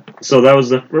Invasion. So that was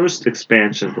the first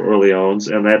expansion for Orleans,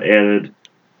 and that added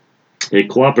a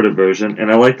cooperative version. And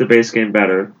I like the base game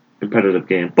better, competitive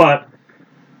game. But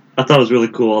I thought it was really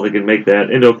cool they could make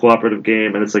that into a cooperative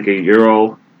game, and it's like a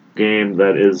Euro game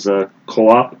that is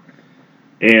co-op.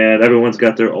 And everyone's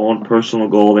got their own personal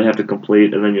goal they have to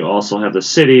complete, and then you also have the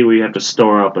city where you have to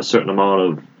store up a certain amount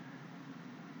of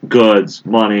goods,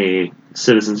 money,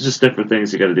 citizens, just different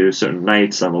things you got to do, certain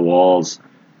knights on the walls,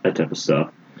 that type of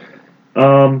stuff.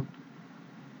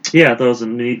 Yeah, I thought it was a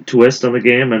neat twist on the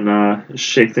game and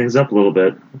shake things up a little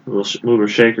bit. A little mover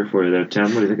shaker for you there, Tim.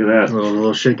 What do you think of A that?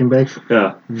 little shake and bake.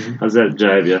 Yeah. Mm-hmm. How's that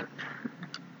jive you?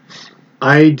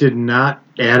 I did not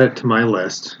add it to my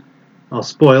list. I'll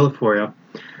spoil it for you.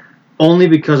 Only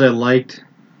because I liked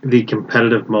the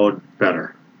competitive mode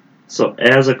better. So,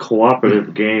 as a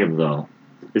cooperative game, though,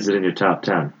 is it in your top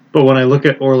 10? But when I look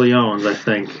at Orleans, I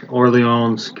think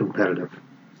Orleans competitive.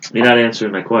 You're not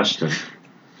answering my question.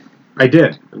 I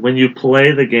did. When you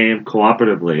play the game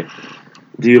cooperatively,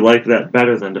 do you like that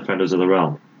better than Defenders of the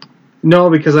Realm?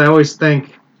 No, because I always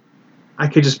think I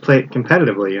could just play it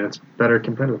competitively, and it's better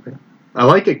competitively. I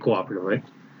like it cooperatively.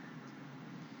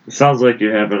 It sounds like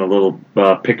you're having a little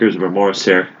picker's remorse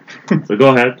here. So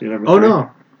go ahead. Oh,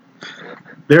 no.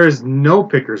 There is no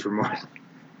picker's remorse.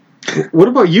 What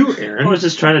about you, Aaron? I was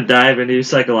just trying to dive into you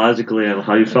psychologically and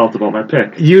how you felt about my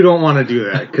pick. You don't want to do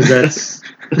that, because that's...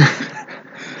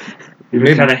 You've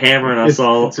been kind of hammering us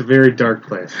all. It's a very dark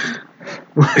place.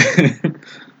 It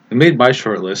made my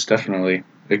short list, definitely.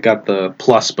 It got the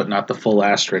plus, but not the full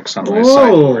asterisk on my Whoa!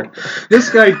 sideboard. This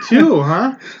guy, too,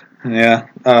 huh?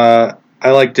 Yeah. I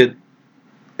liked it.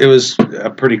 It was a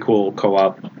pretty cool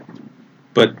co-op.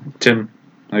 But, Tim,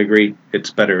 I agree. It's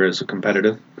better as a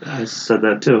competitive. I said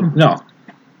that too. No.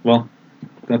 Well,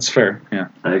 that's fair, yeah.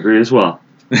 I agree as well.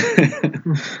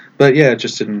 But, yeah, it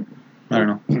just didn't, I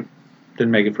don't know.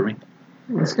 Didn't make it for me.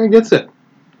 This guy gets it.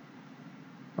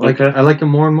 I like him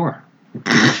more and more.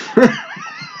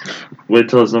 Wait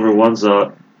till his number one's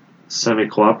a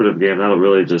semi-cooperative game. That'll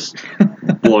really just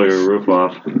blow your roof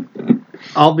off.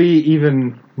 I'll be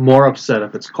even more upset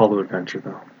if it's Call to Adventure,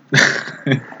 though.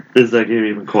 Is that game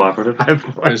even cooperative?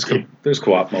 There's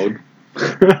co-op mode.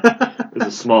 There's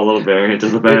a small little variant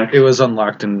in the back. It was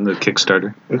unlocked in the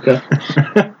Kickstarter.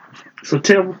 Okay. So,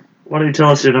 Tim, why don't you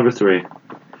tell us your number 3?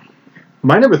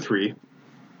 My number 3,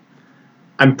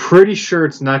 I'm pretty sure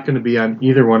it's not going to be on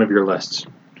either one of your lists.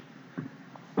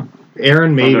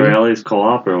 Aaron, maybe. Thunder Alley's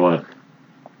co-op or what?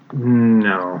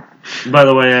 No. By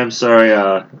the way, I'm sorry,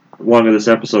 longer this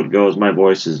episode goes, my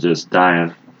voice is just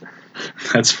dying.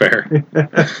 That's fair.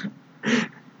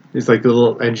 He's like the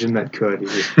little engine that could.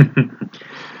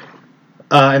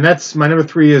 And that's my number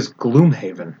 3 is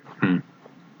Gloomhaven.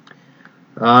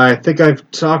 I think I've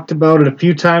talked about it a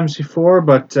few times before,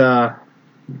 but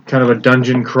kind of a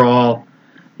dungeon crawl.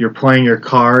 You're playing your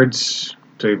cards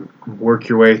to work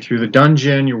your way through the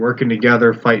dungeon. You're working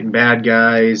together, fighting bad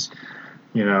guys,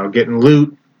 getting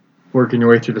loot, working your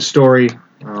way through the story.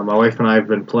 My wife and I have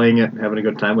been playing it and having a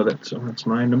good time with it, so that's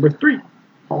my number 3.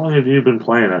 How long have you been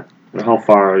playing it? Or how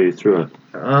far are you through it?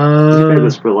 You played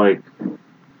this for like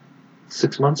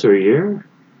 6 months or a year?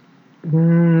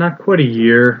 Not quite a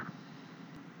year.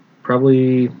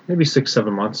 probably maybe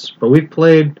 6-7 months. But we've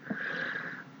played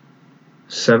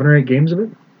 7 or 8 games of it.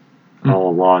 How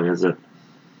long is it?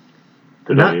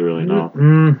 Don't you really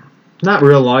know? Not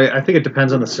real long. I think it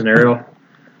depends on the scenario.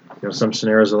 Some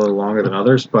scenarios are a little longer than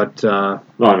others, but no,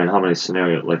 I mean, how many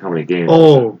scenarios? Like how many games?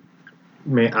 Oh,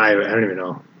 man, I don't even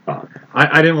know. Oh.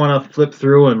 I didn't want to flip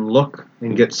through and look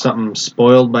and get something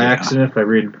spoiled by accident if I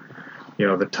read,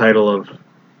 the title of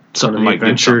some of the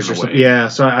adventures or something. Yeah,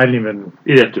 so I didn't even.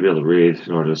 You'd have to be able to read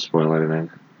in order to spoil anything.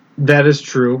 That is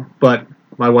true, but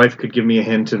my wife could give me a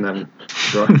hint and then.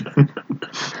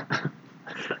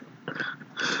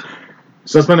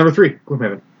 So that's my number 3,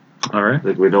 Gloomhaven. All right. I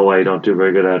think we know why you don't do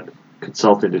very good at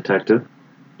consulting detective.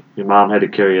 Your mom had to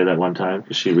carry you that one time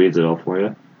because she reads it all for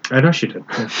you. I know she did.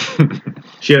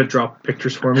 She had to draw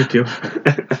pictures for me, too.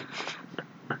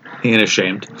 He ain't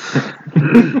ashamed.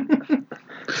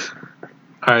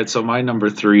 All right, so my number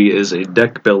 3 is a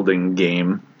deck-building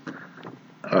game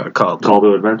called... Call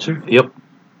to Adventure? Yep.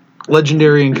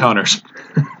 Legendary Encounters.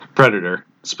 Predator,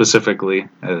 specifically,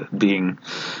 being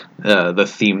the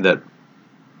theme that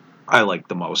I like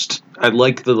the most. I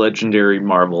like the Legendary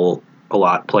Marvel a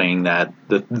lot, playing that.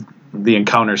 The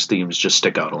Encounters themes just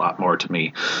stick out a lot more to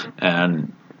me.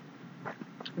 And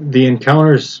the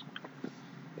Encounters,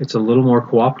 it's a little more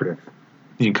cooperative.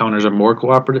 The Encounters are more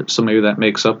cooperative, so maybe that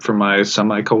makes up for my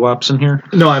semi-co-ops in here?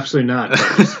 No, absolutely not.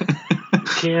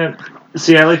 Can't...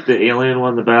 See, I like the Alien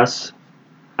one the best.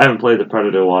 I haven't played the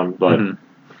Predator one, but in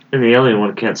the Alien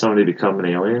one, can't somebody become an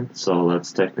alien? So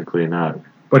that's technically not...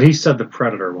 But he said the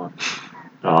Predator one.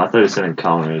 Oh, I thought he said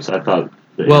Encounters. I thought...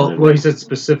 Well, he said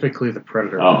specifically the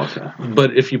Predator one. Oh, okay.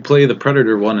 But if you play the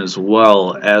Predator one as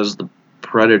well as the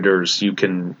Predators, you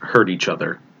can hurt each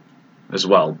other as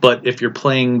well. But if you're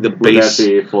playing the base... Would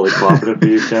that be fully cooperative for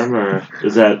you, Tim? Or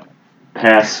is that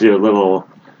past your little...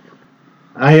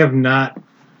 I have not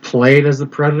played as the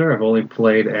Predator. I've only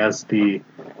played as the...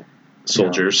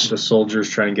 soldiers. The soldiers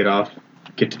trying to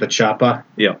get to the chopper.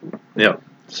 Yep.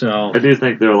 So I do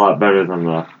think they're a lot better than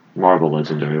the Marvel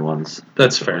Legendary ones.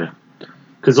 That's fair.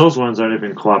 Because those ones aren't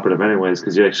even cooperative anyways,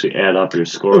 because you actually add up your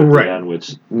score at the end,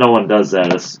 which no one does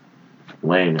that. It's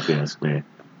lame, if you ask me.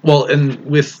 Well, and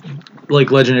with,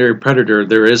 Legendary Predator,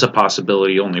 there is a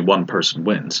possibility only one person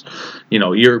wins.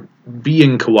 You're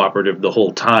being cooperative the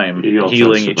whole time,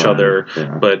 healing each other,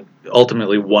 but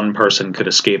ultimately one person could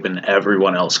escape and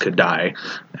everyone else could die,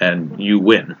 and you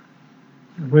win.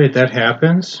 Wait, that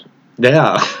happens?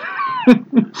 Yeah.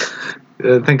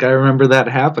 I think I remember that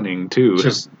happening, too.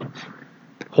 Just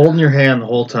holding your hand the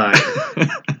whole time.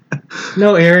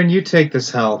 No, Aaron, you take this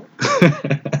hell.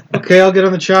 Okay, I'll get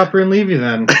on the chopper and leave you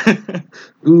then.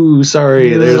 Ooh, sorry,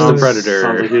 there's the Predator.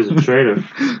 Sounds like he's a traitor.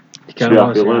 Should be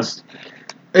off your list.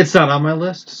 It's not on my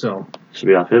list, so... Should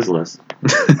be off his list.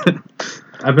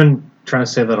 I've been trying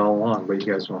to say that all along, but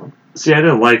you guys won't. See, I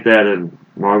didn't like that in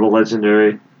Marvel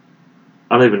Legendary.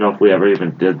 I don't even know if we ever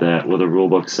even did that, where the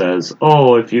rulebook says,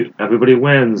 "Oh, if everybody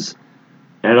wins,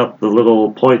 add up the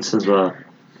little points in the."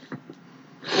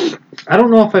 I don't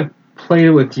know if I've played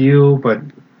it with you, but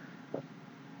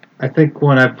I think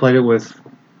when I've played it with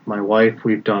my wife,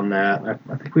 we've done that.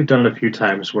 I think we've done it a few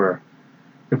times where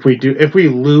if we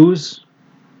lose,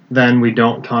 then we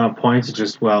don't count up points. It's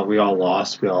just, well, we all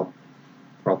lost. We're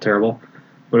all terrible.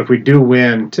 But if we do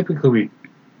win, typically we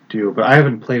do. But I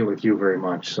haven't played it with you very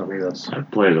much, so maybe that's...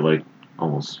 I've played it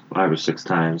almost 5 or 6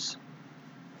 times.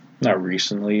 Not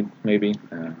recently, maybe.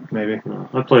 Maybe. No,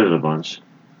 I played it a bunch.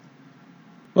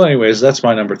 Well, anyways, that's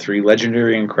my number 3,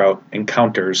 Legendary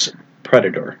Encounters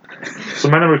Predator. So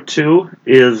my number 2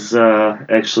 is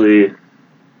actually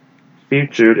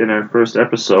featured in our first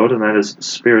episode, and that is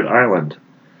Spirit Island.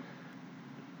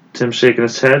 Tim's shaking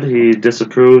his head. He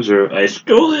disapproves, or I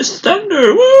stole this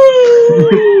thunder.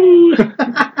 Woo!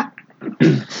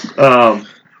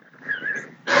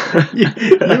 You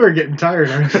are getting tired,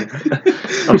 aren't you?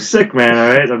 I'm sick, man.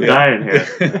 All right, I'm dying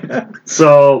here.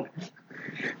 So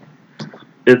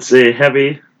it's a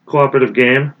heavy cooperative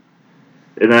game,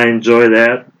 and I enjoy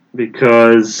that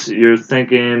because you're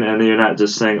thinking, and you're not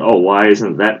just saying, "Oh, why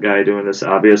isn't that guy doing this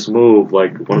obvious move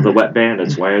like one of the Wet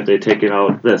Bandits? Why aren't they taking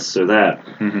out this or that?"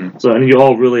 Mm-hmm. So, and you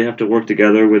all really have to work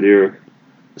together with your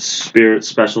spirit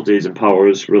specialties and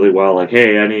powers really well. Like,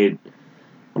 hey, I'm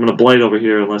gonna blade over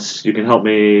here unless you can help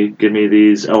me, give me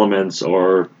these elements,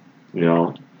 or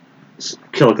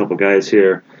kill a couple guys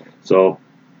here. So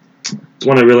it's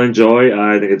one I really enjoy.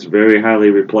 I think it's very highly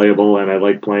replayable, and I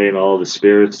like playing all the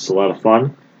spirits. It's a lot of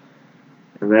fun.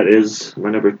 And that is my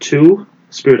number 2,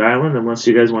 Spirit Island, unless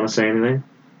you guys want to say anything.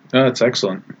 No, that's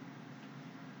excellent.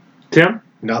 Tim?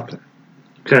 Nothing.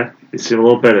 Okay, you seem a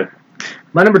little better.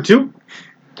 My number 2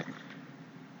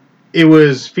 It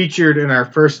was featured in our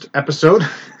first episode,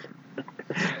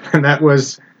 and that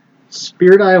was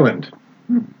Spirit Island.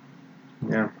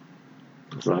 Yeah.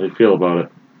 So how do you feel about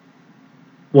it?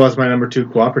 Was my number 2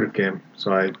 cooperative game,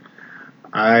 so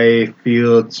I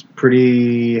feel it's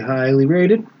pretty highly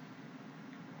rated.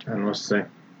 I don't know what to say.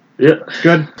 Yeah.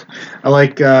 Good. I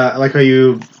like how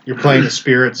you're playing the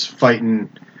spirits, fighting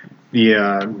the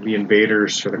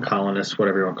invaders or the colonists,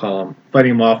 whatever you want to call them,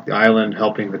 fighting them off the island,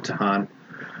 helping the Tahan.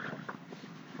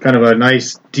 Kind of a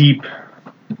nice, deep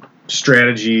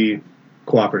strategy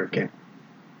cooperative game.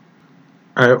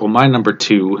 All right. Well, my number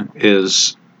 2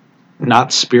 is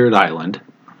not Spirit Island.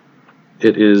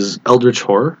 It is Eldritch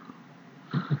Horror.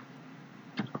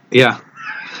 Yeah.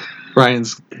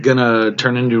 Ryan's gonna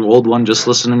turn into an old one just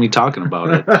listening to me talking about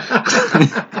it.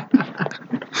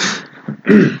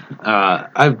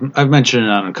 I've mentioned it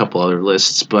on a couple other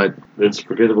lists, but It's a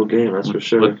forgettable game, that's for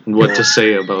sure. what to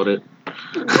say about it?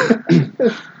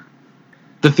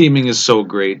 The theming is so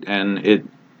great, and it,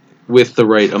 with the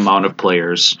right amount of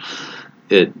players,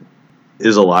 it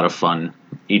is a lot of fun.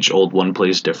 Each old one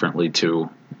plays differently too,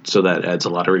 so that adds a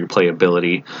lot of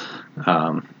replayability.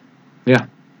 Yeah,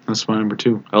 that's my number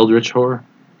 2, Eldritch Horror.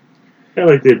 I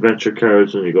like the adventure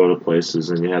cards when you go to places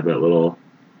and you have that little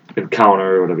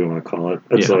encounter or whatever you want to call it.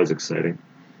 That's always exciting.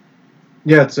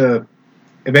 Yeah,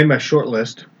 it made my short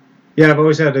list. Yeah, I've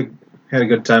always had a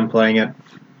good time playing it.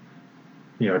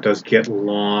 You know, it does get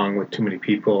long with too many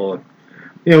people.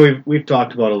 You know, we've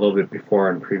talked about it a little bit before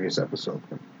in previous episodes.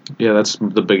 Yeah, that's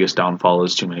the biggest downfall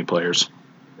is too many players.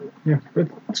 Yeah, but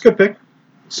it's a good pick.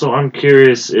 So I'm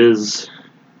curious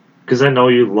because I know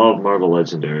you love Marvel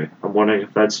Legendary. I'm wondering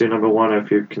if that's your number 1 or if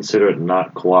you consider it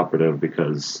not cooperative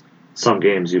because some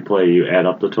games you play, you add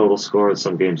up the total score, and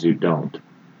some games you don't.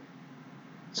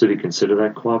 So do you consider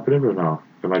that cooperative or no?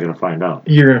 Or am I going to find out?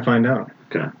 You're going to find out.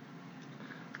 Okay.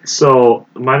 So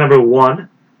my number 1,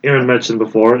 Aaron mentioned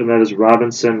before, and that is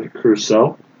Robinson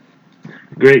Crusoe.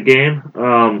 Great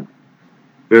game.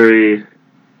 Very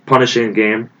punishing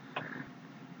game.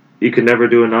 You can never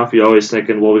do enough. You're always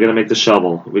thinking, well, we got to make the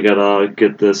shovel. We got to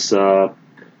get this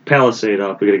palisade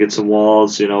up. We got to get some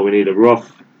walls. You know, we need a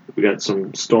roof. We got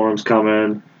some storms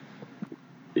coming.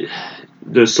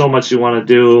 There's so much you want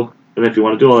to do. And if you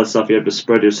want to do all that stuff, you have to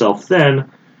spread yourself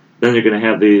thin. Then you're going to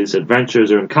have these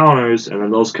adventures or encounters, and then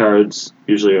those cards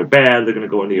usually are bad. They're going to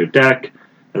go into your deck.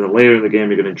 And then later in the game,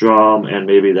 you're going to draw them, and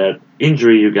maybe that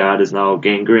injury you got is now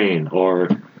gangrene, or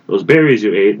those berries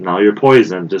you ate, now you're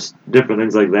poisoned. Just different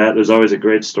things like that. There's always a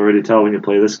great story to tell when you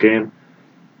play this game.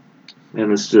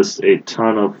 And it's just a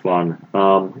ton of fun.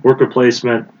 Worker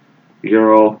placement,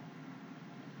 Euro,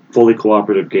 fully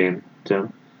cooperative game,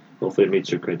 Tim. Hopefully it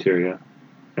meets your criteria.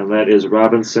 And that is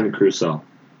Robinson Crusoe.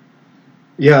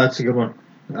 Yeah, that's a good one.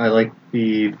 I like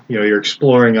you're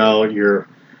exploring out, you're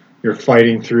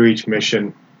fighting through each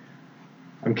mission.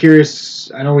 I'm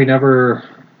curious, I know we never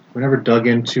dug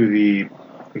into the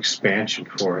expansion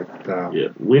for it. Yeah,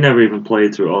 we never even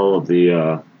played through all of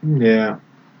the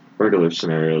regular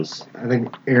scenarios. I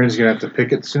think Aaron's going to have to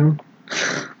pick it soon.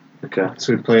 Okay.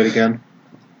 So we play it again.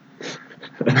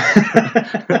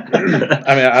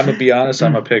 I mean, I'm going to be honest,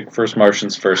 I'm going to pick First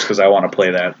Martians first because I want to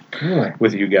play that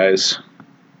with you guys.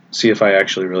 See if I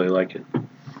actually really like it.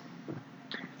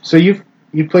 So you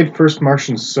played First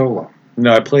Martians solo?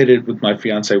 No, I played it with my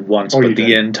fiance once, Oh, but you the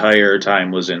did? entire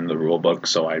time was in the rule book,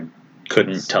 so I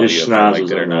couldn't tell His you if I schnoz liked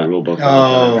was it or in the not. rule book.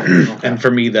 Okay. And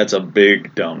for me, that's a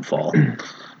big downfall.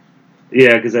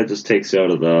 Yeah, because that just takes you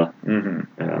out of the...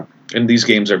 Mm-hmm. Yeah. And these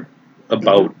games are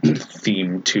about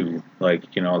theme too.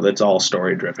 Like, you know, that's all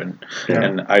story driven. Yeah.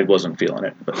 And I wasn't feeling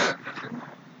it. But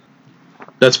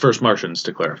that's First Martians,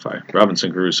 to clarify.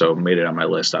 Robinson Crusoe made it on my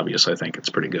list. Obviously, I think it's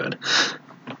pretty good.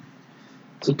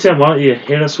 So, Tim, why don't you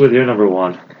hit us with your number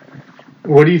 1?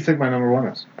 What do you think my number 1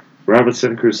 is?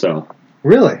 Robinson Crusoe.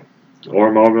 Really?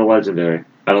 Or Marvel Legendary.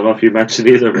 I don't know if you mentioned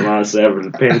either, but honestly, I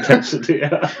haven't paid attention to you.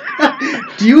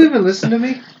 Do you even listen to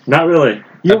me? Not really.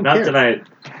 You don't Not care. tonight.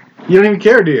 You don't even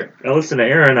care, do you? I listen to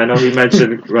Aaron. I know he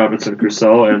mentioned Robinson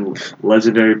Crusoe and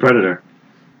Legendary Predator.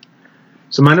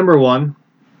 So my number 1,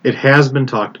 it has been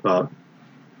talked about,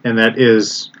 and that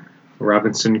is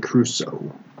Robinson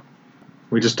Crusoe.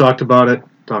 We just talked about it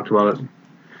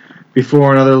before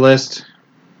on another list.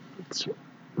 It's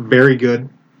very good,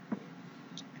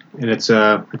 and it's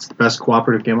the best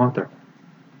cooperative game out there.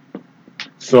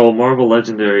 So Marvel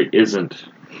Legendary isn't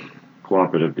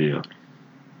cooperative, do you?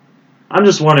 I'm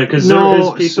just wondering, because there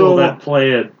is people that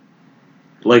play it,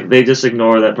 like, they just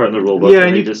ignore that part in the rulebook. Yeah, and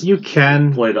and they just you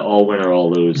can play the all win or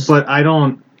all lose. But I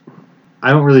don't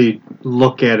really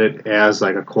look at it as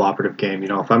like a cooperative game. You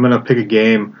know, if I'm going to pick a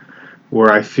game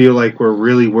where I feel like we're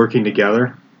really working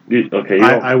together. You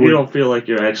don't feel like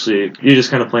you're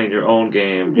just kind of playing your own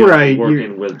game. You're Right.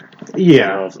 working with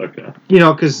Yeah. else. Okay.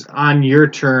 Because on your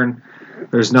turn,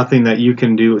 there's nothing that you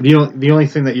can do. The only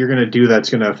thing that you're going to do that's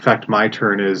going to affect my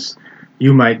turn is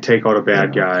you might take out a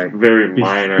bad guy. Very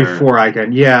minor. Before I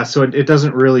can. Yeah, so it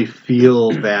doesn't really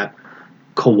feel that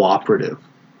cooperative.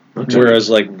 Okay. Whereas,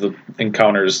 like, the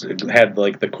encounters had,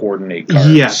 like, the coordinate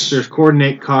cards. Yes, there's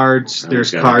coordinate cards.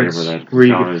 There's cards where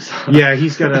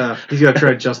he's got to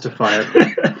try to justify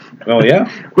it. Oh yeah,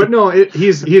 but no, he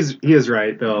is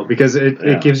right though, because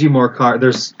it gives you more cards.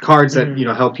 There's cards that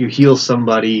help you heal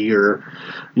somebody or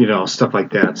stuff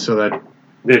like that. So that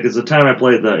because the time I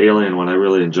played the Alien one, I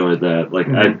really enjoyed that. Like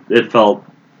it felt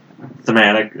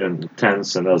thematic and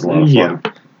tense, and that was a lot of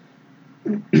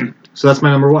fun. Yeah. So that's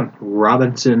my number one,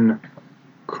 Robinson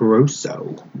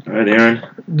Crusoe. All right, Aaron.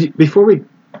 Do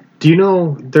you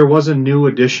know there was a new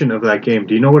edition of that game?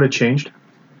 Do you know what it changed?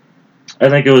 I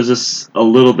think it was just a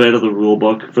little bit of the rule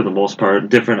book for the most part,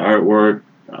 different artwork,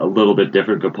 a little bit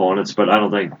different components, but I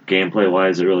don't think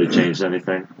gameplay-wise it really changed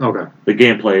anything. Okay. The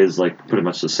gameplay is like pretty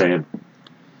much the same.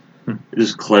 It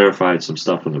just clarified some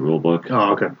stuff in the rule book.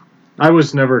 Oh, okay. I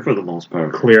was never, for the most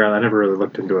part, clear on that. I never really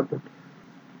looked into it. But.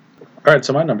 All right,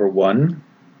 so my number one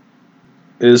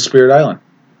is Spirit Island.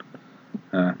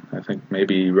 I think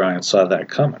maybe Ryan saw that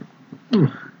coming.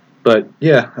 But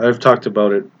yeah, I've talked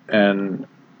about it, and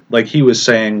like he was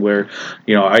saying, where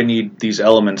I need these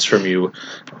elements from you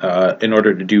in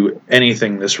order to do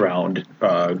anything this round.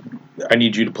 I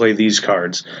need you to play these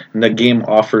cards, and the game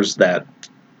offers that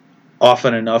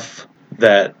often enough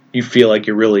that you feel like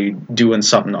you're really doing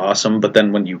something awesome. But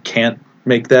then when you can't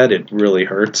make that, it really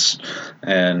hurts.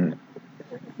 And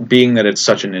being that it's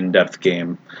such an in-depth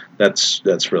game,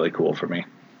 that's really cool for me.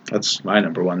 That's my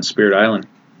number one, Spirit Island.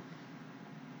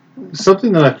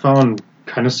 Something that I found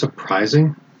kind of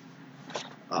surprising.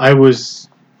 I'm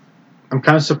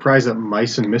kind of surprised that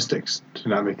Mice and Mystics did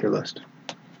not make your list.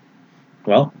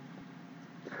 Well,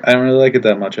 I don't really like it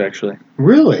that much, actually.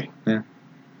 Really? Yeah.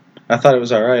 I thought it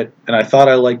was alright, and I thought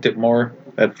I liked it more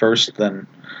at first than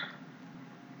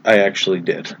I actually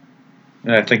did.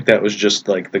 And I think that was just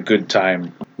like the good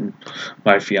time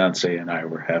my fiance and I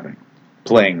were having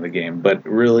playing the game. But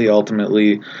really,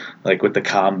 ultimately, like with the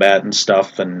combat and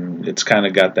stuff, and it's kind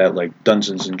of got that like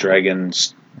Dungeons and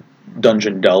Dragons,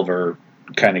 Dungeon Delver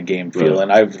kind of game feel. Right.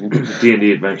 And I've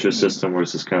D&D adventure system where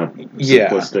it's just kind of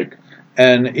simplistic.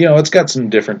 And it's got some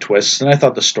different twists, and I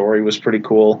thought the story was pretty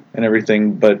cool and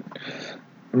everything, but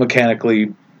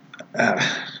mechanically,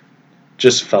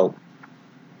 just felt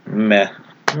meh.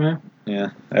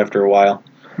 Yeah, after a while.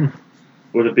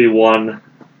 Would it be one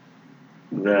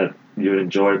that you would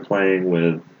enjoy playing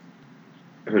with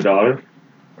her daughter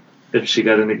if she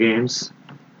got into games?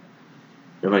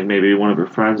 And like maybe one of her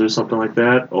friends or something like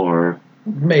that? Or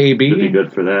maybe. It'd be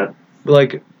good for that?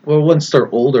 Like, well, once they're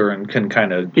older and can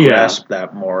kind of grasp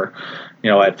that more,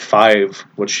 at 5,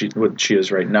 what she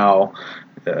is right now,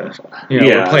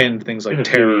 we're playing things like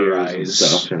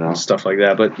Terrorize and stuff like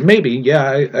that. But maybe,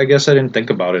 I guess I didn't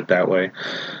think about it that way.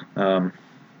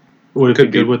 Would it be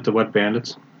good with the Wet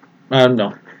Bandits?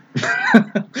 No.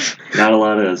 Not a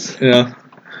lot is. It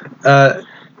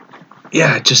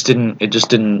just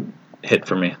didn't hit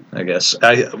for me, I guess.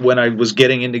 When I was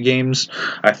getting into games,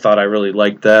 I thought I really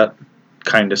liked that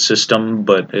kind of system,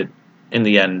 but in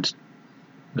the end,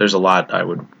 there's a lot I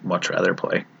would much rather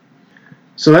play.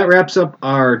 So that wraps up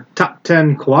our top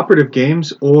 10 cooperative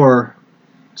games or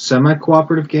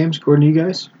semi-cooperative games, according to you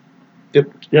guys.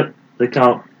 Yep, they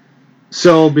count.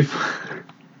 So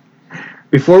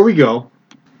before we go,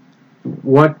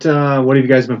 what have you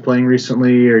guys been playing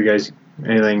recently? Or you guys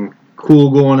anything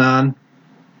cool going on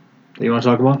that you want to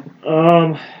talk about?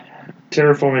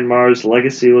 Terraforming Mars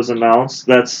Legacy was announced.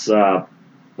 That's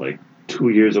like 2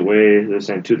 years away. They're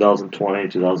saying 2020,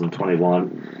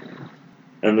 2021.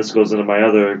 And this goes into my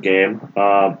other game.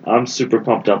 I'm super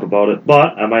pumped up about it,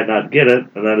 but I might not get it,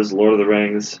 and that is Lord of the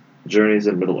Rings, Journeys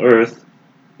in Middle-earth.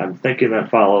 I'm thinking that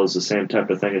follows the same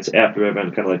type of thing. It's after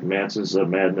event, kind of like Mansions of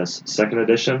Madness 2nd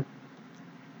edition.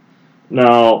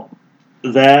 Now,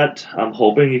 that, I'm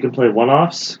hoping you can play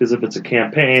one-offs, because if it's a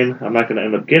campaign, I'm not going to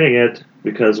end up getting it,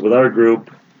 because with our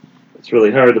group, it's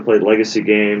really hard to play legacy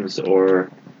games or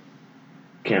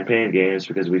campaign games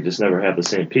because we just never have the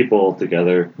same people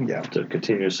together to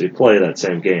continuously play that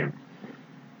same game.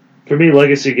 For me,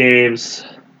 legacy games,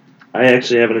 I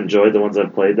actually haven't enjoyed the ones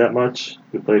I've played that much.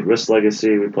 We played Risk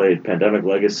Legacy, we played Pandemic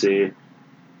Legacy,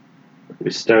 we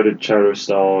started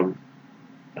Charterstone.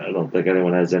 I don't think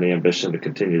anyone has any ambition to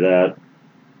continue that.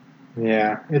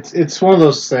 Yeah, it's one of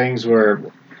those things where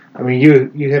I mean, you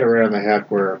hit it right on the head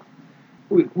where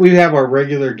we have our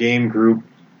regular game group,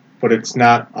 but it's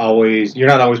not always, you're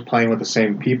not always playing with the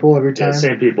same people every time. Yeah,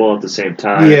 same people at the same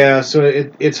time. Yeah, so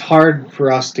it's hard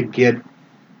for us to get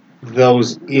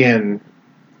those in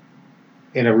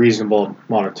a reasonable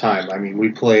amount of time. I mean, we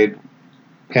played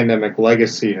Pandemic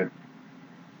Legacy, and it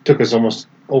took us almost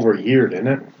over a year, didn't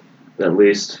it? At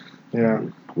least. Yeah.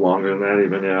 Longer than that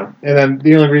even, yeah. And then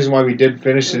the only reason why we did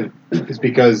finish it is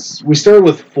because we started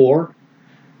with 4,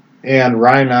 and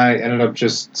Ryan and I ended up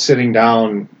just sitting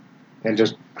down and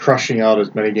just crushing out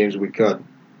as many games as we could.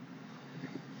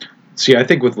 See, I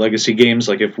think with legacy games,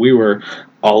 like if we were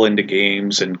all into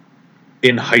games and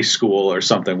in high school or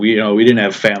something, we didn't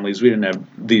have families, we didn't have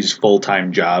these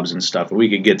full-time jobs and stuff, and we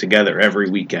could get together every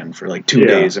weekend for like 2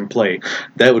 days and play.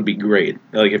 That would be great.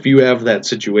 Like if you have that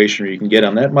situation where you can get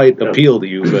on, that might appeal to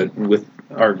you. But with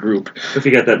our group, if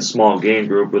you got that small game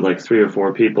group with like 3 or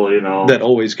 4 people, that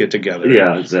always get together.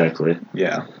 Yeah, exactly.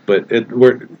 Yeah, but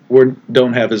we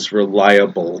don't have as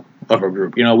reliable of a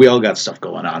group. We all got stuff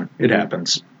going on. It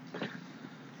happens.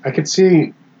 I could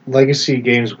see legacy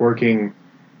games working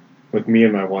with me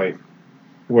and my wife,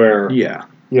 where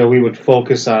we would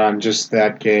focus on just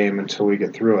that game until we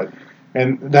get through it,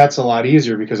 and that's a lot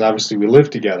easier because obviously we live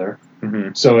together.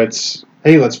 Mm-hmm. So it's,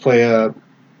 hey, let's play a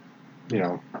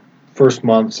first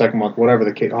month, second month, whatever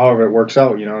the case, however it works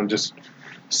out, and just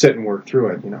sit and work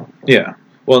through it. Yeah.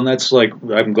 Well, and that's like,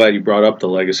 I'm glad you brought up the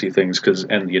legacy things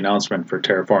and the announcement for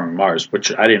Terraforming Mars,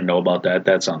 which I didn't know about that.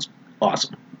 That sounds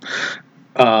awesome.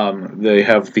 They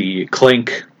have the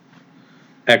Clank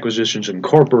Acquisitions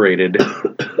Incorporated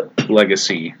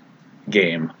legacy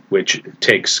game, which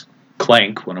takes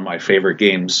Clank, one of my favorite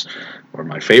games, or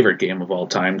my favorite game of all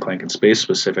time, Clank in Space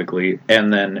specifically,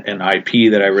 and then an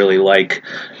IP that I really like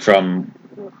from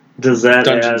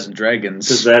Dungeons and Dragons.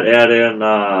 Does that add in,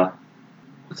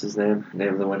 what's his name?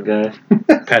 Name of the one guy?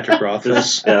 Patrick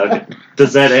Rothfuss. Yeah, okay.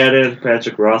 Does that add in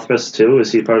Patrick Rothfuss too?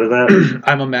 Is he part of that?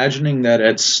 I'm imagining that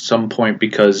at some point,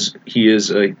 because he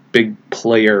is a big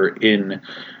player in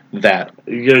that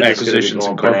Acquisitions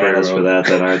Incorporated for that,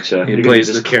 then, aren't you? He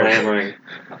plays the character.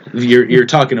 You're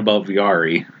talking about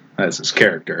Viari as his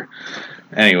character.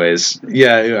 Anyways,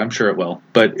 yeah, I'm sure it will.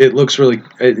 But it looks really.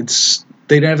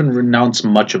 They haven't announced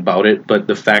much about it, but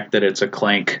the fact that it's a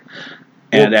Clank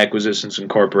and Acquisitions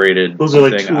Incorporated. Those are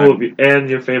like two of you, and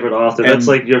your favorite author. That's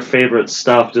like your favorite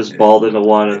stuff just balled into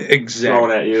one and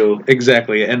thrown at you.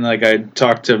 Exactly. And like I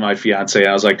talked to my fiance, and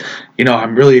I was like,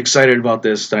 I'm really excited about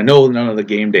this. I know none of the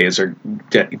game guys are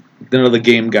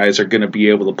going to be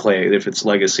able to play it if it's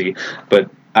Legacy, but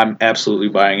I'm absolutely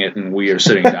buying it, and we are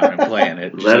sitting down and playing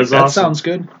it. That is awesome. That sounds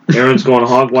good. Aaron's going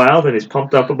hog wild, and he's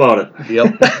pumped up about it.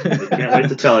 Yep. I can't wait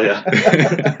to tell you.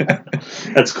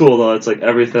 That's cool, though. It's like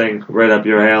everything right up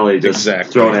your alley, just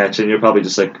thrown at you, and you're probably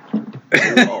just like,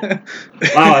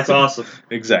 wow, that's awesome.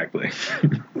 Exactly.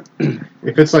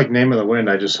 If it's like Name of the Wind,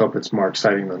 I just hope it's more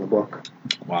exciting than the book.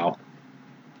 Wow.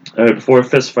 All right, before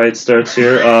Fist Fight starts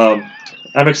here,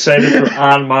 I'm excited for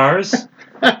On Mars.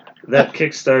 That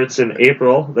kickstarts in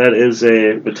April. That is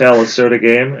a Vital Lacerda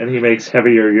game, and he makes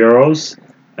heavier Euros.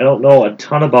 I don't know a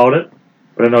ton about it,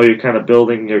 but I know you're kind of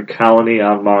building your colony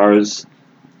on Mars,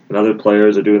 and other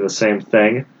players are doing the same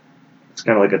thing. It's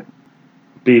kind of like a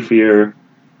beefier,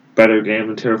 better game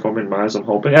than Terraforming Mars, I'm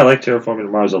hoping. I like Terraforming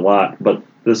Mars a lot, but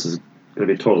this is going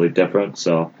to be totally different,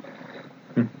 so.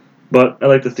 But I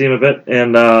like the theme of it,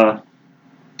 and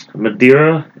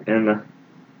Madeira and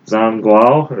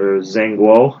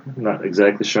Zangguo, not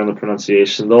exactly sure on the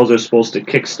pronunciation. Those are supposed to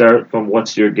kickstart from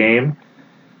What's Your Game?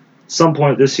 Some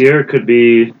point this year. It could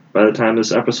be, by the time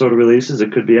this episode releases,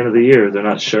 it could be end of the year. They're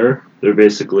not sure. They're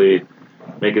basically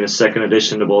making a second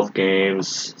edition to both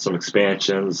games, some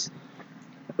expansions,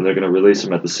 and they're going to release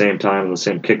them at the same time on the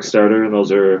same Kickstarter, and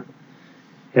those are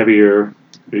heavier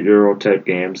Euro-type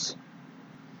games.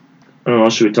 I don't know,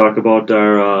 should we talk about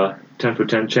our 10 for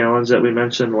 10 challenge that we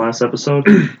mentioned in the last episode?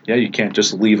 Yeah, you can't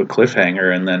just leave a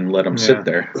cliffhanger and then let them sit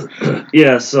there.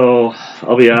 Yeah, so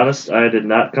I'll be honest, I did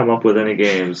not come up with any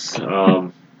games.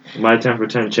 My 10 for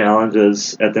 10 challenge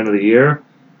is at the end of the year,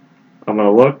 I'm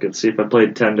going to look and see if I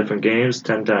played 10 different games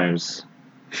 10 times.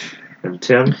 And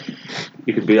Tim,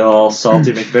 you could be all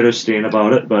salty McBitterstein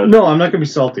about it, but... No, I'm not going to be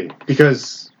salty,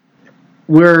 because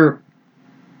we're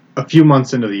a few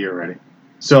months into the year already.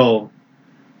 So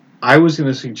I was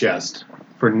going to suggest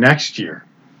for next year,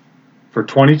 for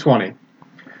 2020,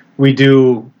 we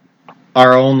do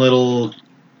our own little...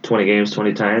 20 games,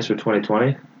 20 times for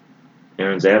 2020?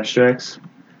 Aaron's Abstracts?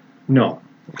 No.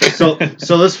 So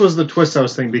this was the twist I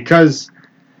was thinking, because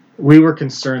we were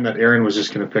concerned that Aaron was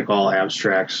just going to pick all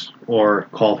abstracts or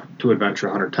Call to Adventure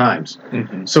 100 times.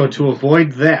 Mm-hmm. So to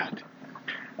avoid that,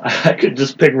 I could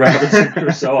just pick Robinson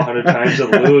Crusoe 100 times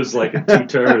and lose like in 2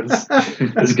 turns.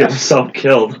 Just get myself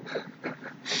killed.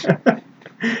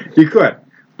 you could.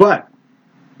 But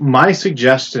my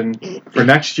suggestion for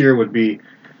next year would be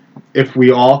if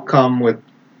we all come with,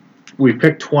 we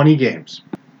pick 20 games,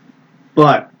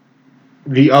 but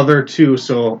the other 2,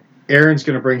 so Aaron's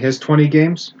going to bring his 20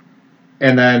 games,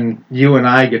 and then you and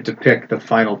I get to pick the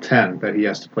final 10 that he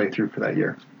has to play through for that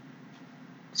year.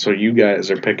 So you guys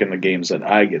are picking the games that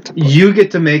I get to play. You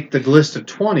get to make the list of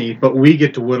 20, but we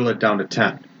get to whittle it down to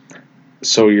 10.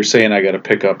 So you're saying I got to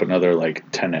pick up another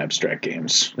 10 abstract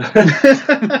games?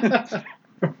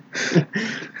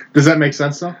 Does that make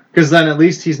sense though? Because then at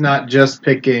least he's not just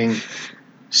picking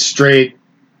straight,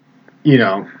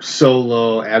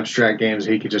 solo abstract games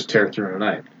he could just tear through in a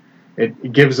night.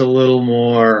 It gives a little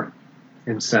more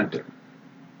incentive.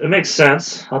 It makes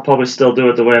sense. I'll probably still do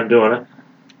it the way I'm doing it.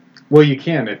 Well, you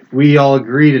can if we all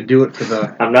agree to do it for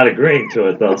the. I'm not agreeing to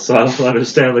it though, so I don't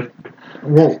understand.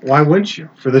 Well, why wouldn't you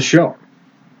for the show?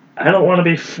 I don't want to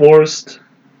be forced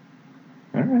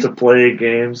to play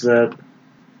games that,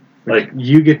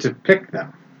 you get to pick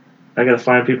them. I gotta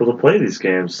find people to play these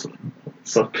games.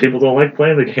 Some people don't like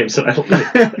playing the games that I like.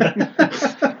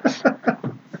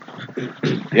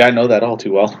 Yeah, I know that all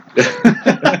too well.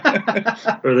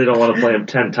 Or they don't want to play them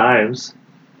 10 times.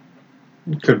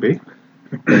 Could be.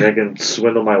 I can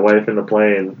swindle my wife into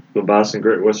playing the Boston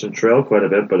Great Western Trail quite a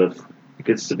bit, but if it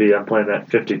gets to be I'm playing that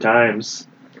 50 times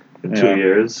in 2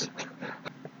 years.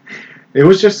 It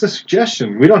was just a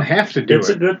suggestion. We don't have to do It's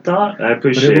it. a good thought. I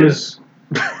appreciate it.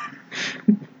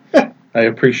 I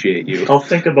appreciate you. I'll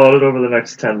think about it over the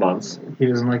next 10 months. He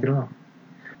doesn't like it at all.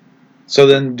 So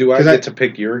then do I 'Cause get to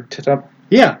pick your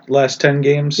last 10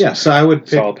 games? Yeah, so I would pick.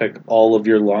 So I'll pick all of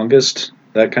your longest,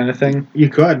 that kind of thing? You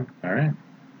could, All right.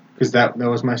 because that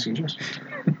was my suggestion.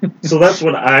 So that's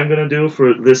what I'm going to do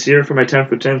for this year for my 10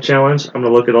 for 10 challenge. I'm going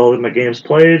to look at all of my games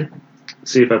played,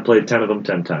 see if I played 10 of them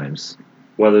 10 times.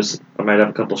 Whether I might have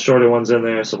a couple shorter ones in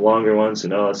there, some longer ones.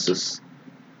 That's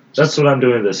what I'm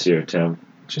doing this year, Tim.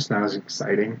 It's just not as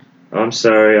exciting. I'm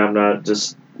sorry, I'm not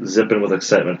just zipping with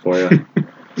excitement for you.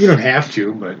 You don't have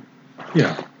to, but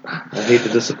I hate to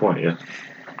disappoint you.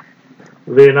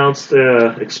 They announced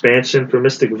the expansion for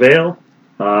Mystic Vale.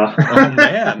 Oh,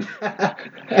 man.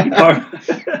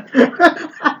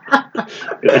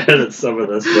 Gotta edit some of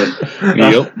this, but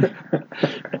Yep.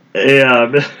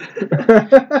 yeah,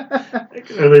 I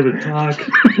can't really even talk.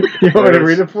 You want me to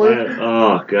read it for you?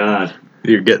 Oh God!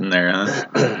 You're getting there,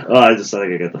 huh? Oh, I just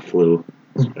think I got the flu.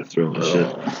 I threw my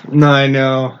shit. No, I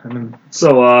know.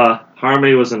 So,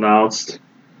 Harmony was announced,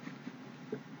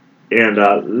 and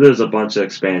there's a bunch of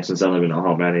expansions. I don't even know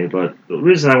how many, but the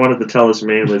reason I wanted to tell this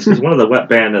mainly is because one of the Wet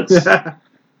Bandits, I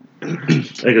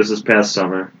think it was this past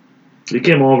summer, he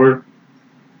came over,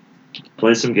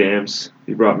 played some games.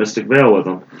 He brought Mystic Vale with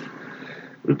him.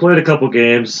 We played a couple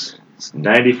games. It's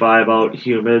 95 out,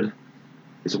 humid.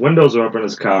 His windows are up in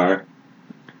his car.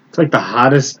 It's like the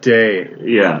hottest day.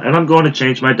 Yeah, and I'm going to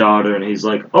change my daughter, and he's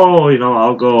like, "Oh,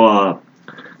 I'll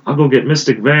go get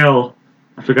Mystic Vale.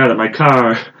 I forgot it in my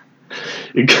car."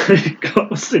 He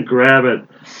goes to grab it,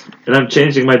 and I'm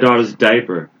changing my daughter's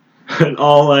diaper, and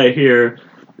all I hear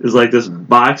is like this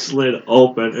box lid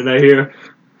open, and I hear,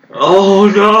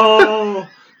 "Oh no,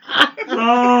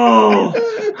 no!"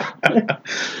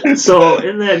 So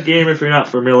in that game, if you're not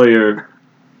familiar,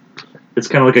 it's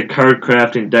kind of like a card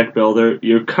crafting deck builder.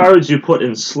 Your cards you put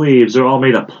in sleeves are all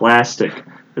made of plastic,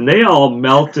 and they all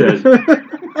melted, and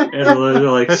they're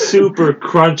like super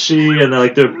crunchy, and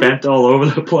they're bent all over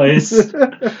the place.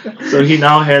 So he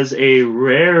now has a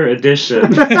rare edition of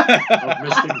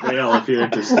Mystic Vale, if you're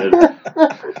interested.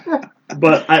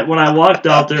 But when I walked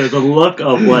out there, the look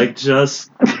of just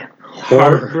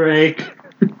heartbreak,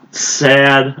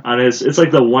 sad on his. It's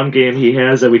like the one game he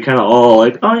has that we kind of all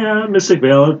oh yeah, Mystic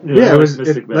Vale. Yeah, it was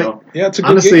Mystic Vale. Yeah, it's a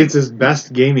good honestly, game. it's his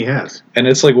best game he has. And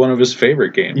it's one of his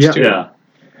favorite games, too. Yeah.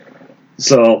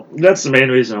 So that's the main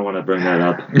reason I want to bring that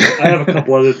up. I have a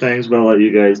couple other things, but I'll let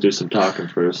you guys do some talking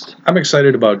first. I'm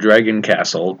excited about Dragon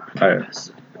Castle. Okay.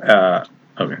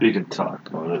 You can talk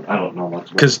about it. I don't know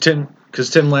much about Because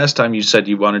Tim, last time you said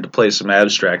you wanted to play some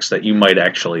abstracts that you might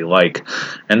actually like,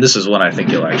 and this is one I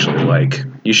think you'll actually like.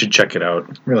 You should check it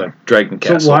out. Really? Dragon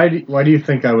Castle. So why do you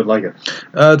think I would like it?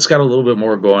 It's got a little bit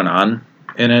more going on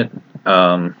in it.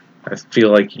 I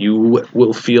feel like you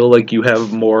will feel like you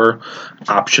have more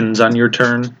options on your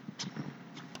turn.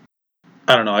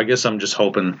 I don't know. I guess I'm just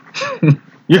hoping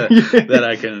that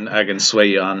I can sway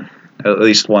you on at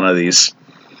least one of these.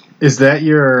 Is that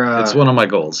your... It's one of my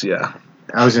goals, yeah.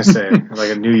 I was going to say,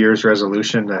 like a New Year's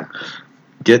resolution to...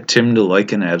 Get Tim to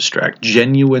like an abstract.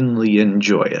 Genuinely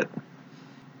enjoy it.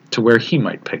 To where he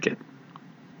might pick it.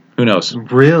 Who knows?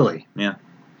 Really? Yeah.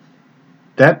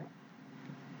 That...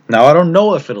 Now, I don't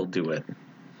know if it'll do it.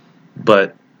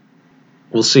 But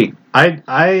we'll see.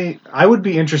 I would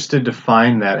be interested to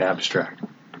find that abstract.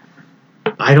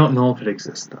 I don't know if it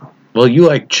exists, though. Well, you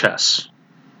like chess.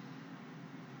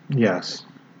 Yes.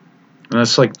 And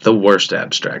that's like the worst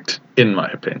abstract, in my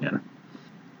opinion.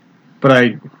 But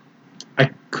I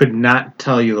could not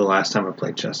tell you the last time I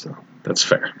played chess, though. That's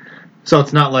fair. So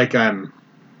it's not like I'm,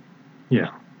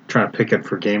 trying to pick it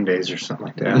for game days or something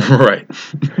like that.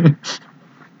 Right.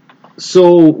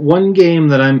 So one game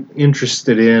that I'm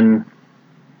interested in,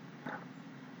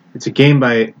 it's a game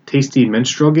by Tasty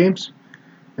Minstrel Games,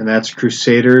 and that's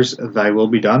Crusaders Thy Will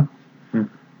Be Done.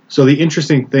 So the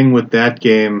interesting thing with that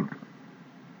game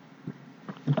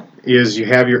is you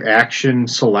have your action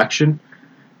selection.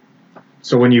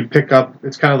 So when you pick up,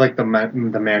 it's kind of like the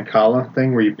Mancala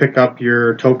thing, where you pick up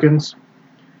your tokens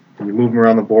and you move them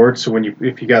around the board. So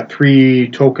if you got 3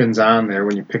 tokens on there,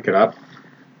 when you pick it up,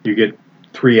 you get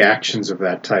 3 actions of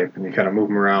that type, and you kind of move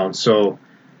them around. So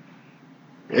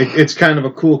it's kind of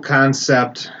a cool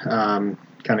concept. Kind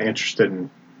of interested in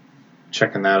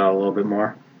checking that out a little bit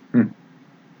more.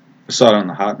 I saw it on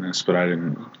the hotness, but I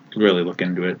didn't really look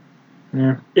into it.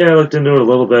 Yeah, I looked into it a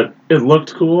little bit. It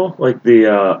looked cool, like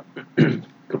the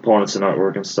components and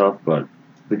artwork and stuff, but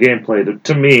the gameplay,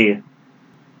 to me,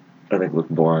 I think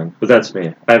looked boring. But that's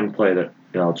me. I haven't played it.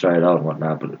 I'll try it out and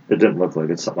whatnot, but it didn't look like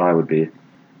it's something I would be.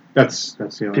 That's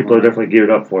the only People are definitely geared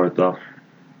up for it, though.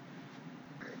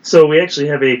 So we actually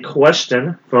have a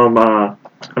question from our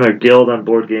guild on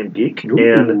Board Game Geek,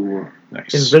 and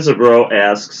Nice. Invisibro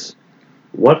asks,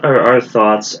 what are our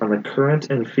thoughts on the current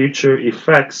and future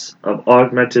effects of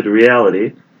augmented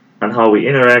reality on how we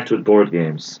interact with board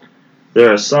games?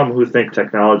 There are some who think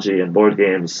technology and board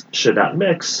games should not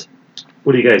mix.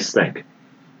 What do you guys think?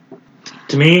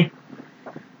 To me,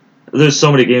 there's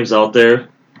so many games out there,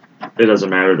 it doesn't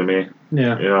matter to me.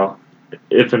 Yeah.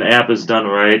 If an app is done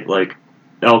right, like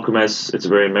Alchemist, it's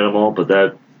very minimal, but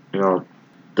that,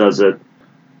 does it.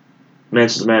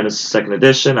 Mansions of Madness 2nd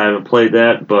Edition, I haven't played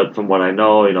that, but from what I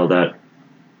know, that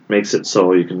makes it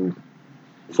so you can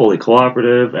fully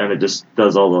cooperative, and it just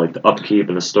does all the upkeep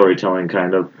and the storytelling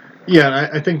kind of. Yeah,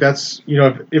 I think that's,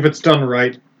 if it's done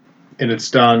right, and it's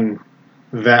done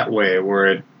that way, where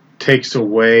it takes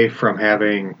away from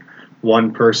having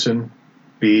one person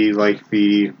be like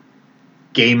the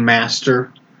game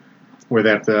master, where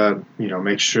they have to,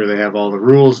 make sure they have all the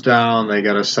rules down, they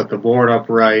got to set the board up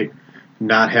right,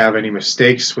 not have any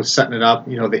mistakes with setting it up.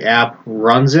 The app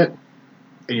runs it,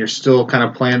 and you're still kind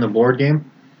of playing the board game.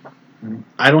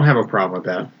 I don't have a problem with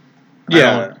that.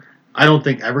 Yeah. I don't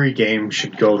think every game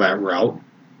should go that route.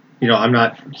 I'm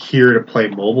not here to play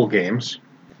mobile games.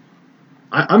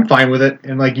 I'm fine with it.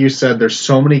 And like you said, there's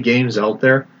so many games out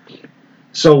there.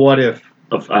 So what if...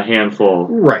 A handful.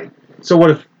 Right. So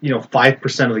what if,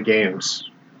 5% of the games,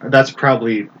 that's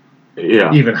probably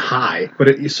even high.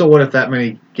 But so what if that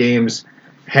many games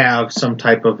have some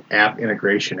type of app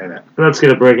integration in it? And that's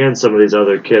going to bring in some of these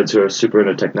other kids who are super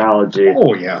into technology.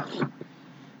 Oh, yeah.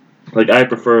 Like, I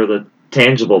prefer the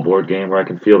tangible board game where I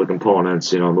can feel the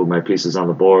components, move my pieces on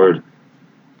the board.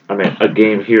 I mean, a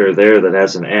game here or there that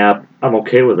has an app, I'm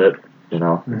okay with it.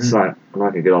 It's not, I'm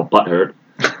not going to get all butthurt.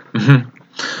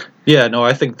 Yeah, no,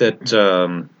 I think that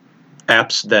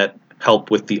apps that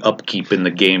help with the upkeep in the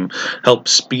game help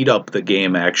speed up the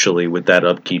game, actually, with that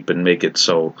upkeep and make it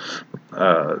so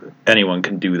anyone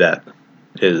can do that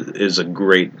is a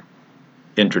great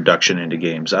introduction into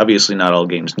games. Obviously, not all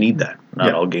games need that.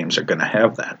 Not all games are going to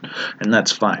have that, and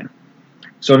that's fine.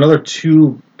 So another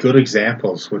 2 good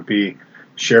examples would be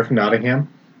Sheriff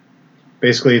Nottingham.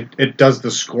 Basically, it does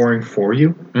the scoring for you.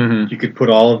 Mm-hmm. You could put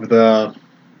all of the,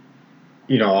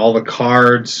 all the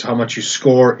cards, how much you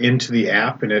score into the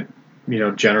app, and it,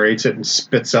 generates it and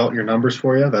spits out your numbers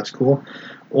for you. That's cool.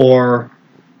 Or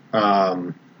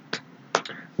One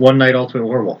Night Ultimate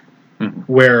Werewolf,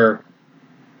 where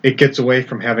it gets away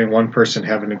from having one person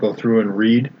having to go through and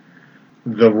read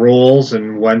the rolls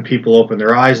and when people open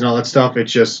their eyes and all that stuff.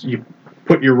 It's just, you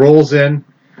put your rolls in,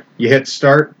 you hit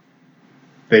start,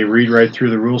 they read right through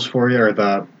the rules for you, or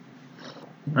the... All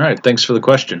right, thanks for the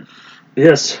question.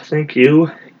 Yes, thank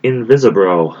you,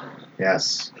 Invisibro.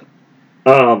 Yes.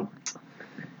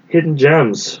 Hidden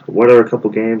Gems. What are a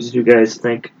couple games you guys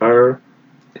think are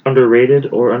underrated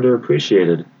or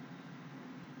underappreciated?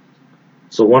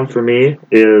 So one for me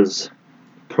is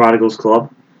Prodigal's Club.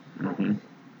 Mm-hmm.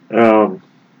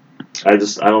 I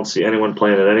don't see anyone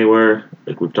playing it anywhere.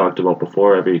 Like we've talked about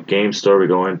before, every game store we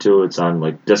go into, it's on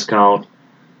like discount.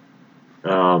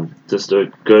 Just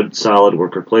a good, solid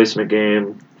worker placement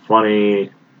game,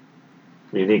 funny,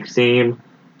 unique theme,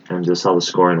 and just how the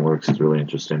scoring works is really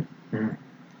interesting.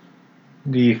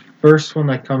 The first one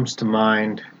that comes to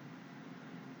mind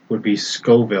would be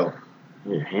Scoville.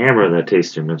 You hammer that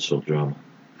tasty minstrel drum.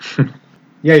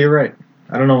 Yeah, you're right.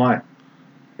 I don't know why,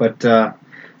 but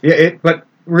but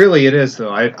really it is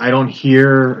though. I don't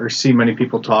hear or see many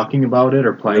people talking about it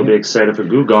or playing. You'll be excited for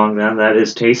Gugong then. That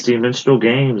is Tasty Minstrel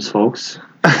Games, folks.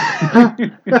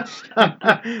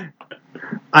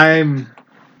 I'm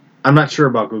not sure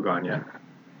about Gugong yet.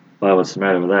 Well, what's the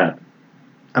matter with that?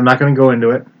 I'm not going to go into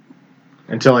it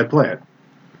until I play it. A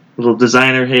little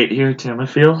designer hate here, Tim, I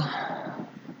feel.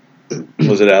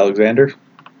 Was it Alexander?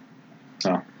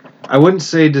 I wouldn't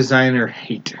say designer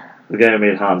hate. The guy who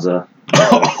made Hansa.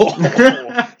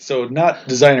 So not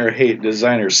designer hate,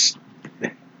 designers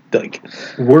like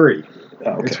Worry.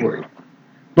 Oh, okay. It's worry.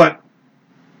 But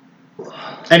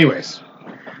anyways,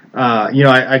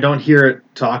 I don't hear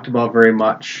it talked about very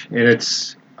much, and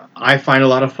I find a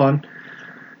lot of fun.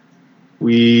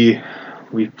 We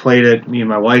played it. Me and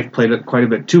my wife played it quite a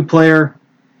bit 2-player.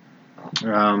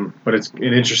 But it's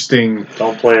an interesting.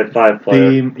 Don't play it 5-player.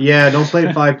 Theme. Yeah, don't play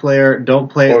it 5-player. Don't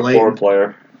play it late.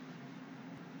 4-player.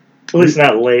 At least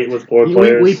not late with 4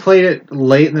 players. We played it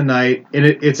late in the night, and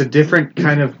it's a different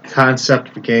kind of concept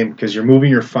of the game because you're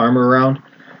moving your farmer around,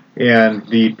 and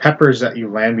the peppers that you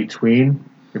land between,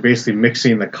 you're basically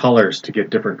mixing the colors to get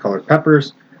different colored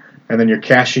peppers, and then you're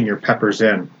cashing your peppers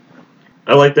in.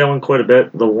 I like that one quite a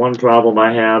bit. The one problem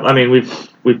I have, I mean, we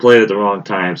played at the wrong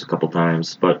times a couple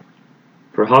times, but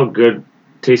for how good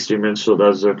Tasty Minstrel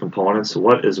does their components,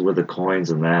 what is with the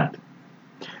coins in that?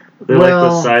 They're like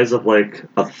the size of like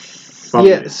a thumb.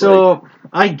 Yeah, so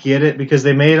I get it because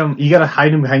they made them. You got to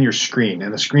hide them behind your screen,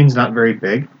 and the screen's not very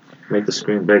big. Make the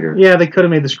screen bigger. Yeah, they could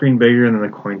have made the screen bigger and then the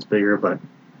coins bigger, but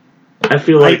I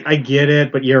feel like I get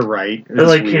it. But you're right.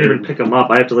 I can't even pick them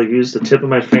up. I have to use the tip of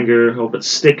my finger, hope it's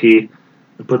sticky,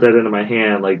 and put that into my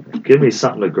hand. Like, give me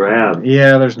something to grab.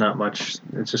 Yeah, there's not much.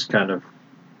 It's just kind of.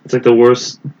 It's like the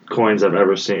worst coins I've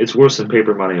ever seen. It's worse than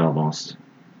paper money almost.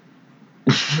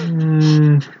 I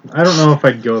don't know if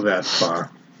I'd go that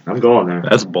far. I'm going there.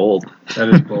 That's bold. That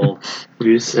is bold. Have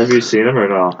you seen them or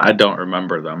no? I don't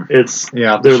remember them. They're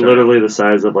sure. literally the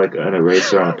size of like an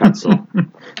eraser on a pencil.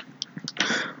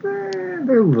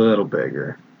 They're a little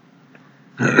bigger.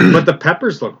 But the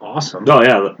peppers look awesome. Oh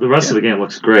yeah, the rest of the game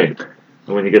looks great.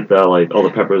 And when you get the all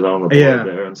the peppers on the board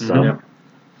there and stuff. Yeah.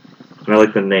 And I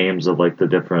like the names of the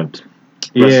different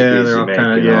Yeah, recipes they're you all make,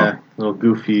 kind of know. a little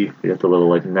goofy. You got the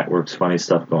little networks funny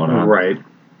stuff going on. Right.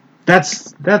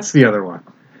 That's the other one.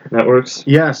 Networks?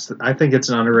 Yes, I think it's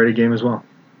an underrated game as well.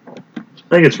 I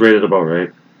think it's rated about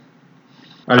right.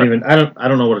 I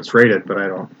don't know what it's rated, but I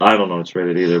don't. I don't know it's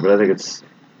rated either, but I think it's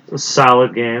a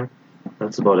solid game.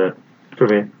 That's about it for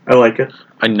me. I like it.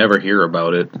 I never hear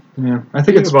about it. Yeah, I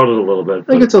think it's about it a little bit. I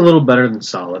think it's a little better than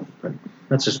solid, but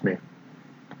that's just me.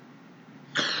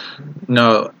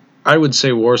 No, I would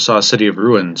say Warsaw City of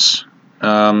Ruins.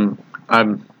 The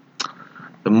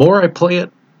more I play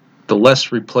it, the less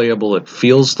replayable it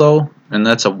feels, though, and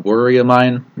that's a worry of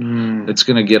mine. It's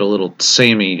going to get a little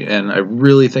samey, and I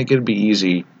really think it'd be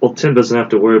easy. Well, Tim doesn't have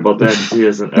to worry about that because he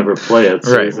doesn't ever play it,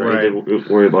 so he doesn't need to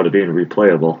worry about it being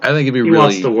replayable. I think it'd be he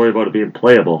wants to worry about it being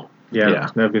playable. Yeah,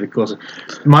 that'd be the closest.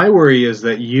 My worry is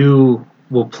that you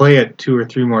will play it 2 or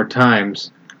 3 more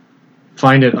times,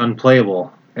 find it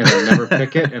unplayable, and then never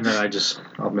pick it, and then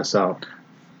I'll miss out.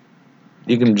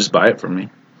 You can just buy it from me,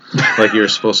 like you were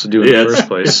supposed to do in the first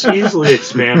place. It's easily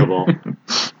expandable.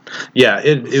 Yeah,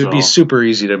 it would be super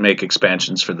easy to make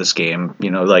expansions for this game.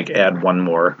 Add one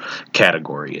more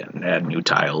category and add new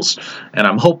tiles. And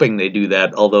I'm hoping they do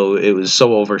that, although it was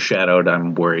so overshadowed,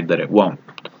 I'm worried that it won't.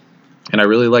 And I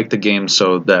really like the game,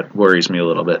 so that worries me a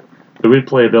little bit. The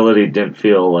replayability didn't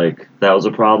feel like that was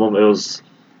a problem. It was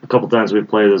a couple times we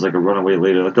played, there's a runaway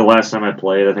leader. Like the last time I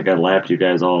played, I think I lapped you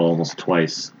guys all almost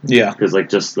twice. Yeah. Because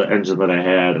just the engine that I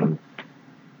had, and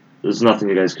there's nothing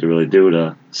you guys could really do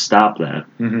to stop that.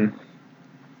 Mm-hmm.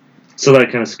 So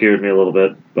that kind of scared me a little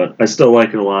bit, but I still like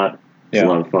it a lot. It's a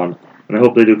lot of fun. And I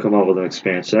hope they do come out with an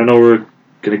expansion. I know we're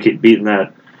going to keep beating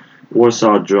that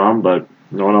Warsaw drum, but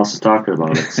no one else is talking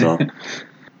about it. So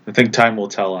I think time will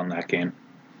tell on that game.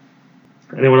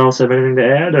 Anyone else have anything to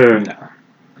add? Or? No.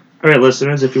 All right,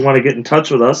 listeners, if you want to get in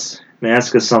touch with us and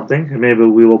ask us something, and maybe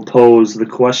we will pose the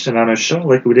question on our show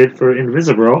like we did for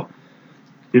Invisibro,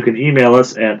 you can email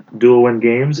us at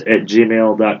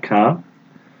dualwingames@gmail.com.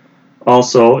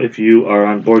 Also, if you are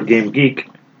on Board Game Geek,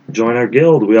 join our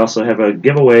guild. We also have a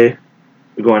giveaway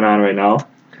going on right now.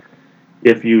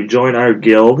 If you join our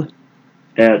guild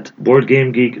at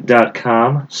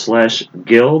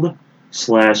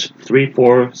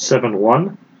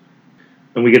boardgamegeek.com/guild/3471,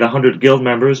 and we get 100 guild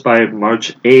members by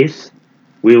March 8th,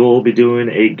 we will be doing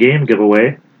a game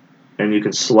giveaway, and you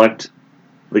can select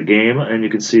the game, and you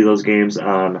can see those games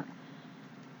on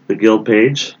the guild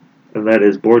page, and that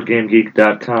is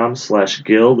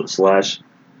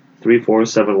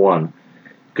boardgamegeek.com/guild/3471. You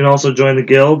can also join the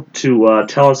guild to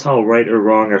tell us how right or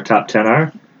wrong our top 10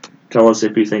 are. Tell us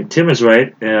if you think Tim is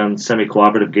right and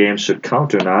semi-cooperative games should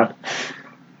count or not.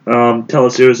 Tell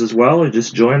us yours as well, or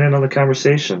just join in on the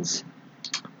conversations.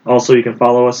 Also, you can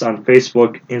follow us on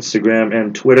Facebook, Instagram,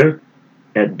 and Twitter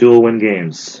at Dual Win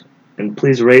Games. And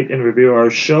please rate and review our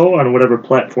show on whatever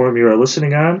platform you are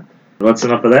listening on. That's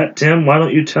enough of that. Tim, why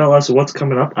don't you tell us what's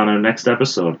coming up on our next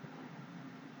episode?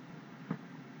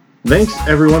 Thanks,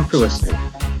 everyone, for listening.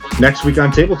 Next week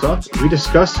on Table Talk, we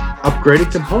discuss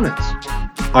upgraded components.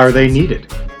 Are they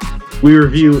needed? We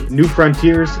review New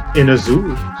Frontiers in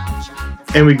Azul,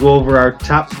 and we go over our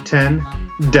top 10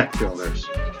 deck builders.